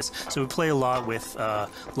into this. So we play a lot with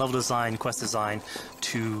level design, quest design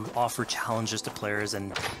to offer challenges to players,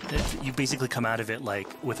 and you basically come out of it like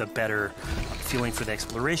with a better feeling for the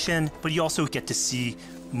exploration, but you also get to see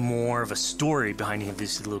more of a story behind any of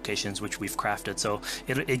these locations which we've crafted. So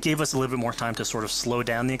it gave us a little bit more time to sort of slow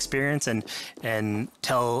down the experience and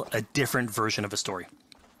tell a different version of a story.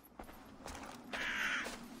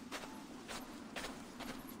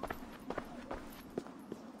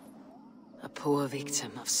 A poor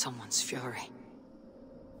victim of someone's fury.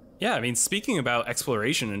 Yeah, I mean, speaking about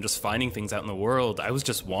exploration and just finding things out in the world, I was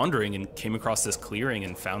just wandering and came across this clearing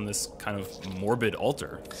and found this kind of morbid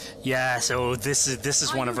altar. Yeah, so this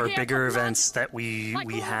is one of our bigger events that we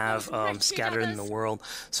have scattered in the world.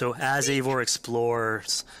 So as Eivor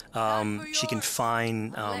explores, she can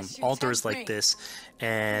find altars like this,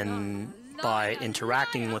 and by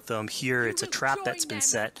interacting with them, here it's a trap that's been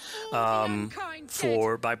set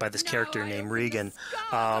by this character named Regan.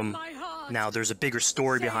 Now, there's a bigger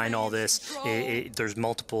story behind all this. There's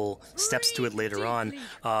multiple steps to it later on.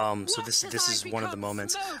 So this is one of the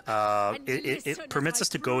moments. It permits us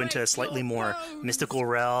to go into a slightly more mystical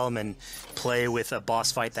realm and play with a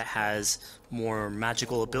boss fight that has more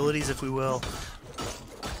magical abilities, if we will.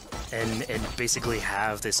 And basically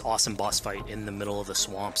have this awesome boss fight in the middle of the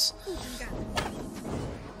swamps.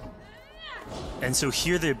 And so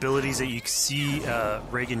here the abilities that you see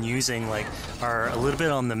Regan using are a little bit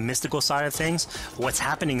on the mystical side of things. What's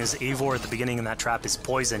happening is Eivor at the beginning in that trap is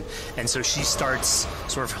poisoned, and so she starts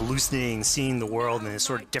sort of hallucinating, seeing the world in a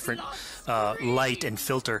sort of different light and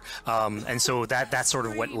filter. And so that's sort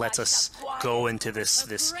of what lets us go into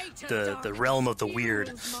the realm of the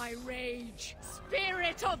weird. My rage,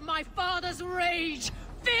 spirit of my father's rage,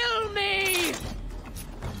 fill me!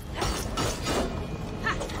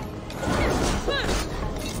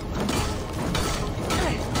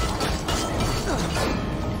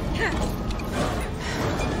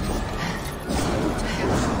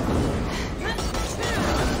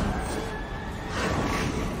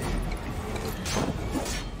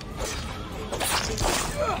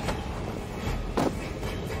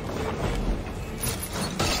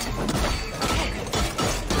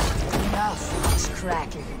 Enough is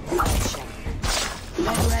cracking.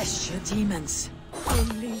 Arrest your demons.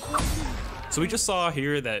 So we just saw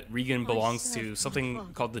here that Regan belongs to something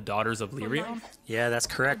called the Daughters of Lyrion? Yeah, that's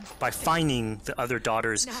correct. By finding the other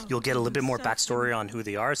daughters, you'll get a little bit more backstory on who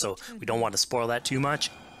they are, so we don't want to spoil that too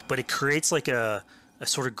much. But it creates like a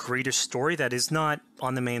sort of greater story that is not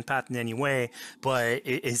on the main path in any way, but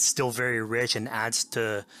it is still very rich and adds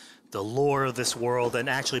to the lore of this world and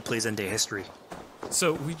actually plays into history.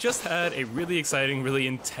 So we just had a really exciting, really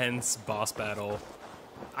intense boss battle.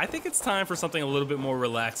 I think it's time for something a little bit more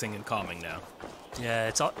relaxing and calming now. Yeah,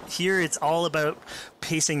 it's all about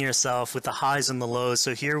pacing yourself with the highs and the lows.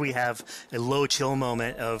 So here we have a low chill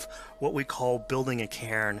moment of what we call building a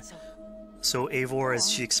cairn. So Eivor, as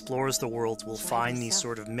she explores the world, will find these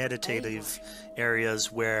sort of meditative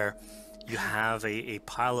areas where you have a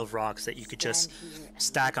pile of rocks that you could just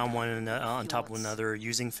stack on top of one another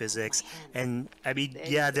using physics. And I mean,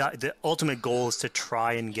 yeah, the ultimate goal is to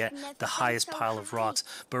try and get the highest pile of rocks,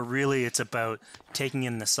 but really it's about taking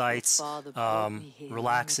in the sights,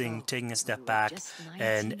 relaxing, taking a step back,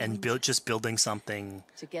 and just building something.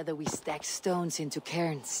 Together we stack stones into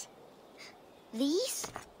cairns. These?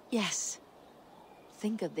 Yes.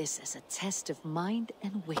 Think of this as a test of mind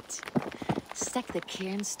and wit. Stack the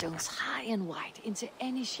cairn stones high and wide into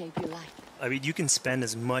any shape you like. I mean, you can spend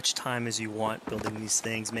as much time as you want building these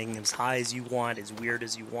things, making them as high as you want, as weird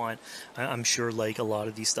as you want. I'm sure like a lot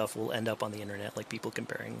of these stuff will end up on the internet, like people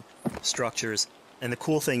comparing structures. And the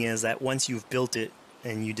cool thing is that once you've built it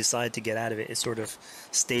and you decide to get out of it, it sort of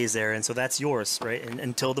stays there. And so that's yours, right? And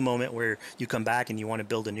until the moment where you come back and you want to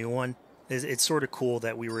build a new one, it's sort of cool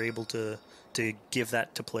that we were able to give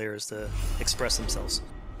that to players to express themselves.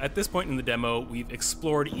 At this point in the demo, we've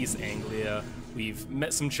explored East Anglia, we've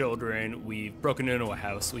met some children, we've broken into a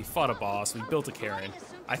house, we fought a boss, we built a cairn.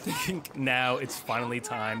 I think now it's finally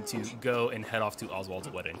time to go and head off to Oswald's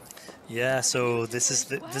wedding. Yeah, so this is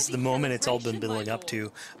the moment it's all been building up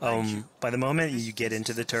to. By the moment you get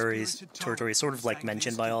into the territory, sort of like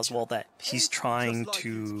mentioned by Oswald that he's trying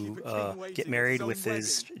to get married with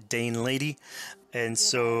his Dane lady. And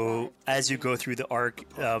so as you go through the arc,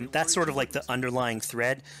 that's sort of like the underlying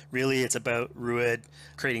thread. Really, it's about Rued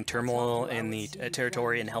creating turmoil in the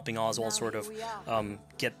territory and helping Oswald sort of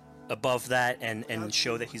get above that and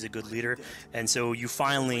show that he's a good leader. And so you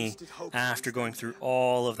finally, after going through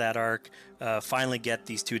all of that arc, finally get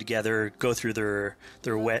these two together, go through their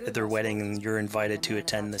wedding, and you're invited to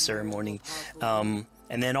attend the ceremony. And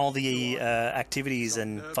then all the activities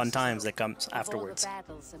and fun times that comes afterwards.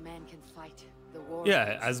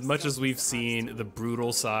 Yeah, as much as we've seen the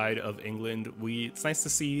brutal side of England, it's nice to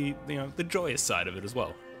see, the joyous side of it as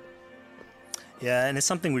well. Yeah, and it's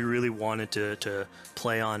something we really wanted to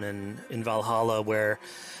play on in Valhalla, where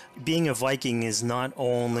being a Viking is not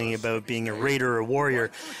only about being a raider or a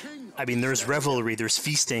warrior. I mean, there's revelry, there's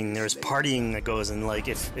feasting, there's partying that goes, and like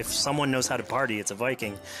if someone knows how to party, it's a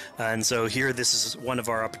Viking. And so here, this is one of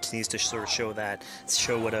our opportunities to sort of show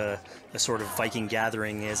what a sort of Viking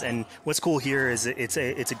gathering is. And what's cool here is it's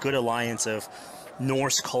a good alliance of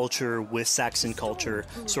Norse culture with Saxon culture,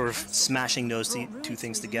 sort of smashing those two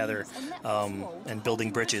things together and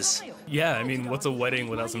building bridges. Yeah, I mean, what's a wedding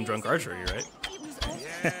without some drunk archery, right?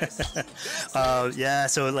 Yeah,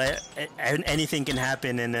 so like anything can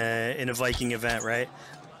happen in a Viking event, right?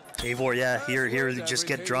 Eivor, yeah, here, just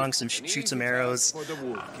get drunk, shoot some arrows.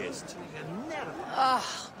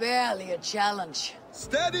 Barely a challenge.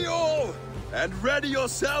 Steady all, and ready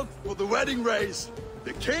yourself for the wedding race.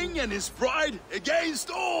 The king and his bride against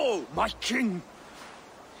all. My king,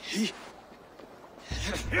 he...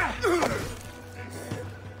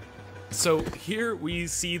 So here we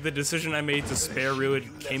see the decision I made to spare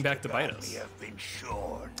Rued came back to bite us.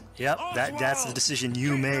 Yep, that's the decision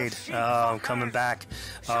you made coming back.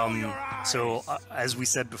 So as we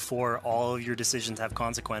said before, all of your decisions have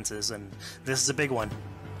consequences, and this is a big one.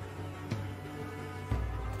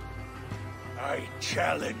 I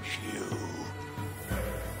challenge you.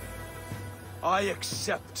 I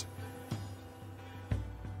accept.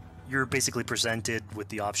 You're basically presented with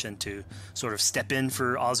the option to sort of step in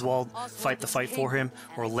for Oswald, fight the fight for him,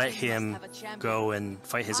 or let him go and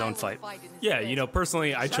fight his own fight. Yeah, you know,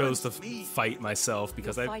 personally, I chose to fight myself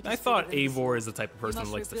because I thought Eivor is the type of person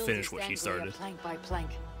who likes to finish what she started. Plank by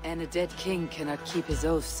plank, and a dead king cannot keep his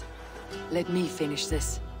oaths. Let me finish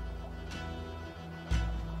this.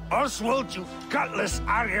 Oswald, you gutless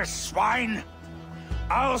Arya swine!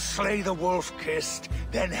 I'll slay the wolf-kissed,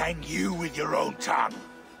 then hang you with your own tongue.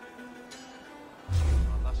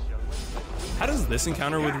 How does this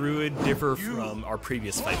encounter with Rued differ from our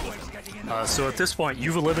previous fight with him? So at this point,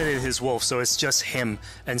 you've eliminated his wolf, so it's just him.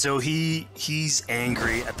 And so he's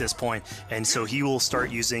angry at this point, and so he will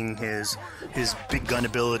start using his big gun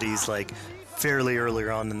abilities like fairly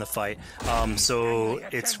earlier on in the fight. So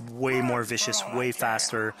it's way more vicious, way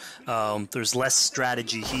faster. There's less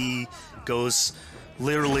strategy. He goes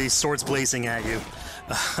literally swords blazing at you.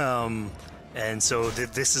 And so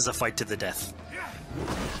this is a fight to the death.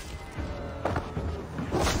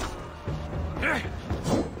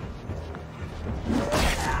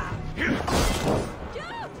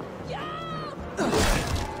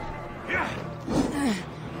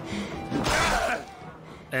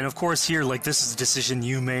 And of course here, like, this is a decision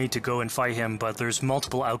you made to go and fight him, but there's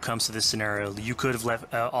multiple outcomes to this scenario. You could have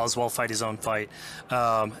let Oswald fight his own fight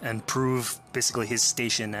and prove basically his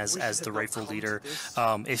station as the rightful leader.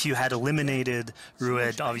 If you had eliminated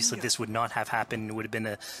Rued, obviously this would not have happened. It would have been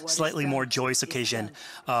a slightly more joyous occasion.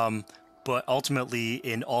 But ultimately,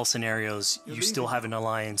 in all scenarios, you still have an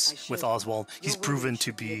alliance with Oswald. He's proven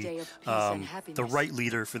to be the right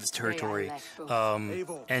leader for this territory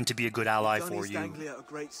and to be a good ally for you. A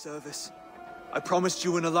great service. I promised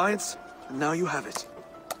you an alliance, and now you have it.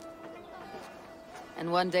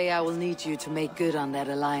 And one day I will need you to make good on that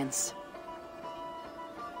alliance.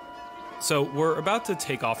 So we're about to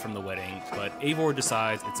take off from the wedding, but Eivor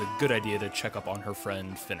decides it's a good idea to check up on her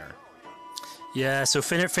friend Finner. Yeah, so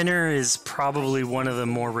Finner is probably one of the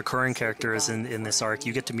more recurring characters in this arc.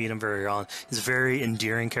 You get to meet him very early on. He's a very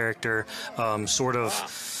endearing character, sort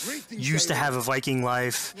of used to have a Viking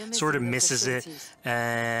life, sort of misses it,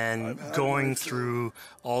 and going through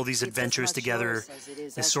all these adventures together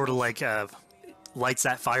is sort of like lights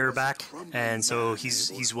that fire back, and so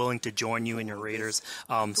he's willing to join you in your raiders.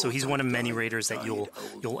 So he's one of many raiders that you'll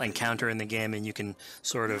encounter in the game, and you can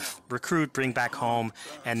sort of recruit, bring back home,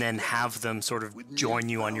 and then have them sort of join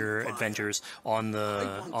you on your adventures on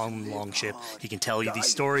Longship. He can tell you these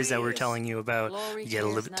stories that we're telling you about.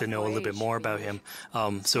 You get to know a little bit more about him.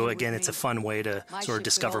 So again, it's a fun way to sort of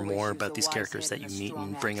discover more about these characters that you meet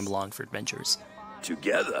and bring them along for adventures.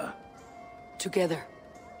 Together.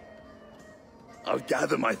 I'll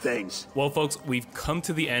gather my things. Well, folks, we've come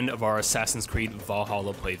to the end of our Assassin's Creed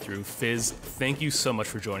Valhalla playthrough. Fizz, thank you so much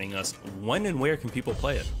for joining us. When and where can people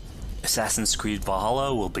play it? Assassin's Creed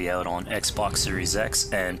Valhalla will be out on Xbox Series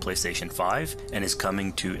X and PlayStation 5, and is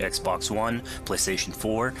coming to Xbox One, PlayStation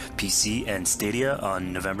 4, PC, and Stadia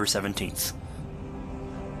on November 17th.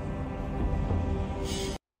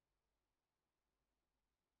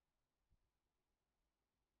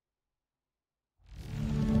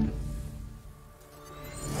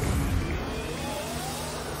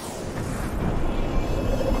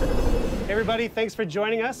 Hey everybody, thanks for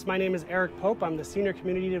joining us. My name is Eric Pope. I'm the Senior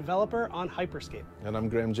Community Developer on Hyperscape. And I'm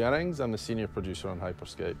Graham Jennings. I'm the Senior Producer on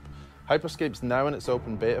Hyperscape. Hyperscape's now in its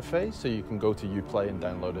open beta phase, so you can go to Uplay and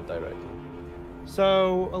download it directly.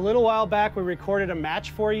 So a little while back, we recorded a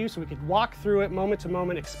match for you so we could walk through it moment to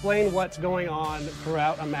moment, explain what's going on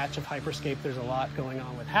throughout a match of Hyperscape. There's a lot going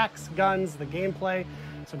on with hacks, guns, the gameplay.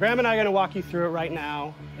 So Graham and I are going to walk you through it right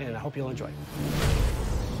now, and I hope you'll enjoy.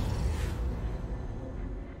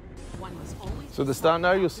 So at the start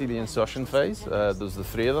now, you'll see the insertion phase. There's the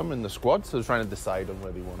 3 of them in the squad, so they're trying to decide on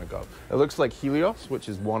where they want to go. It looks like Helios, which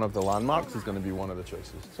is one of the landmarks, is going to be one of the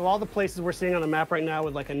choices. So all the places we're seeing on the map right now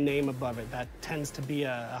with like a name above it, that tends to be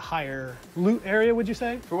a higher loot area, would you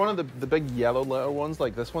say? For one of the big yellow letter ones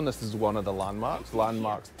like this one, this is one of the landmarks.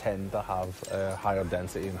 Landmarks tend to have higher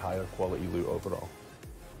density and higher quality loot overall.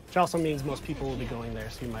 Which also means most people will be going there,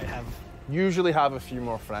 so you might usually have a few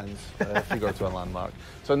more friends if you go to a landmark.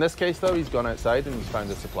 So in this case though, he's gone outside and he's found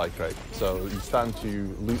a supply crate. So he's starting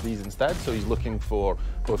to loot these instead, so he's looking for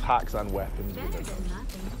both hacks and weapons within those.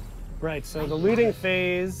 Right, so the looting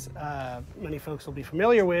phase, many folks will be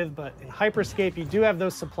familiar with, but in Hyperscape, you do have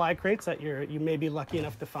those supply crates that you may be lucky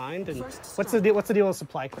enough to find. And what's the deal with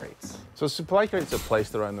supply crates? So supply crates are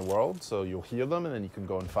placed around the world, so you'll hear them and then you can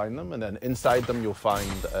go and find them, and then inside them you'll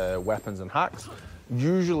find weapons and hacks.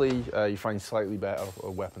 Usually you find slightly better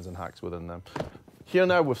weapons and hacks within them. Here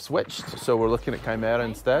now we've switched, so we're looking at Chimera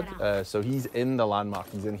instead. So he's in the landmark,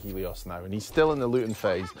 he's in Helios now, and he's still in the looting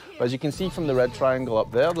phase. But as you can see from the red triangle up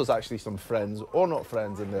there, there's actually some friends, or not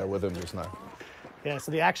friends, in there with him just now. Yeah, so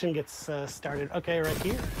the action gets started, okay, right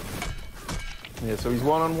here. Yeah, so he's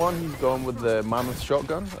one-on-one, he's going with the Mammoth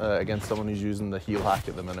shotgun against someone who's using the heal hack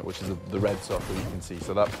at the minute, which is the red circle you can see.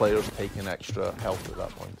 So that player's taking extra health at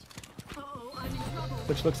that point.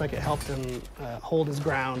 Which looks like it helped him hold his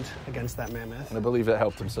ground against that mammoth. And I believe it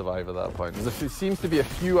helped him survive at that point. There seems to be a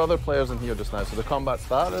few other players in here just now, so the combat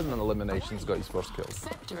started and then elimination's got his first kill.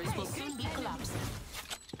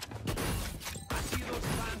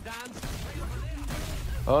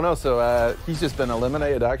 Oh no, so he's just been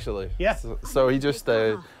eliminated actually. Yeah. So he just,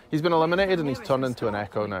 he's been eliminated and he's turned into an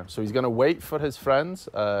echo now. So he's going to wait for his friends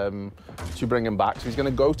to bring him back. So he's going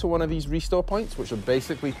to go to one of these restore points, which are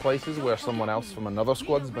basically places where someone else from another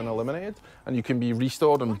squad's been eliminated, and you can be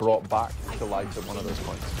restored and brought back to life at one of those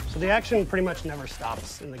points. So the action pretty much never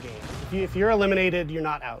stops in the game. If you're eliminated, you're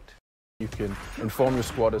not out. You can inform your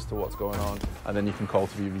squad as to what's going on, and then you can call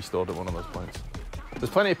to be restored at one of those points. There's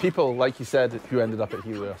plenty of people, like you said, who ended up at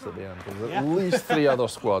Helios at the end. There's at least 3 other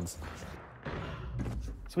squads.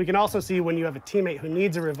 So we can also see when you have a teammate who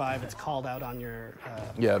needs a revive, it's called out on your...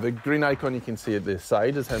 Yeah, the green icon you can see at the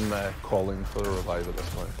side is him calling for a revive at this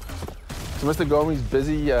point. So Mr. Gomi's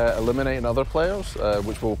busy eliminating other players,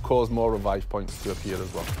 which will cause more revive points to appear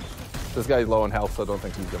as well. This guy's low on health, so I don't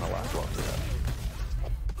think he's going to last long.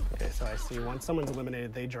 Okay, so I see once someone's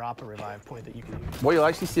eliminated, they drop a revive point that you can use. What you'll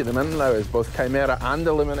actually see at the minute now is both Chimera and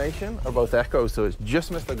Elimination are both echoes, so it's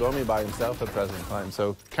just Mr. Gomi by himself at present time.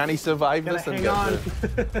 So can he survive this and get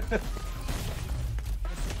through?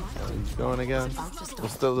 He's going again.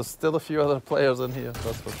 There's still a few other players in here,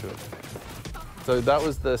 that's for sure. So that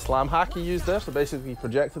was the slam hack he used there. So basically he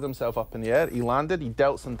projected himself up in the air, he landed, he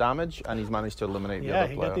dealt some damage, and he's managed to eliminate the other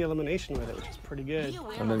player. Yeah, he got the elimination with it, which is pretty good.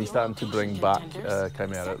 And then he's starting to bring back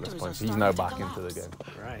Chimera at this point, so he's now back into the game.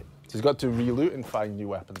 Right. So he's got to re-loot and find new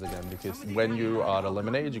weapons again, because when you are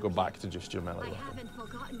eliminated, you go back to just your melee weapon.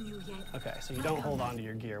 Okay, so you don't hold on to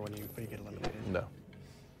your gear when you get eliminated. No.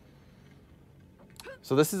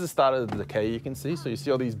 So this is the start of the decay you can see. So you see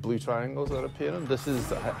all these blue triangles that are appearing. This is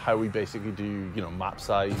how we basically do, map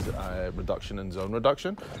size reduction and zone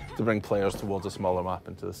reduction to bring players towards a smaller map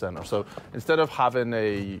into the center. So instead of having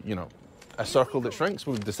a circle that shrinks,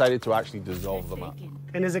 we've decided to actually dissolve the map.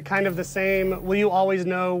 And is it kind of the same? Will you always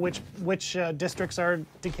know which districts are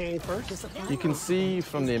decaying first? You can see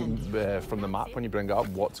from the map when you bring it up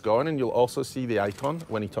what's going, and you'll also see the icon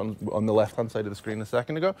when he turned on the left-hand side of the screen a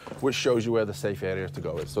second ago, which shows you where the safe area to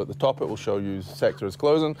go is. So at the top it will show you sector is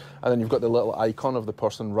closing, and then you've got the little icon of the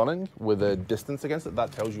person running with a distance against it.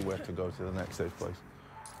 That tells you where to go to the next safe place.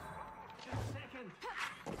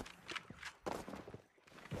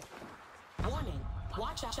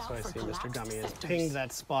 So I see Mr. Gummy has pinged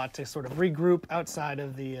that spot to sort of regroup outside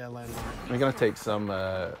of the landmark. They're going to take some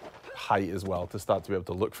height as well to start to be able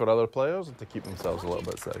to look for other players and to keep themselves a little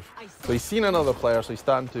bit safe. So he's seen another player, so he's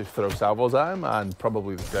starting to throw salvos at him, and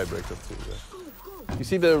probably the Skybreaker too. Yeah. You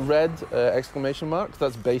see the red exclamation mark?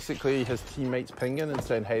 That's basically his teammates pinging and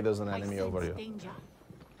saying, hey, there's an enemy over here.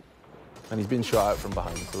 And he's been shot out from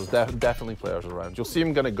behind, so there's definitely players around. You'll see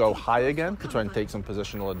him going to go high again to try and take some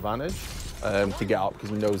positional advantage to get up, because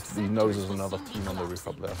he knows there's another team on the roof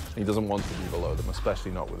up there. He doesn't want to be below them,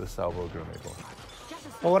 especially not with his salvo grenade launcher.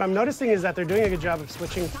 Well, what I'm noticing is that they're doing a good job of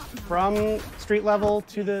switching from street level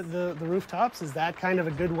to the rooftops. Is that kind of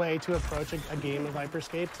a good way to approach a game of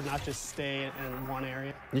Hyperscape, to not just stay in one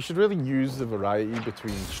area? You should really use the variety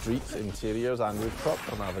between streets, interiors, and rooftop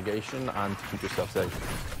for navigation and to keep yourself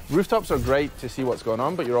safe. Rooftops are great to see what's going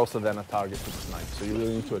on, but you're also then a target for snipe, so you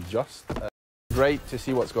really need to adjust. Great to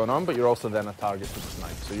see what's going on, but you're also then a target for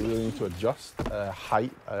snipe, so you really need to adjust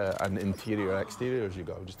height and interior, exterior as you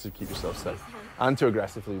go, just to keep yourself safe, and to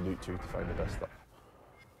aggressively loot too to find the best stuff.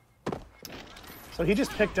 So he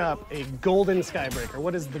just picked up a golden Skybreaker.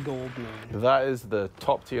 What does the gold mean? That is the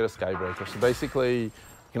top tier of Skybreaker. So basically, you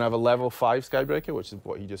can have a level 5 Skybreaker, which is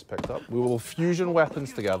what he just picked up. We will fusion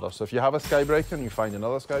weapons together. So if you have a Skybreaker and you find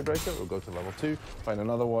another Skybreaker, it will go to level 2. Find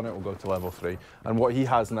another one, it will go to level 3. And what he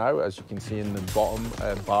has now, as you can see in the bottom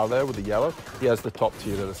bar there with the yellow, he has the top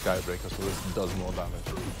tier of the Skybreaker, so this does more damage.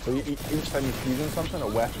 So each time you fusion something, a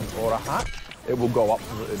weapon or a hack, it will go up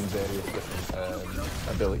in various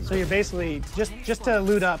different abilities. So you're basically, just to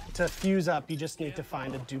loot up, to fuse up, you just need to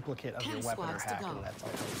find a duplicate of your weapon or hack, and that's all.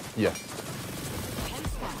 Yeah.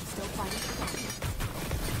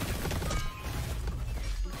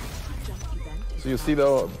 So you'll see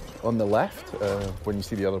though on the left, when you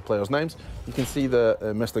see the other players' names, you can see that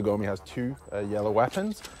Mr. Gomi has 2 yellow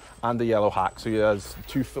weapons and a yellow hack. So he has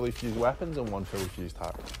 2 fully fused weapons and 1 fully fused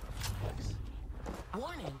hack.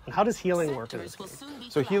 And how does healing work in this game?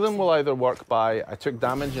 So healing will either work by I took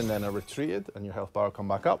damage and then I retreated and your health bar will come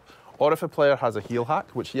back up, or if a player has a heal hack,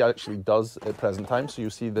 which he actually does at present time, so you'll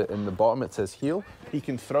see that in the bottom it says heal, he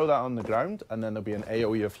can throw that on the ground and then there'll be an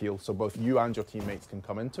AoE of heal, so both you and your teammates can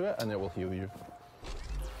come into it and it will heal you.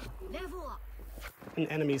 And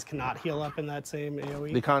enemies cannot heal up in that same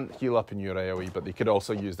AoE? They can't heal up in your AoE, but they could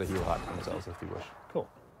also use the heal hack themselves if they wish. Cool.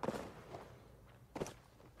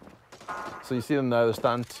 So you see them now, they're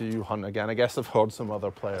starting to hunt again. I guess I've heard some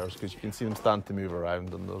other players because you can see them starting to move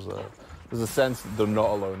around and there's a sense that they're not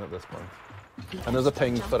alone at this point. And there's a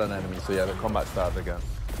ping for an enemy, so yeah, the combat started again.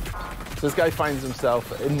 So this guy finds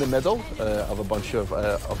himself in the middle of a bunch of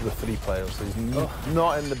the 3 players, so he's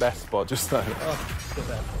not in the best spot just now.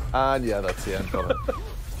 And yeah, that's the end of it.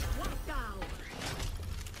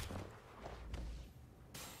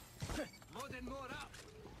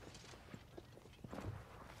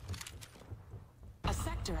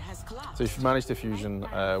 So if you manage to fusion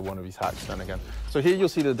one of his hacks then again. So here you'll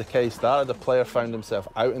see the decay started. The player found himself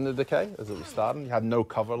out in the decay as it was starting. You had no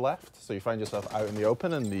cover left, so you find yourself out in the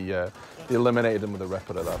open, and they eliminated him with a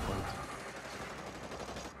Ripper at that point.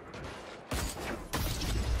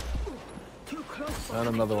 And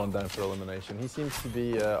another one down for elimination. He seems to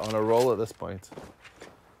be on a roll at this point.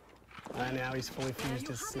 And now he's fully fused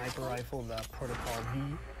his sniper rifle, the Protocol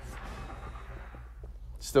V.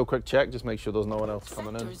 Still quick check, just make sure there's no one else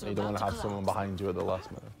coming in. You don't want to have someone behind you at the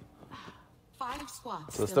last minute. 5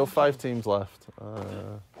 squads. So there's still 5 teams left.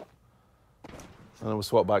 And then we'll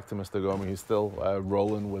swap back to Mr. Gomi, who's still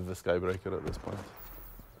rolling with the Skybreaker at this point.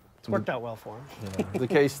 It's worked out well for him. Yeah.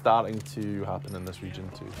 Decay's starting to happen in this region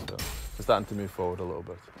too, so they're starting to move forward a little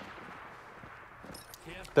bit.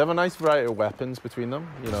 They have a nice variety of weapons between them.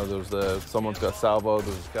 You know, there's someone's got a salvo,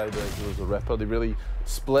 there's a Skybreaker, there's a Ripper. They really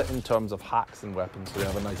split in terms of hacks and weapons, so they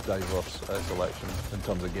have a nice diverse selection in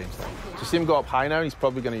terms of game style. So you see him go up high now, he's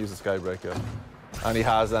probably going to use the Skybreaker. And he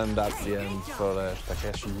has, and that's the end for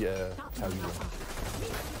Takeshi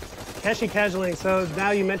Takeshi Casualing, so now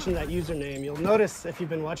you mentioned that username. You'll notice if you've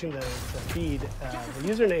been watching the feed, the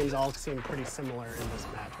usernames all seem pretty similar in this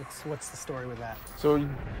match. What's the story with that? So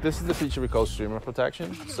this is the feature we call streamer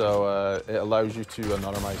protection. So it allows you to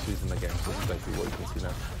anonymize who's in the game. So that's exactly what you can see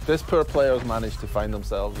now. This poor player has managed to find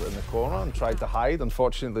themselves in the corner and tried to hide.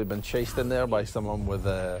 Unfortunately, they've been chased in there by someone with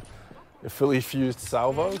a fully fused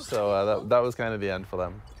salvo. So that was kind of the end for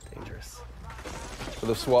them. Dangerous. So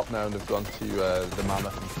they've swapped now and they've gone to the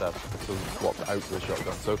Mammoth instead. So they've swapped out to the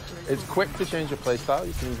shotgun. So it's quick to change your playstyle.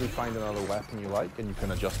 You can easily find another weapon you like and you can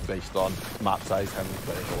adjust based on map size, how many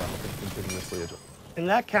players are left, and continuously adjust. And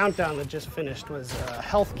that countdown that just finished was a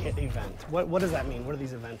health kit event. What does that mean? What are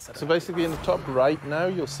these events that So basically in the top right now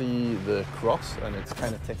you'll see the cross and it's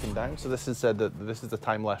kind of ticking down. So this is said that this is the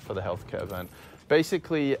time left for the health kit event.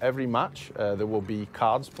 Basically, every match, there will be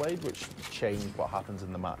cards played which change what happens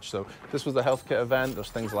in the match. So this was the health kit event. There's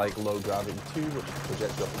things like low gravity 2, which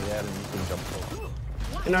projects you up in the air and you can jump forward.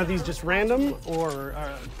 And are these just random, or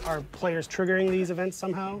are players triggering these events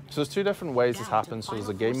somehow? So there's 2 different ways this happens. So there's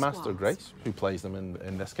a Game Master, Grace, who plays them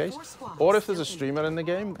in this case. Or if there's a streamer in the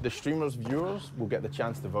game, the streamer's viewers will get the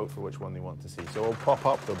chance to vote for which one they want to see. So it'll pop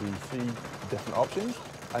up, there'll be 3 different options.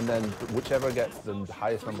 and then whichever gets the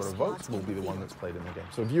highest number of votes will be the one that's played in the game.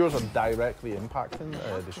 So viewers are directly impacting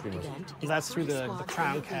the streamers. That's through the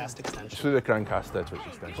Crowncast extension. Through the Crowncast Twitch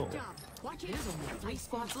extension. Cool.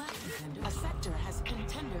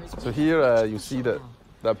 So here you see that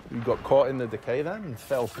you got caught in the decay then and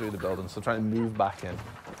fell through the building, so trying to move back in.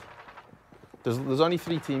 There's only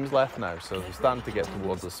 3 teams left now, so we're starting to get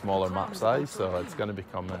towards a smaller map size, so it's going to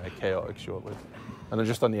become chaotic shortly. And they're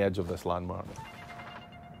just on the edge of this landmark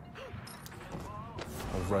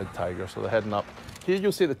of Red Tiger, so they're heading up. Here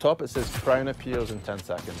you'll see at the top it says crown appears in 10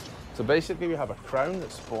 seconds. So basically we have a crown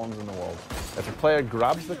that spawns in the wall. If a player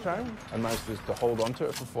grabs the crown and manages to hold onto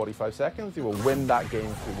it for 45 seconds, they will win that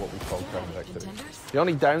game through what we call crown victory. The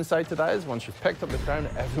only downside to that is once you've picked up the crown,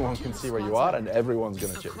 everyone can see where you are and everyone's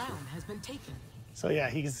going to chase you. So yeah,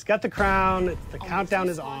 he's got the crown, the countdown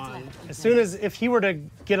is on. As soon as, if he were to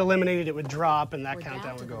get eliminated, it would drop and that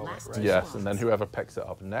countdown would go away, right? Yes, and then whoever picks it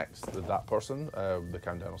up next, that person, the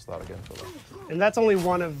countdown will start again for them. And that's only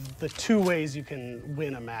one of the 2 ways you can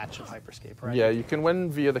win a match of Hyperscape, right? Yeah, you can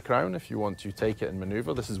win via the crown if you want to take it and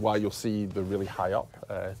maneuver. This is why you'll see the really high up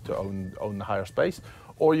to own the higher space,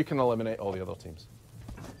 or you can eliminate all the other teams.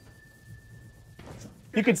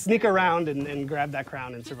 You could sneak around and grab that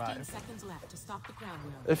crown and survive.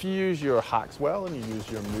 If you use your hacks well and you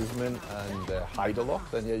use your movement and hide a lot,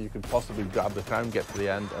 then yeah, you could possibly grab the crown, get to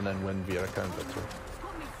the end, and then win via a crown victory.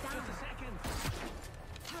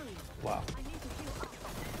 Wow.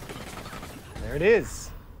 There it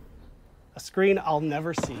is. A screen I'll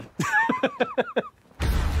never see.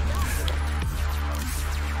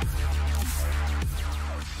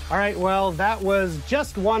 All right, well, that was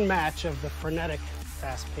just one match of the frenetic,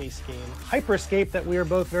 fast-paced game, Hyperscape, that we are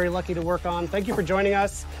both very lucky to work on. Thank you for joining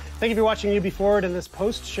us. Thank you for watching UB Forward in this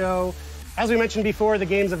post-show. As we mentioned before, the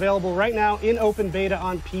game's available right now in open beta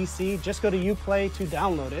on PC. Just go to Uplay to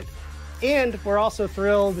download it. And we're also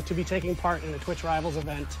thrilled to be taking part in the Twitch Rivals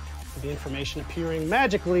event, with the information appearing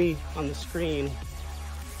magically on the screen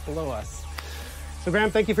below us. So Graham,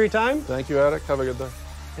 thank you for your time. Thank you, Eric. Have a good day.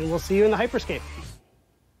 And we'll see you in the Hyperscape.